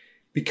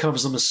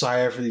becomes the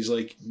messiah for these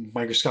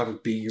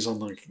microscopic beings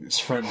on his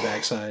front and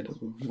backside.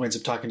 He winds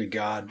up talking to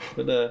God,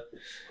 but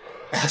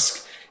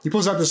he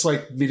pulls out this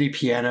MIDI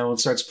piano and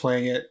starts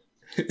playing it.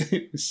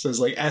 It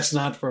says ask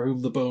not for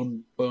whom the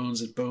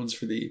bones and bones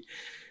for thee,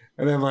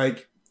 and then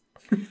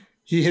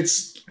he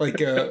hits one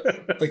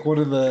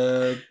of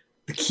the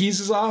keys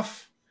is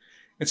off,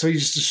 and so he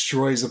just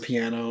destroys the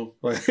piano.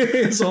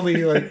 It's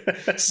only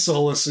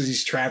solace as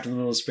he's trapped in the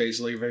middle of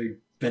space. A very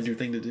Bender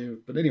thing to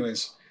do. But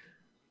anyways,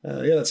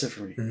 yeah, that's it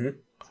for me. Mm-hmm.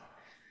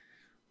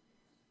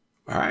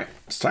 All right,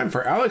 it's time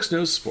for Alex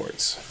Knows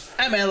Sports.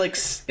 I'm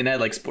Alex, and I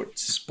like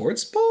sports.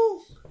 Sports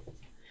ball.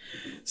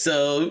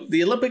 So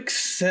the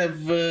Olympics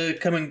have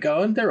come and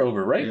gone. They're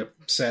over, right? Yep.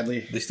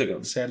 Sadly, they still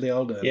go. Sadly,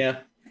 all done. Yeah.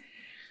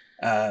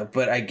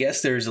 But I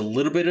guess there's a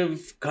little bit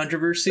of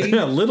controversy.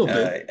 A little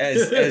bit,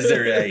 as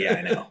there. Yeah,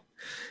 I know.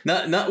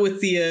 Not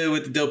with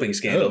the doping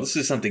scandal. Oh. This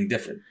is something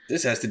different.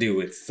 This has to do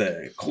with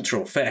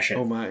cultural fashion.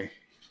 Oh my!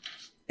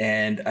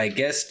 And I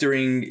guess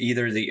during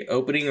either the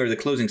opening or the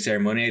closing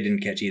ceremony, I didn't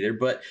catch either,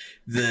 but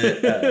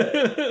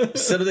the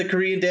some of the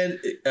Korean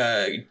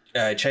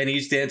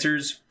Chinese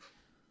dancers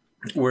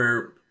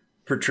were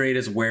portrayed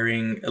as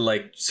wearing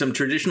like some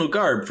traditional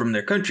garb from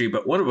their country,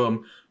 but one of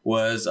them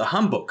was a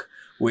hanbok,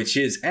 which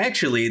is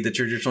actually the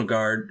traditional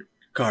garb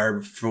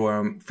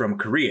from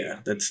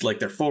Korea. That's like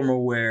their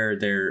formal wear,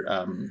 their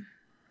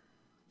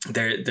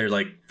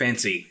like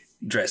fancy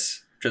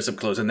dress up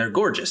clothes, and they're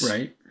gorgeous,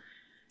 Right.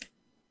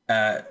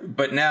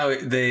 But now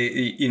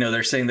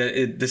they're saying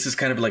that this is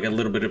kind of like a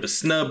little bit of a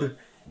snub.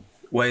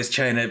 Why is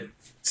China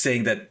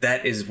saying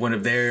that is one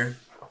of their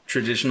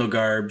traditional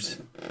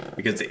garbs?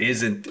 Because it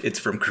isn't. It's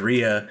from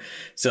Korea.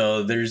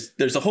 So there's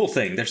a whole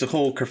thing. There's a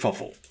whole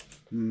kerfuffle.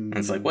 And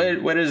it's like,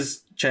 why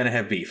does China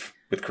have beef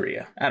with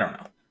Korea? I don't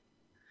know.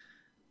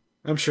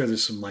 I'm sure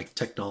there's some like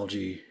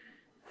technology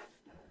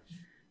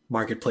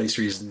marketplace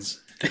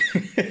reasons.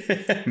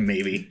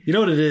 Maybe. You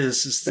know what it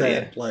is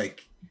that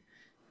like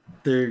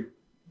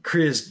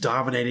Korea's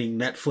dominating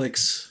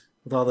Netflix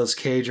with all those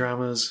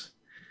K-dramas.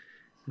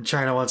 And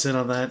China wants in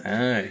on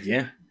that.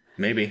 Yeah,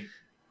 maybe.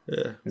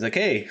 Yeah. He's like,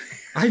 hey,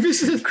 I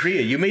visited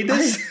Korea, you made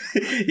this?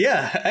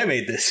 Yeah, I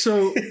made this.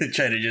 So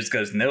China just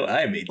goes, no,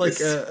 I made like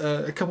this.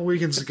 a couple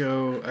weekends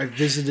ago, I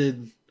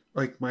visited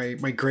like my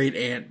great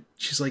aunt.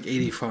 She's like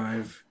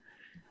 85,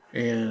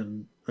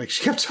 and like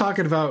she kept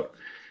talking about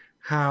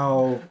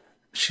how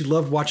she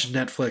loved watching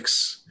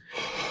Netflix,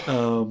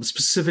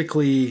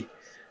 specifically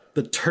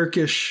the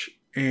Turkish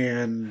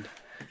and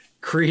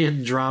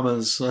Korean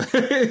dramas.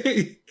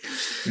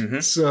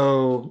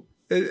 So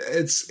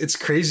it's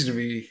crazy to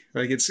me.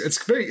 Like it's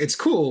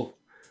cool.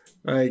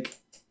 Like,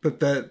 but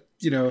that,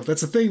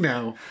 that's a thing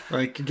now.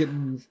 Like you're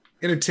getting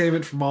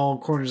entertainment from all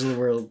corners of the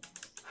world.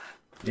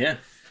 Yeah.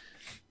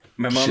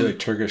 My mom. She like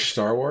Turkish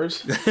Star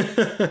Wars?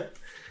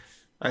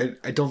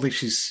 I don't think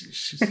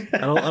she's I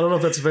don't know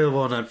if that's available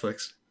on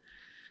Netflix.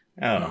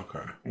 Oh,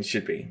 Okay. It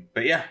should be.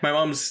 But yeah, my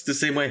mom's the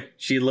same way.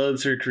 She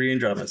loves her Korean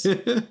dramas.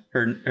 her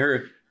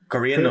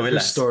Korean Her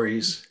novelas.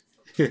 stories.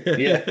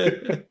 Yeah.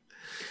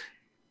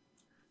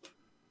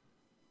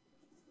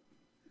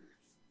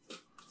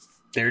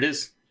 There it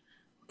is.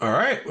 All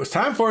right. It's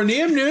time for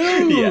Neum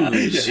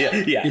News. Yeah.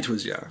 It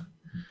was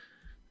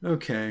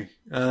Okay.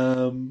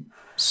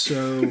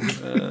 So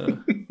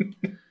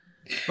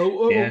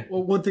Yeah.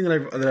 well, one thing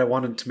that I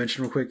wanted to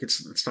mention real quick.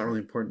 It's not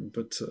really important,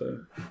 but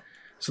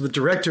so the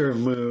director of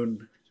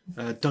Moon,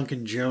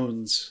 Duncan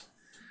Jones.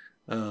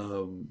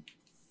 I'm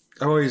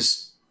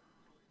always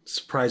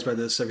surprised by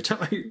this every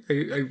time I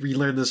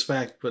relearn this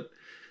fact, but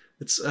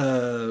it's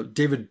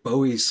David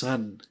Bowie's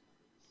son.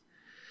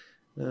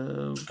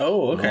 Okay.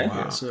 Oh,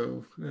 wow.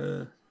 So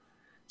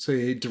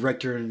a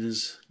director in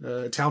his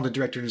talented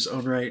director in his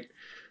own right.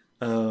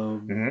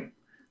 The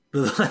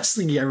last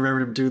thing I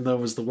remember him doing though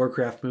was the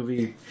Warcraft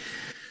movie,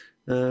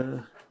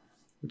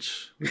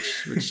 which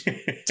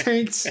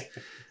tanked.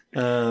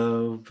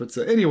 But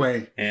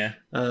anyway, Yeah.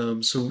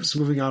 So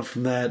moving on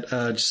from that,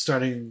 just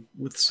starting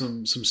with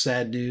some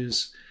sad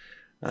news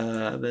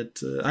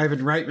that Ivan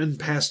Reitman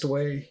passed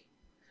away.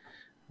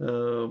 I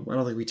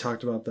don't think we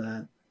talked about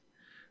that.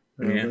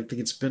 I think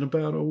it's been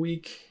about a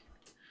week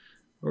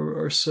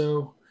or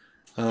so.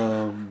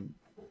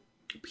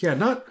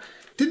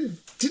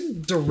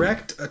 Didn't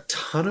direct a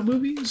ton of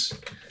movies,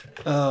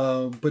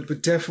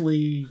 but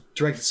definitely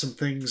directed some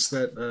things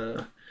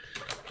that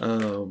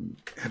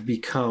have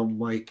become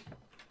like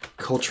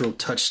cultural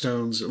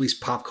touchstones, at least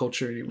pop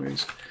culture,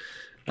 anyways.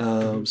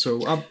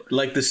 So I'm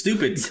Like the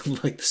Stupids.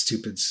 like the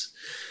Stupids.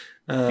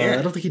 I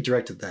don't think he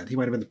directed that. He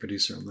might have been the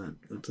producer on that.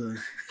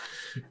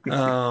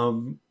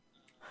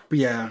 But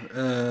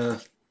yeah,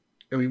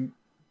 I mean,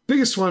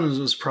 biggest one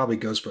was probably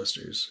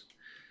Ghostbusters.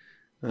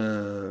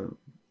 The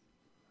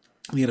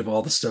end of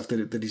all the stuff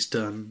that he's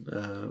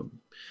done.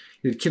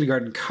 He did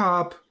Kindergarten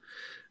Cop.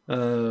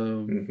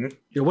 One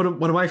of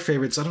my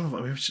favorites. I don't know.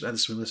 Maybe I should add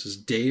this to my list. Is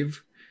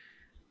Dave.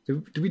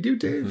 Did we do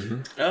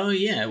Dave? Oh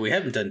yeah, we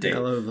haven't done Dave. I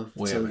love the,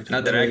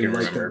 Not that I can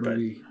remember, but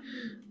movie.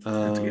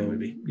 that's a good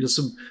movie.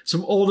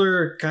 Some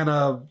older kind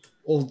of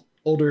old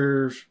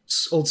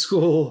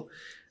school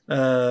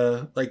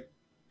like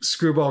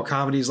screwball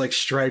comedies like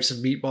Stripes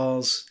and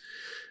Meatballs.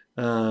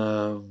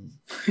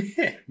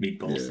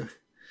 Meatballs.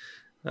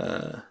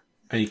 Yeah.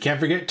 And you can't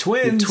forget The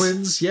Twins.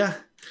 Twins, yeah.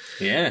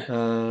 Yeah.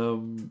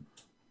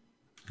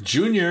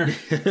 Junior.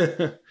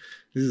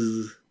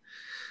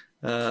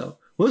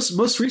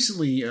 Most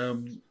recently,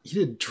 he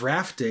did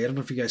Draft Day. I don't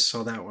know if you guys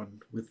saw that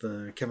one with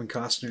Kevin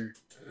Costner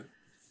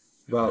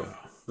about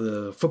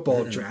the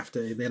football draft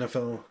day, the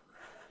NFL.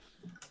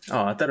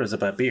 Oh, I thought it was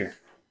about beer.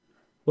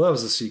 Well, that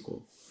was the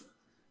sequel,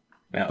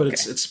 Oh, but okay.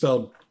 it's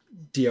spelled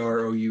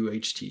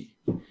DROUHT.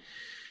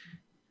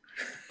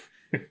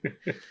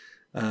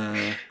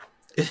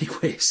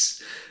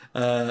 Anyways,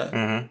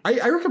 I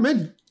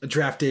recommend a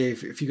Draft Day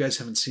if you guys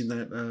haven't seen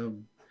that.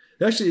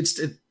 Actually,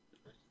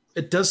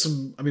 it does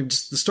some. I mean,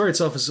 just the story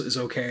itself is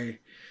okay,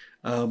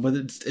 but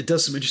it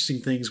does some interesting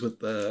things with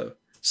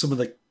some of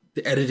the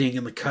editing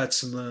and the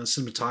cuts and the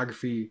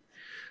cinematography.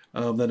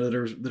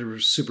 that are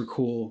super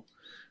cool.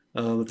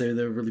 That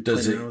they're really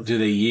do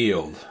they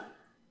yield?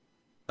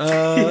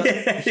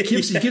 He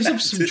gives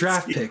up some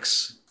draft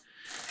picks.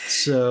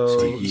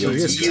 So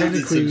yes,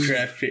 technically some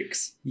draft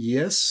picks.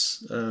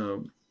 Yes.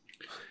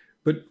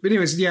 But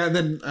anyways, yeah, and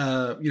then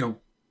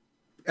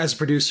as a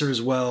producer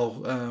as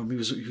well, he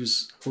was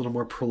a little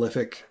more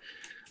prolific.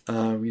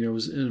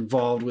 Was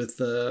involved with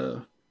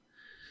the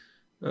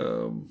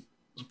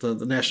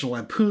National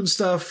Lampoon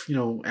stuff.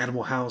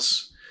 Animal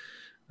House.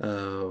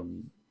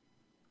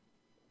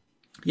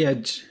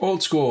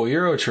 Old school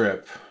Euro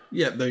Trip.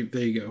 Yeah, there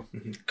you go.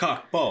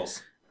 Cock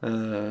balls.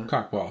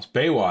 Cockballs.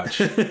 Baywatch.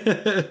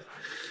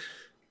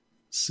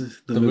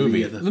 The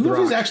movie. The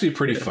movie's actually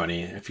pretty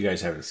funny if you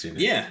guys haven't seen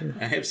it. Yeah,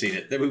 I have seen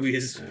it. That movie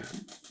is.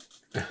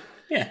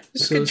 Yeah,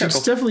 so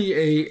it's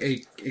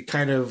definitely a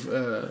kind of.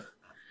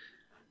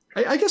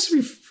 I guess I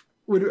don't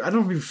know if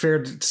it'd be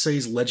fair to say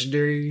he's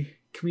legendary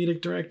comedic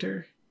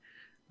director.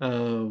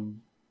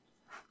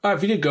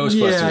 If you did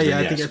Ghostbusters,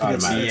 yeah, then I think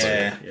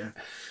automatically.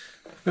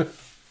 Yeah.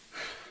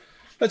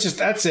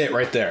 That's it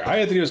right there.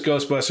 I think it was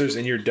Ghostbusters,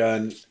 and you're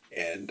done.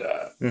 And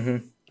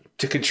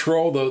to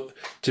control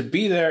to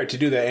be there to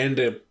do that, and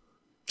to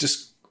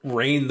just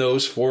rein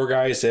those four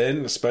guys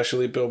in,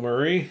 especially Bill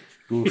Murray.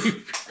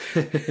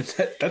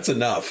 That's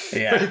enough.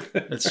 Yeah,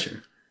 that's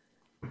true.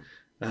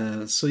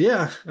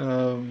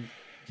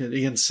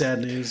 Again, sad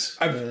news.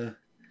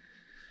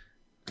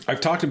 I've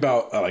talked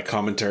about like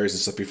commentaries and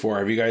stuff before.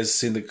 Have you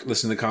guys listened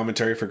to the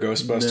commentary for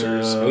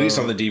Ghostbusters? No. At least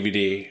on the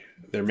DVD.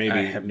 There may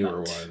be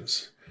newer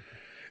ones.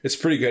 It's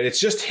pretty good. It's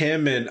just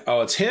him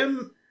it's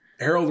him,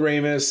 Harold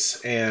Ramis,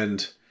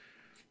 and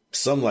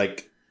some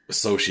like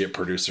associate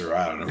producer.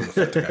 I don't know who the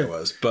fuck the guy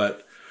was,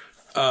 but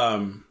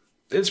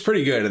it's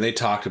pretty good. And they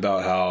talked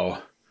about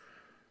how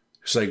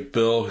it's like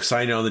Bill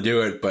signed on to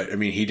do it, but I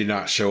mean, he did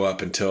not show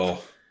up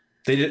until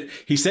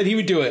he said he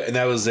would do it, and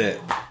that was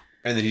it.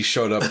 And then he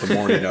showed up the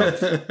morning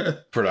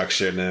of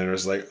production, and it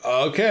was like,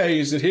 okay,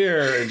 he's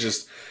here. And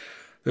just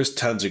there's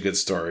tons of good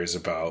stories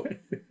about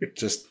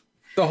just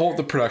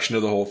the production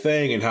of the whole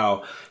thing, and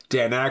how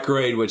Dan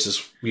Aykroyd, which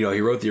is, he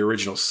wrote the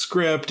original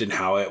script, and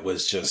how it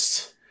was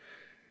just,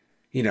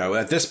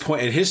 at this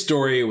point in his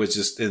story, it was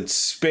just in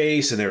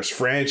space, and there's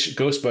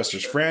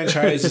Ghostbusters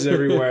franchises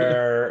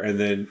everywhere. And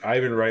then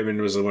Ivan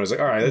Reitman was the one who was like,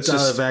 all right, let's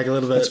just back a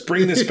little bit. Let's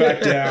bring this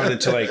back down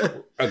into like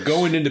a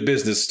going into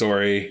business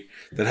story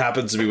that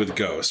happens to be with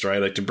Ghost, right?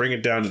 Like to bring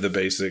it down to the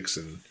basics.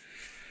 And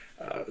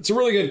it's a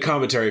really good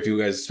commentary if you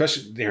guys,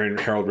 especially hearing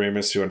Harold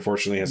Ramis, who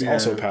unfortunately has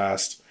also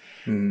passed.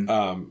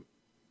 So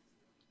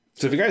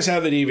if you guys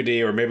have the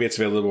DVD, or maybe it's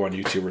available on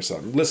YouTube or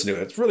something, listen to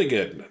it. It's really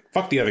good.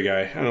 Fuck the other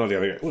guy. I don't know the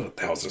other guy. What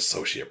the hell's an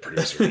associate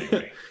producer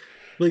anyway?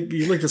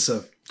 You like this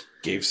stuff.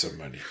 Gave some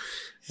money.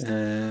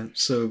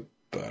 So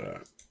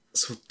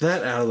with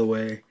that out of the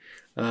way,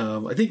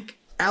 I think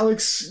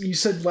Alex, you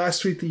said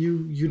last week that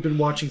you'd been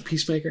watching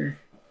Peacemaker.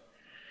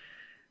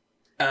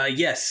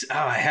 Yes.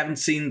 I haven't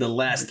seen the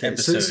last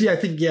episode. So I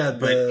think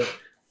the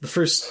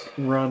first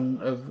run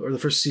the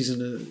first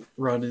season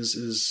run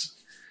is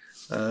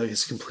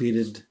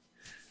completed.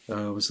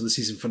 So the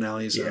season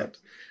finale is out.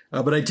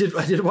 But I did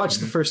watch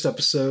the first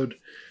episode,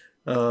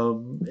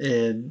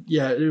 and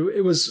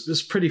it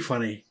was pretty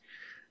funny.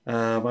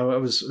 I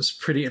was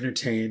pretty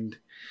entertained.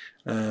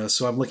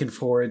 So I'm looking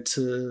forward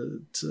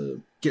to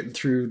getting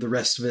through the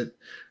rest of it.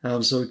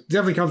 So it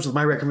definitely comes with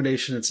my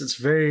recommendation. It's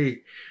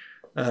very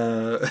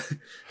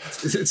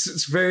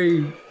it's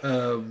very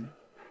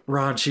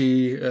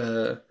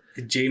raunchy,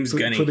 James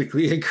Gunny,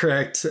 politically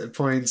incorrect at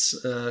points,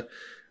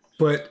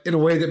 but in a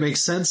way that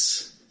makes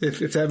sense.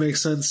 If that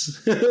makes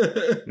sense.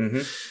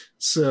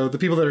 So the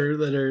people that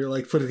are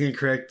like politically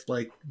incorrect,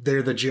 like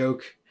they're the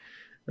joke.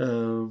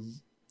 John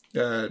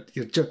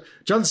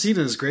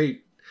Cena is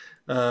great.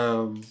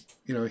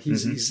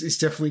 He's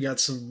definitely got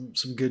some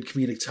good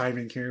comedic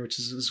timing here, which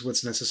is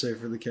what's necessary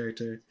for the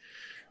character.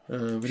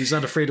 And he's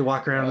not afraid to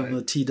walk around in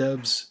the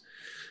T-dubs.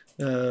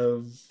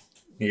 Yep.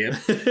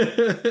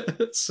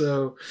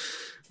 So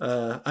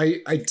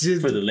I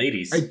did, for the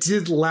ladies. I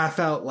did laugh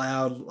out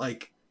loud.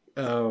 Like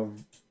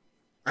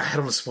I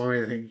don't want to spoil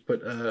anything,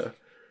 but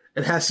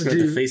it has to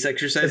do the face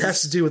exercises. It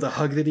has to do with a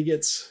hug that he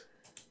gets.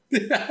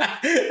 Yeah,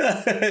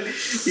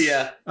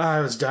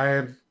 I was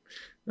dying.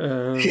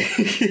 Dad,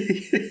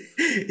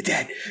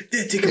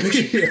 take a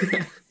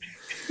picture.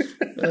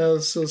 That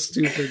was so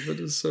stupid, but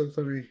it's so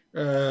funny.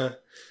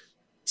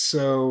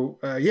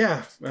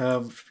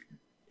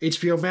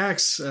 HBO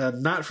Max,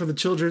 not for the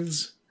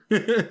children's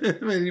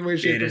in any way,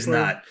 shape, it or is form.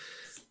 not.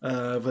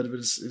 But it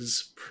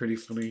is pretty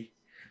funny.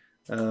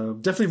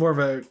 Definitely more of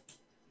a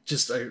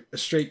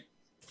straight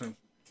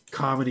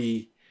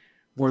comedy,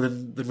 more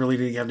than really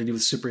anything having to do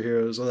with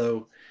superheroes.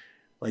 Although,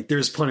 like,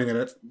 there's plenty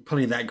of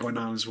that going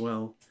on as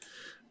well.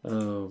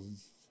 That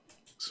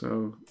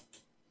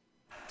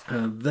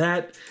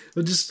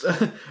just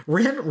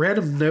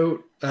random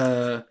note.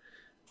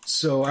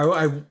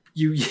 So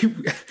you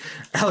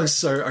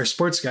Alex, our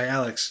sports guy,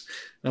 Alex,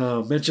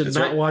 mentioned That's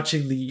not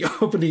watching the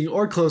opening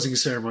or closing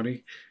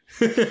ceremony.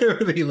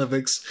 the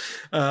Olympics.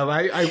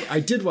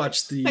 I did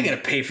watch the. I gotta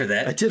pay for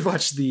that. I did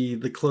watch the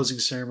closing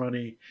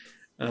ceremony,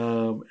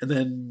 and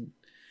then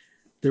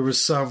there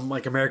was some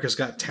like America's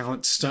Got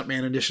Talent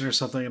Stuntman edition or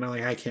something, and I'm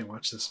like, I can't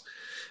watch this.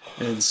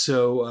 And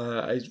so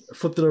I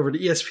flipped it over to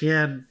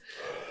ESPN,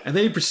 and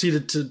they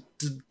proceeded to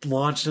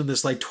launch in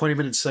this like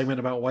 20-minute segment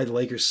about why the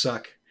Lakers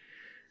suck,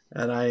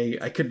 and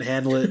I couldn't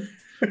handle it.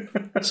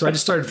 So I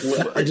just started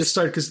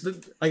because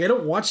like I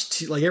don't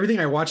watch like everything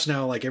I watch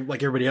now like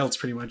everybody else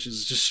pretty much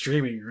is just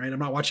streaming, right? I'm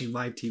not watching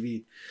live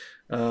TV,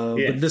 but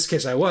in this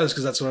case I was,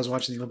 because that's what I was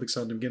watching the Olympics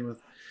on to begin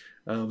with.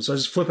 So I was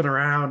just flipping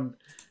around,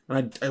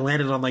 and I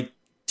landed on like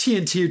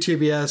TNT or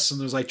TBS,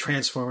 and there's like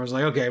Transformers.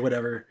 Like, okay,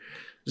 whatever,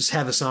 just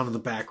have this on in the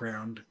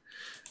background.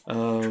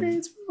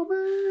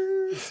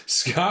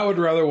 Scott would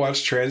rather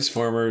watch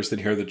Transformers than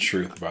hear the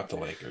truth about the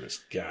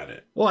Lakers. Got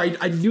it. Well,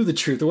 I knew the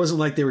truth. It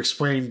wasn't like they were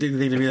explaining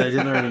anything to me that I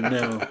didn't already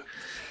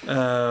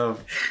know.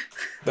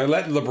 They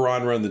let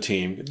LeBron run the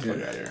team. Get the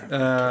fuck out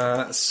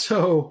of here.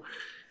 So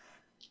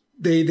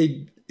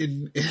they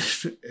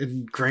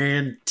in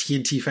grand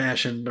TNT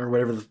fashion, or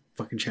whatever the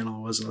fucking channel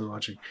it was that I was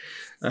watching,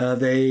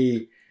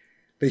 they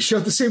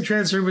showed the same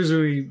Transformers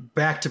movie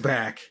back to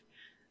back.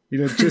 You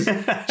know,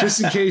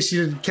 just in case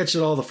you didn't catch it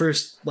all the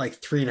first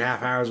like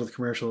 3.5 hours with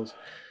commercials.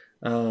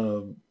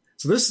 So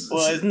this.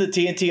 Well, isn't the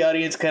TNT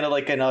audience kind of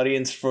like an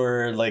audience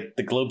for like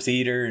the Globe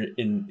Theatre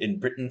in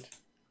Britain,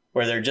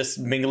 where they're just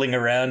mingling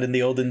around in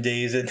the olden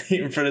days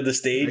in front of the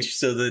stage, right,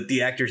 so that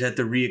the actors had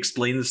to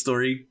re-explain the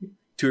story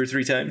 2 or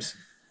 3 times?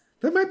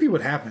 That might be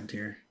what happened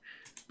here,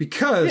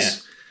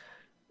 because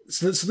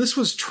so this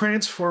was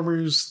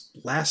Transformers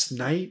Last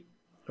Night,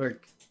 or.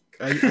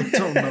 I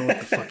don't know what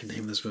the fucking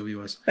name of this movie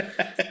was.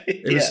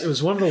 It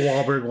was one of the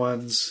Wahlberg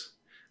ones.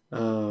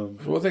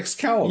 With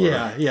Excalibur.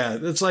 Yeah.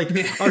 It's like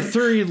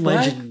Arthurian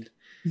legend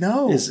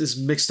is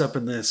mixed up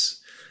in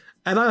this.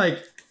 And I'm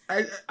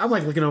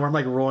like looking over, I'm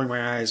like rolling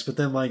my eyes, but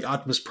then like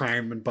Optimus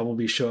Prime and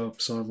Bumblebee show up,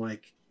 so I'm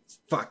like,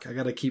 fuck, I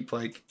gotta keep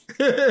like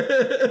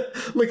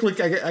look,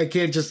 I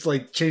can't just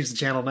like change the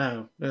channel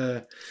now.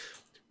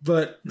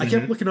 But I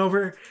kept looking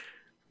over.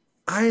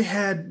 I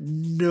had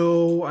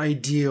no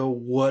idea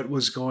what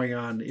was going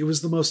on. It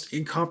was the most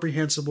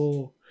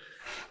incomprehensible.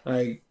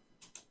 Like,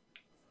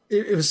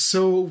 it was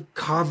so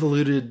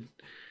convoluted.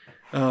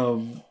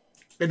 And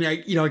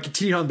I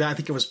continued on that. I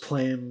think I was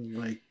playing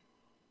like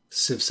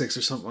Civ 6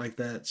 or something like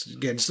that. So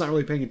again, just not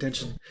really paying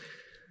attention.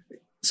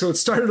 So it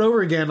started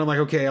over again. I'm like,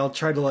 okay, I'll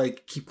try to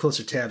like keep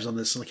closer tabs on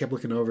this. And I kept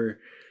looking over,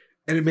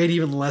 and it made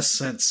even less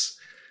sense.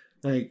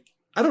 Like,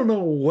 I don't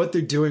know what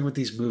they're doing with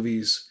these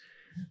movies.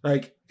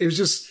 Like, it was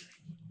just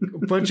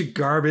a bunch of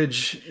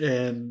garbage,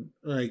 and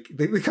like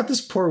they got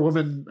this poor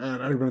woman. I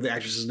don't remember the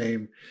actress's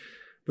name,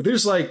 but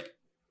there's like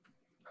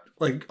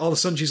all of a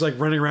sudden she's like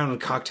running around in a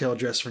cocktail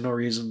dress for no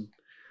reason,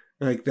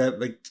 like that,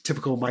 like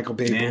typical Michael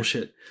Bay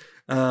bullshit.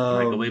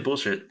 Michael Bay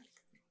bullshit.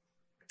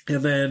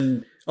 And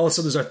then all of a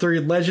sudden there's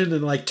Arthurian legend,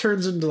 and like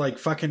turns into like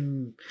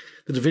fucking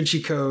the Da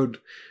Vinci Code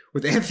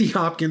with Anthony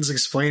Hopkins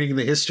explaining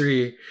the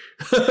history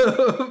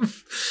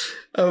of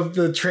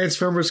the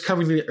Transformers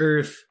coming to the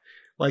Earth.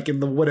 Like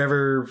in the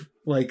whatever,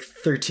 like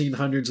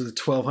 1300s or the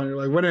 1200s,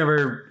 like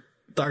whatever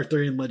the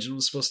Arthurian legend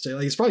was supposed to say.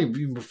 Like, it's probably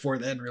even before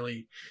then,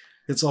 really.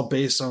 It's all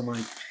based on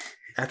like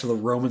after the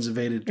Romans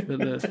invaded.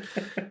 But,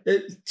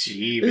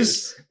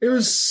 it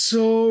was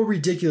so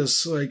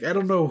ridiculous. Like, I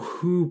don't know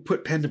who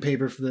put pen to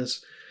paper for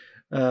this.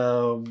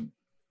 But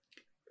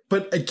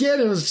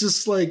again, it was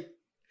just like,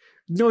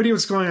 no idea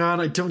what's going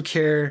on. I don't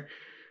care.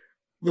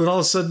 But all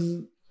of a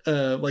sudden,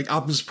 like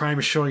Optimus Prime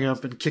is showing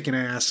up and kicking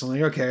ass. I'm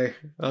like, okay,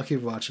 I'll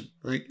keep watching.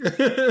 Like,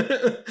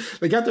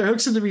 they got their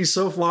hooks into me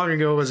so long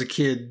ago as a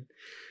kid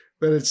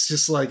that it's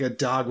just like a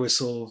dog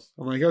whistle.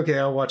 I'm like, okay,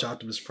 I'll watch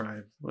Optimus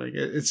Prime. Like,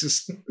 it's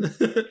just,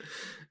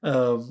 I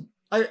don't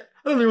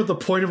know what the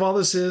point of all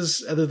this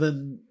is, other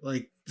than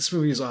like this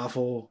movie is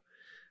awful.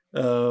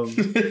 Mark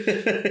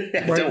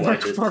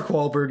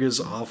Wahlberg is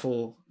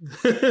awful.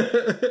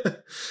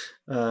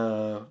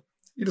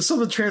 Some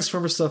of the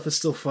Transformer stuff is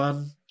still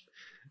fun.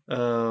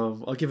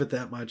 I'll give it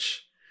that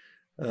much.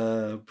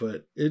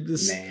 But it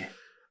is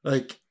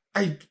like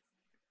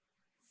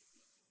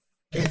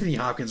Anthony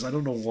Hopkins. I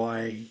don't know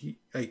why.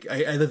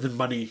 Other than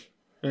money.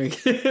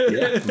 Like,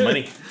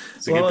 money.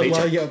 It's a good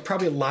paycheck.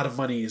 Probably a lot of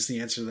money is the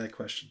answer to that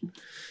question.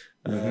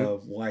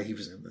 Why he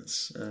was in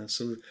this.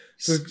 So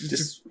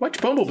just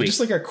watch Bumblebee. Just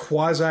like a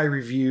quasi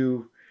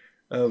review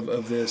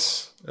of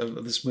this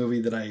movie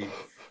that I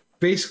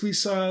basically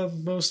saw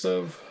most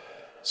of,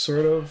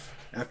 sort of,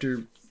 after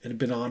it had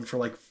been on for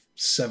like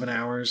 7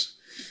 hours,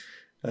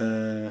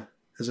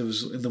 as it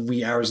was in the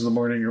wee hours in the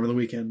morning over the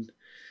weekend.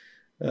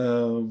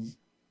 So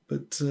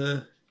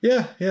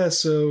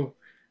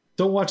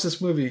don't watch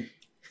this movie.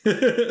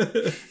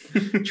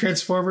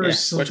 Transformers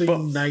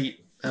something night.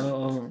 I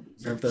don't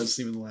know if that's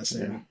even the last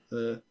name.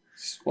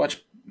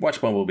 Watch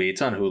Bumblebee.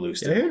 It's on Hulu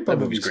still. Yeah, that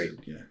movie's great.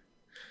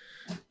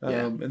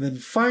 And then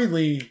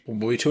finally,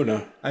 Bumblebee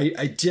Tuna.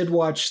 I did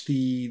watch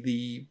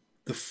the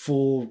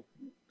full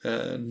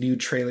new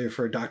trailer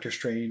for Doctor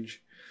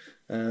Strange.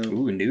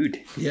 Ooh,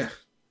 nude. Yeah.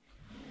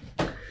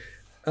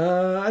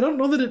 I don't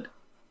know that it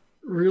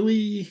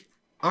really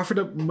offered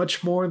up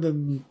much more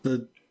than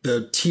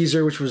the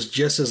teaser, which was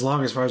just as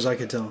long as far as I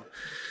could tell.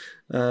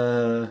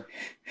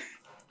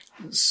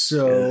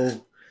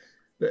 So,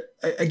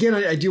 again,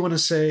 I do want to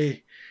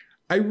say,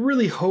 I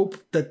really hope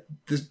that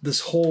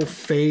this whole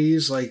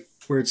phase, like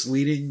where it's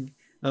leading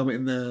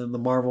in the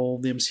Marvel,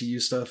 the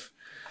MCU stuff,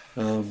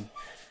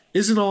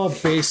 isn't all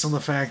based on the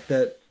fact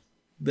that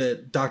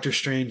Doctor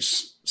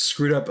Strange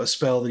screwed up a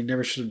spell that he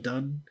never should have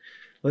done.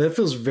 Like, that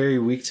feels very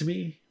weak to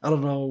me. I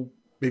don't know.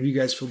 Maybe you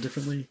guys feel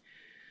differently.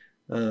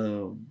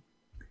 That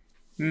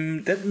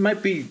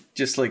might be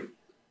just like,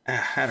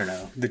 I don't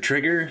know, the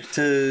trigger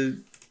to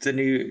the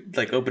new,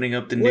 like opening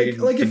up the new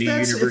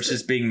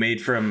universes being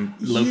made from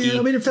Loki. Yeah,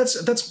 I mean, if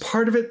that's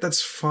part of it,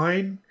 that's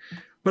fine.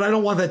 But I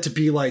don't want that to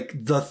be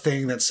like the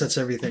thing that sets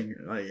everything.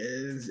 Like,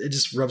 it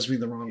just rubs me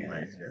the wrong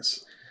way, I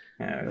guess.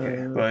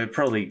 Okay. Well, it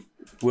probably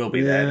will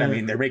be that. I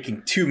mean, they're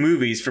making 2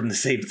 movies from the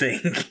same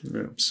thing.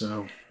 Yeah,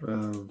 so,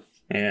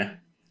 yeah.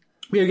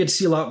 We get to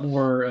see a lot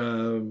more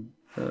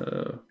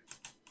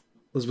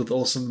Elizabeth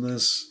Olsen in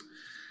this.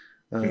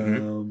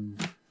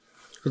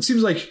 It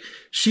seems like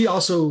she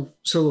also...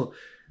 So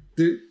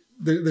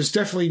there's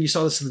definitely... You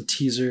saw this in the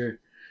teaser.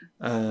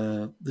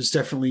 There's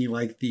definitely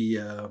like the...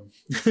 I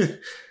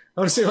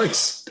want to say like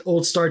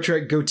old Star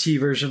Trek goatee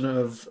version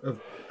of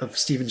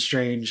Stephen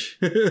Strange.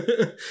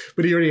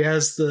 But he already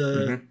has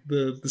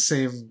the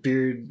same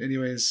beard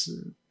anyways.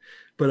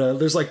 But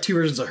there's like 2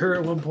 versions of her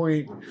at one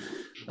point.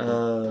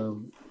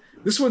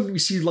 This one we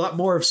see a lot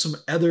more of some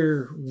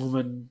other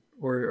woman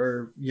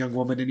or young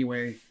woman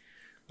anyway.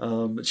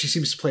 She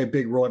seems to play a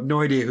big role. I have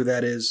no idea who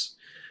that is.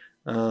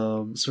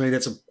 So maybe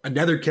that's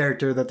another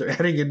character that they're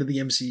adding into the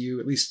MCU,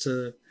 at least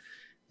in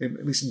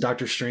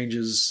Doctor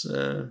Strange's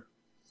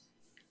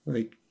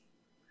like.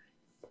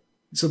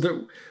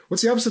 So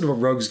what's the opposite of a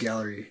rogues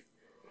gallery?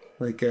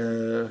 Like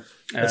a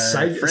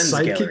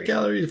sidekick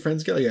gallery,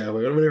 friends gallery, yeah,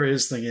 whatever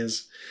his thing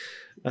is.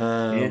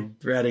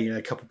 They're adding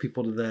a couple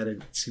people to that.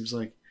 It seems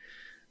like,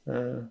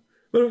 but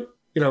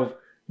no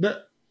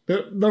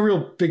real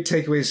big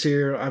takeaways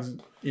here. I'm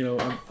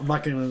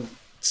not going to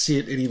see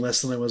it any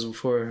less than I was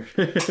before.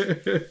 But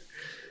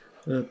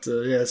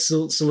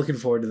still looking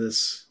forward to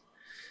this.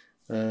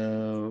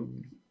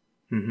 And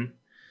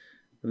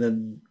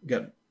then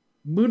got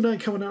Moon Knight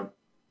coming out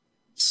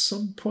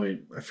some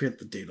point. I forget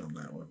the date on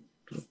that one.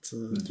 But,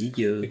 I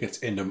think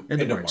it's end of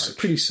March.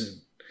 Pretty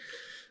soon.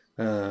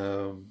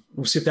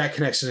 We'll see if that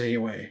connects in any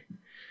way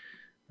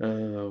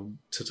to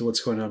what's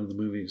going on in the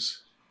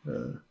movies.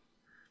 Maybe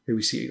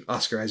we see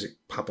Oscar Isaac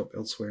pop up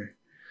elsewhere.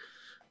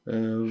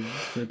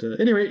 But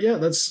anyway,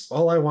 that's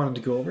all I wanted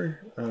to go over.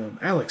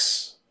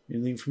 Alex,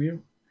 anything from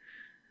you?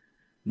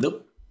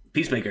 Nope.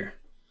 Peacemaker.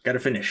 Got to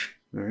finish.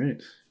 All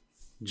right.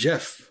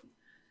 Jeff.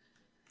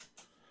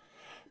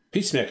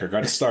 Peacemaker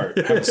got to start.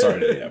 Haven't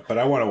started it yet, but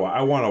I want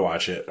to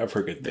watch it. I've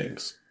heard good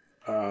things.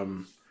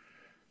 No,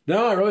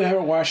 I really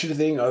haven't watched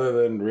anything other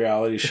than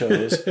reality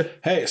shows.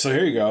 Hey, so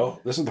here you go.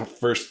 This is the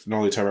first and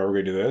only time I'm ever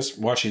going to do this.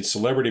 I'm watching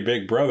Celebrity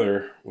Big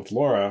Brother with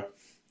Laura.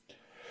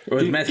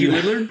 With Matthew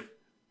Lillard?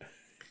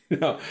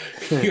 No,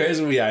 you guys,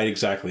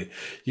 exactly.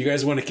 You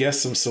guys want to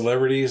guess some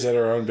celebrities that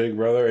are on Big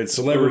Brother? And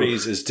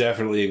celebrities is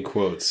definitely in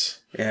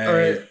quotes. Yeah, all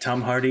right.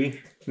 Tom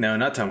Hardy. No,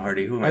 not Tom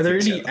Hardy. Who am I Are there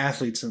thinking any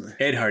athletes in there?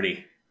 Ed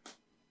Hardy.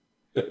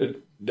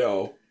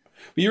 No.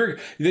 He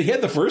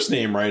had the first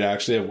name right,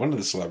 actually, of one of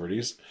the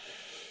celebrities.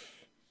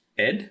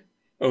 Ed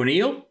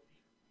O'Neill?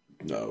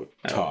 No,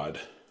 Todd.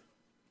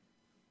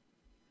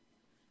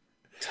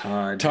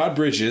 Todd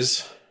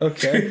Bridges.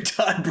 Okay.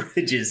 Todd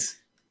Bridges.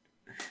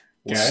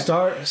 Okay.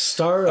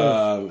 Star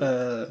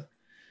of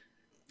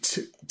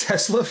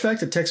Tesla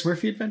Effect, a Tex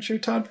Murphy adventure,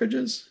 Todd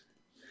Bridges?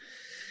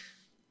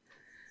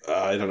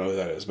 I don't know who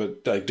that is,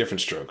 but like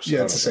different strokes.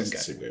 Yeah, it's the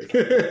same guy.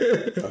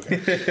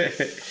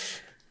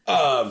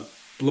 Okay.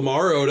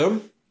 Lamar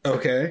Odom.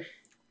 Okay.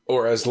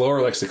 Or as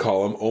Laura likes to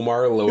call him,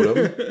 Omar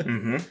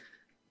Lodom.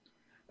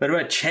 What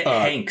about Chet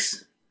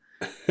Hanks?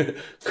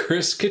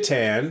 Chris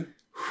Kattan.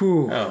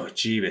 Whew. Oh,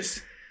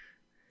 Jeebus.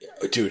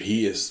 Dude,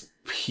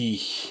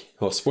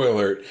 well, spoiler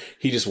alert,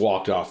 he just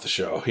walked off the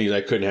show. He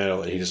couldn't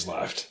handle it. He just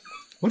left.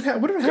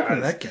 Whatever happened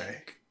to that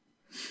guy?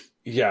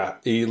 Yeah,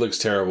 he looks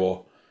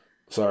terrible.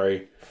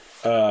 Sorry.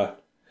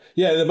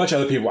 Yeah, a bunch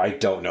of other people I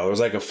don't know. There was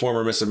like a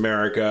former Miss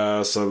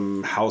America,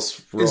 some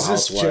Real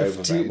Housewife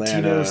of Atlanta. Do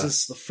you know, is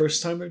this the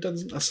first time they've done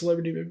a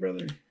Celebrity Big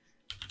Brother?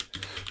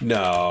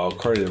 No,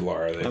 according to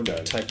Laura, they've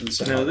done.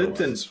 No,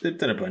 they've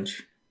done a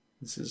bunch.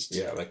 This is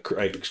like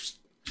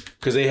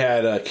because they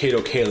had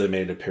Kato Kaelin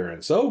made an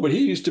appearance. Oh, but he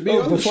used to be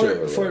on the show.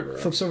 Before it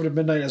flips over to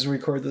midnight as we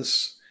record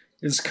this,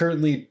 it's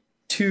currently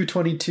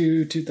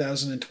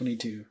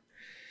 2/22/2022.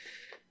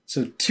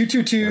 So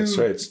 2/22. That's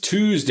right. It's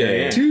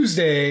Tuesday.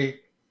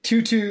 Tuesday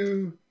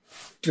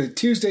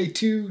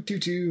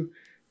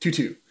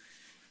 2/22/22.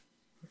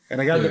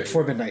 And I got it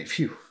before midnight.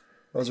 Phew.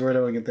 I was worried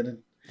I wouldn't get that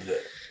in.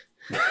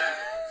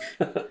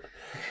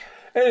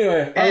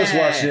 Anyway, I was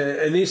watching it,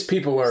 and these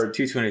people are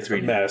 223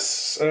 a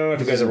mess. I don't know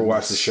if you guys ever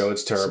watched the show.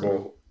 It's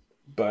terrible.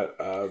 But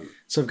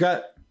So I've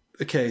got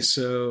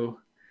so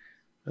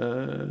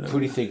who do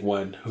you think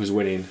won? Who's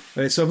winning?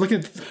 all right, so I'm looking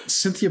at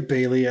Cynthia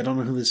Bailey. I don't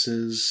know who this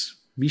is.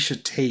 Misha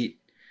Tate.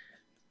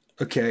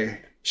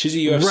 Okay. She's a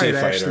UFC right,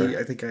 fighter. actually,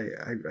 I think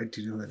I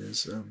do know who that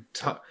is.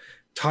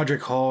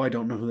 Todrick Hall, I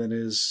don't know who that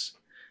is.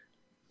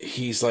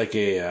 He's like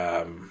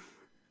a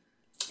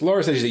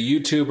Laura said he's a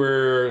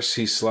YouTuber.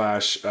 He's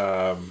slash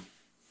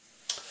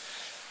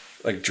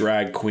like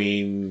drag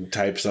queen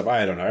type stuff.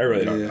 I don't know. I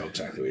really don't know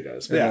exactly what he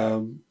does. But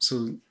yeah.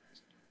 So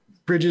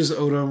Bridges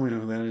Odom, we know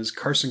who that is.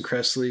 Carson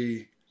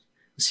Kressley.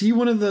 Is he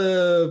one of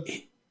the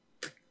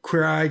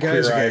Queer Eye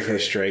guys? Queer Eye for the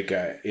straight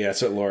guy. Yeah,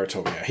 that's what Laura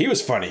told me. Yeah, he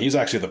was funny. He's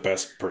actually the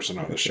best person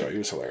on the show. He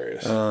was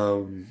hilarious.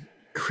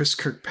 Chris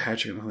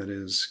Kirkpatrick, I don't know who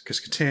that is.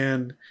 Chris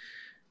Kattan.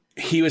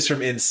 He was from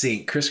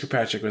NSYNC. Chris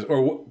Kirkpatrick was,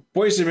 or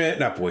Boyz II Men,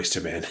 not Boyz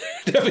II Men.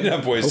 Definitely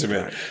not Boyz II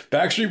Men.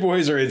 Backstreet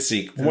Boys or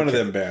NSYNC. One of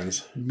them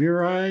bands.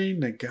 Mirai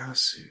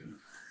Nagasu.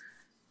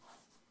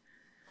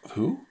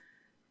 Who?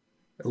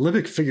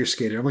 Olympic figure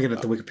skater. I'm looking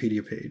at the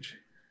Wikipedia page.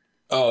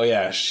 Oh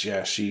yeah, she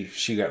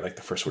got like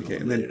the first one. Okay,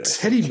 and then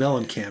Teddy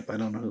Mellencamp. I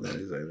don't know who that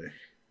is either.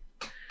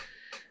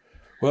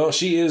 Well,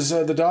 she is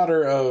the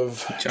daughter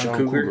of John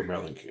Cougar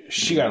Mellencamp.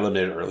 She got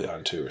eliminated early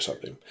on too, or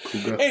something.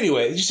 Cougar.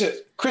 Anyway, you said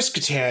Chris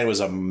Kattan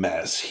was a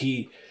mess.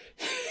 He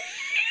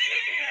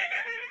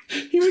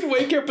would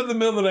wake up in the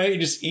middle of the night and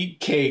just eat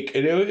cake,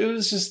 and it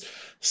was just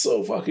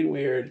so fucking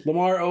weird.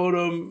 Lamar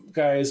Odom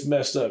guy is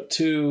messed up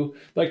too.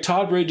 Like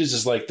Todd Bridges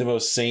is like the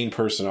most sane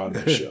person on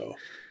the show,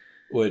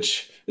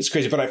 which is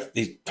crazy. But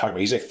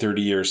he's like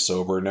 30 years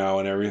sober now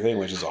and everything,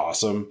 which is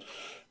awesome.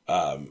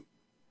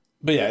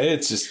 But yeah,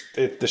 it's just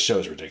the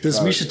show's ridiculous.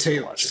 Does Misha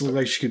Tate look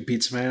like she could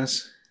beat some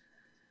ass?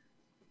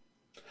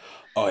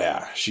 Oh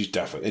yeah, she's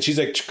definitely. And she's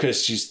like,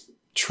 because she's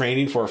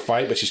training for a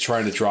fight, but she's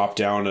trying to drop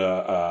down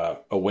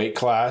a weight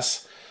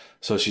class.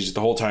 So she's the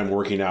whole time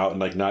working out and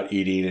like not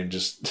eating and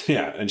just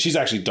and she's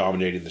actually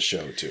dominating the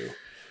show too.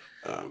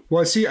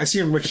 Well, I see on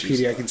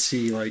Wikipedia. I can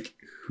see like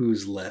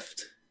who's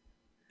left.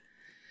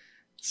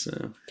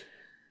 So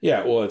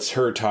yeah, well, it's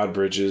her, Todd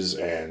Bridges,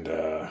 and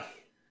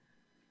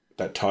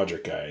that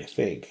Todrick guy. I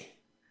think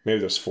maybe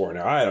there's 4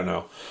 now. I don't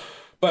know,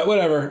 but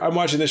whatever. I'm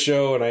watching this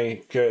show, and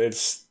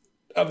it's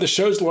of the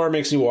shows Laura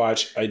makes me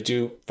watch. I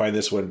do find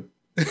this one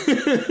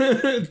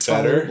better.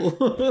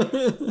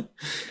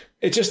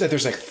 It's just that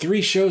there's like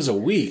 3 shows a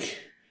week.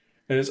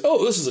 And it's,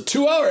 this is a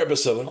 2-hour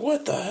episode. Like,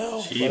 what the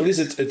hell? Well, at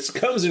least it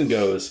comes and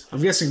goes.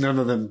 I'm guessing none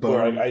of them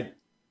bone.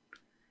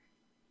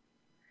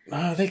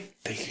 They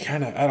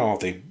kind of, I don't know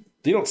if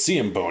they don't see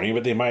him bony,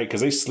 but they might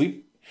because they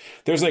sleep.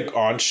 There's like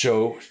on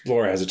show,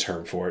 Laura has a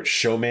term for it.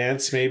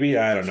 Showmance, maybe?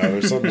 I don't know.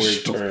 There's some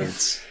weird term.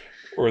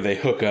 Or they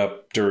hook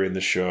up during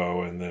the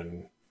show and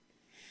then,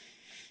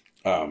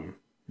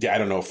 I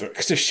don't know if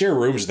because they share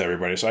rooms with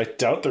everybody, so I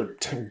doubt they're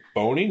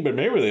boning, but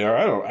maybe they are.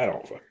 I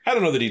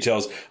don't know the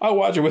details. I'll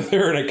watch it with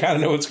her, and I kind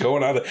of know what's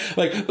going on.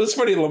 Like, that's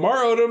funny. Lamar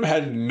Odom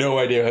had no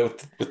idea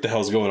what the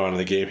hell's going on in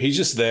the game. He's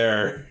just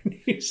there.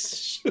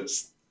 He's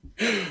just,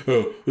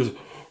 I'm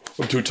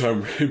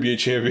 2-time NBA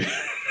champion.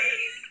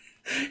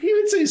 He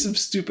would say some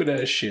stupid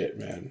ass shit,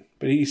 man.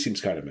 But he seems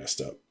kind of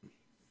messed up.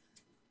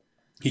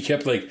 He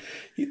kept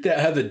he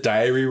had the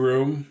diary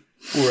room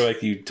where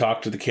like you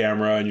talk to the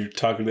camera and you're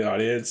talking to the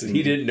audience, and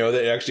he didn't know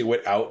that it actually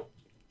went out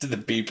to the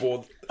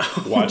people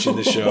watching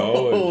the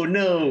show. Oh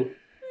no!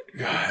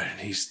 God,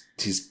 he's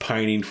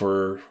pining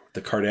for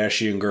the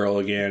Kardashian girl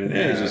again, and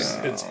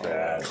it's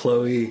bad.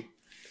 Khloe.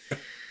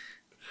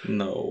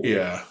 No.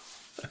 Yeah.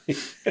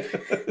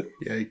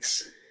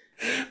 Yikes.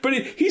 But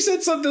he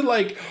said something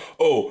like,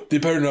 "Oh, they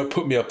better not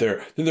put me up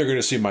there. Then they're going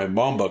to see my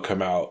Mamba come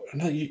out." I'm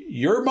like,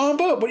 "Your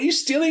Mamba? What are you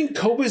stealing?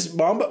 Kobe's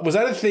Mamba? Was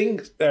that a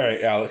thing?" All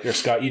right, Alec or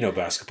Scott, you know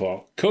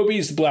basketball.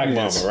 Kobe's the black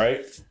Mamba,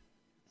 right?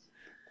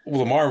 Well,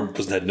 Lamar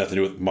had nothing to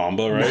do with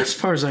Mamba, right? As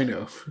far as I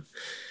know.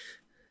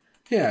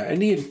 Yeah,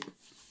 and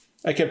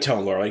I kept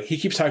telling Laura, he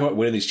keeps talking about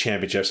winning these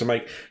championships. I'm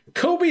like,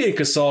 Kobe and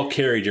Gasol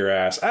carried your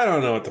ass. I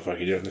don't know what the fuck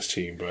you did on this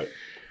team, but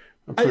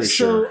I'm pretty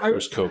sure it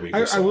was Kobe.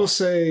 I will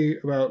say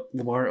about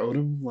Lamar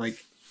Odom,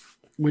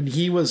 when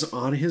he was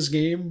on his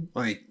game,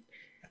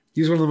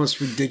 he was one of the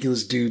most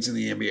ridiculous dudes in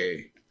the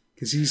NBA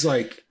because he's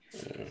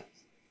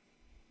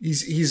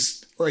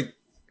he's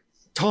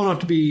tall enough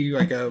to be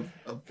a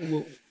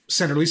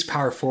center, at least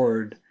power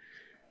forward,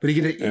 but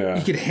he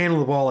could handle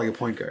the ball like a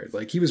point guard.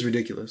 He was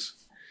ridiculous.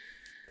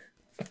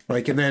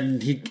 And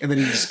then he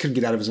just couldn't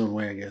get out of his own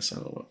way. I guess I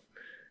don't know.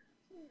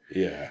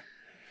 Yeah.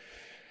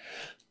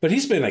 But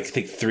he's been, I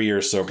think, 3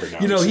 years sober now.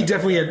 He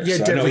definitely had. Yeah,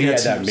 so definitely had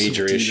that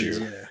major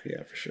issue.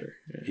 Yeah, for sure.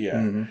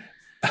 Yeah.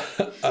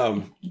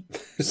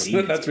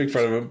 So not to make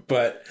fun of him,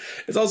 but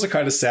it's also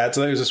kind of sad.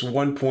 So there was this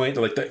one point,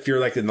 if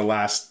you're in the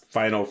last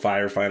final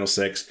 5 or final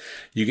 6,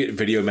 you get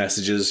video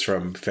messages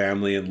from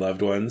family and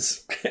loved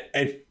ones.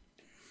 And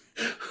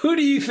who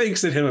do you think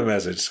sent him a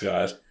message,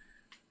 Scott?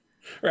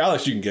 Or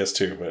Alex, you can guess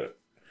too, but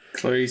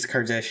Khloe's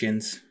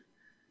Kardashians.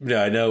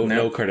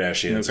 No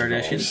Kardashians. No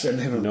Kardashians? involved. Send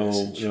him a No,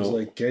 message. It was no.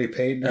 like Gary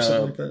Payton or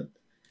something like that.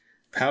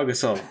 Pau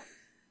Gasol.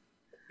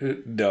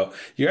 No,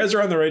 you guys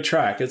are on the right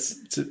track.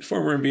 It's a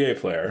former NBA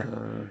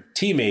player,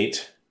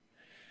 teammate,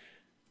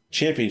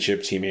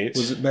 championship teammate.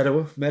 Was it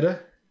Meta?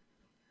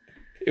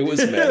 It was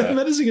Meta.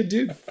 Meta's a good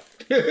dude.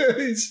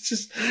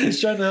 he's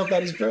trying to help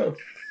out his bro.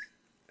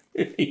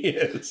 He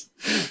is.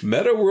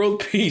 Meta World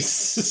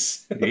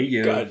Peace. There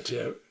you go. God,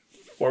 Jim.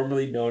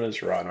 Formerly known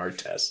as Ron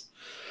Artest.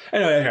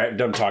 Anyway, I'm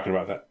done talking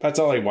about that. That's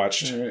all I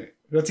watched. All right.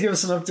 You have to give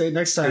us an update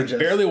next time, I Jeff.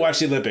 barely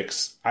watched the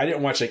Olympics. I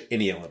didn't watch like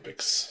any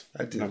Olympics.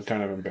 I did. I'm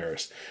kind of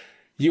embarrassed.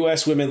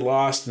 U.S. women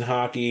lost in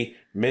hockey.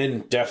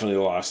 Men definitely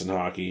lost in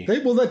hockey. I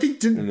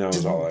think And that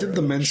was all I did the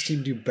really men's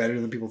team do better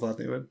than people thought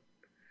they would?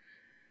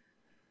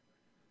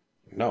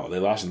 No, they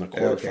lost in the Okay,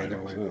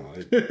 never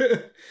quarterfinals.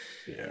 mind.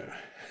 Yeah.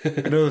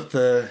 I know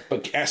that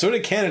But so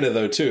did Canada,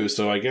 though, too.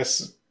 So I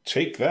guess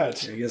take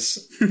that. I guess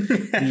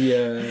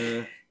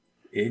the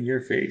In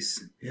your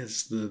face.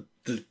 yes the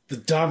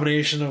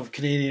domination of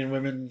Canadian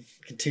women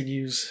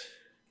continues.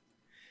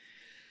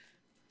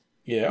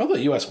 Yeah, although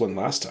the U.S. won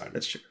last time.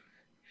 That's true.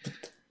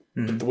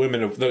 But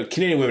the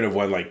Canadian women have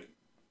won like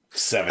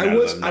 7 out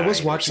of the 9. I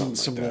was or watching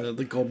something some like of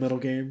the gold medal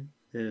game,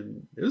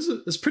 and it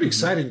was pretty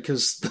exciting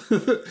because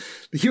the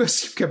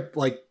U.S. team kept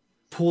like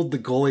pulled the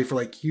goalie for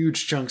like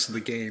huge chunks of the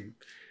game,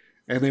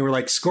 and they were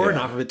like scoring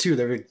off of it too.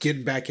 They were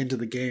getting back into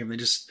the game. They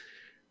just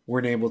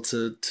weren't able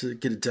to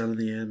get it done in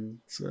the end.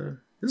 So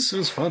this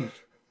was fun.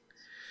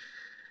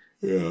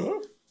 Yeah.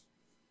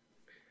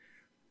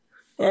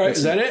 All right,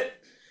 is that it?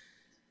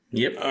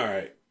 Yep. All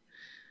right.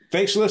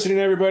 Thanks for listening,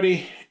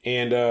 everybody,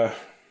 and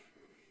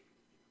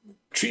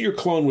treat your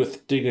clone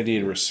with dignity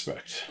and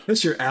respect.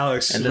 Unless you're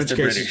Alex, in Unless which they're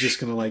case British. you're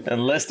just gonna like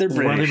Unless they're run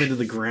him British. into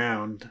the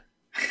ground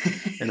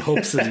in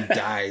hopes that he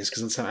dies,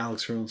 because that's how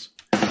Alex rolls.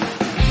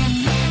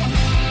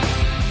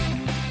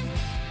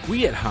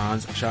 We at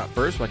Hans Shot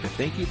First would like to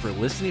thank you for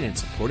listening and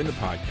supporting the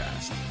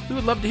podcast. We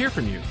would love to hear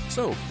from you,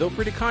 so feel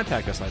free to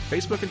contact us on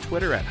Facebook and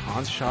Twitter at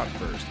Hans Shot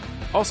First.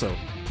 Also,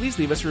 please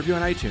leave us a review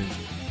on iTunes.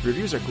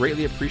 Reviews are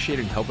greatly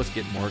appreciated and help us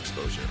get more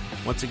exposure.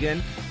 Once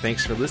again,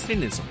 thanks for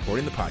listening and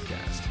supporting the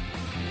podcast.